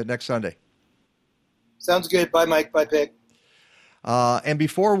talk to you next Sunday. Sounds good. Bye, Mike. Bye, Peg. And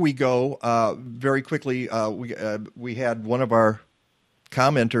before we go, very quickly, we had one of our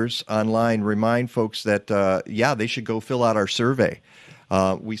commenters online remind folks that they should go fill out our survey.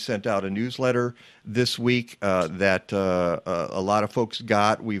 We sent out a newsletter this week that a lot of folks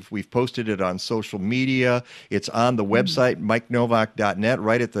got. We've posted it on social media. It's on the website, MikeNovak.net,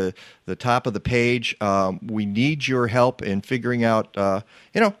 right at the top of the page. We need your help in figuring out,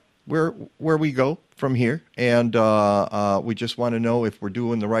 where we go from here, and we just want to know if we're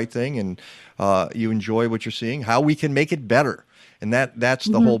doing the right thing and you enjoy what you're seeing, how we can make it better. And that's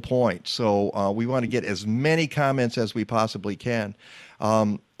the whole point. So we want to get as many comments as we possibly can.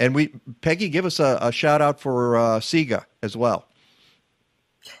 And Peggy, give us a shout out for SIGA as well.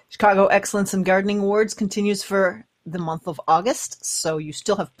 Chicago Excellence in Gardening Awards continues for the month of August. So you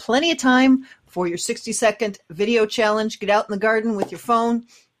still have plenty of time for your 60-second video challenge. Get out in the garden with your phone,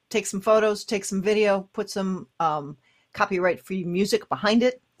 take some photos, take some video, put some copyright-free music behind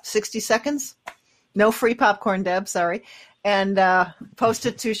it. 60 seconds. No free popcorn, Deb, sorry. And post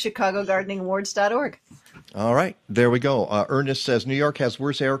it to chicagogardeningawards.org. All right, there we go. Ernest says, New York has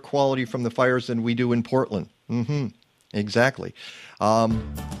worse air quality from the fires than we do in Portland. Exactly.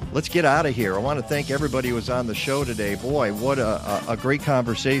 Let's get out of here. I want to thank everybody who was on the show today. Boy, what a great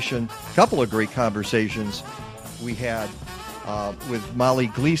conversation. A couple of great conversations we had with Molly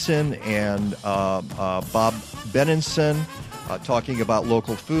Gleason and Bob Benenson talking about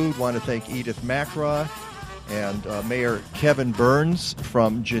local food. Want to thank Edith Makra and Mayor Kevin Burns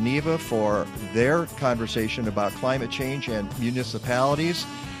from Geneva for their conversation about climate change and municipalities.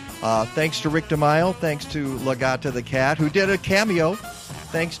 Thanks to Rick DeMille. Thanks to Lagata the cat, who did a cameo.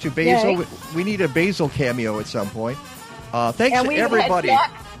 Thanks to Basil. Yay. We need a Basil cameo at some point. Thanks to everybody.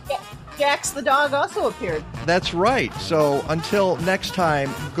 Jax the dog also appeared. That's right. So until next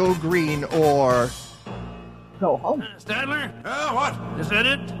time, go green or go home. Stadler? What? Is that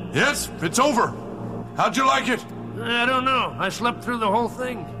it? Yes, it's over. How'd you like it? I don't know. I slept through the whole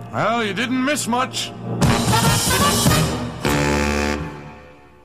thing. Well, you didn't miss much.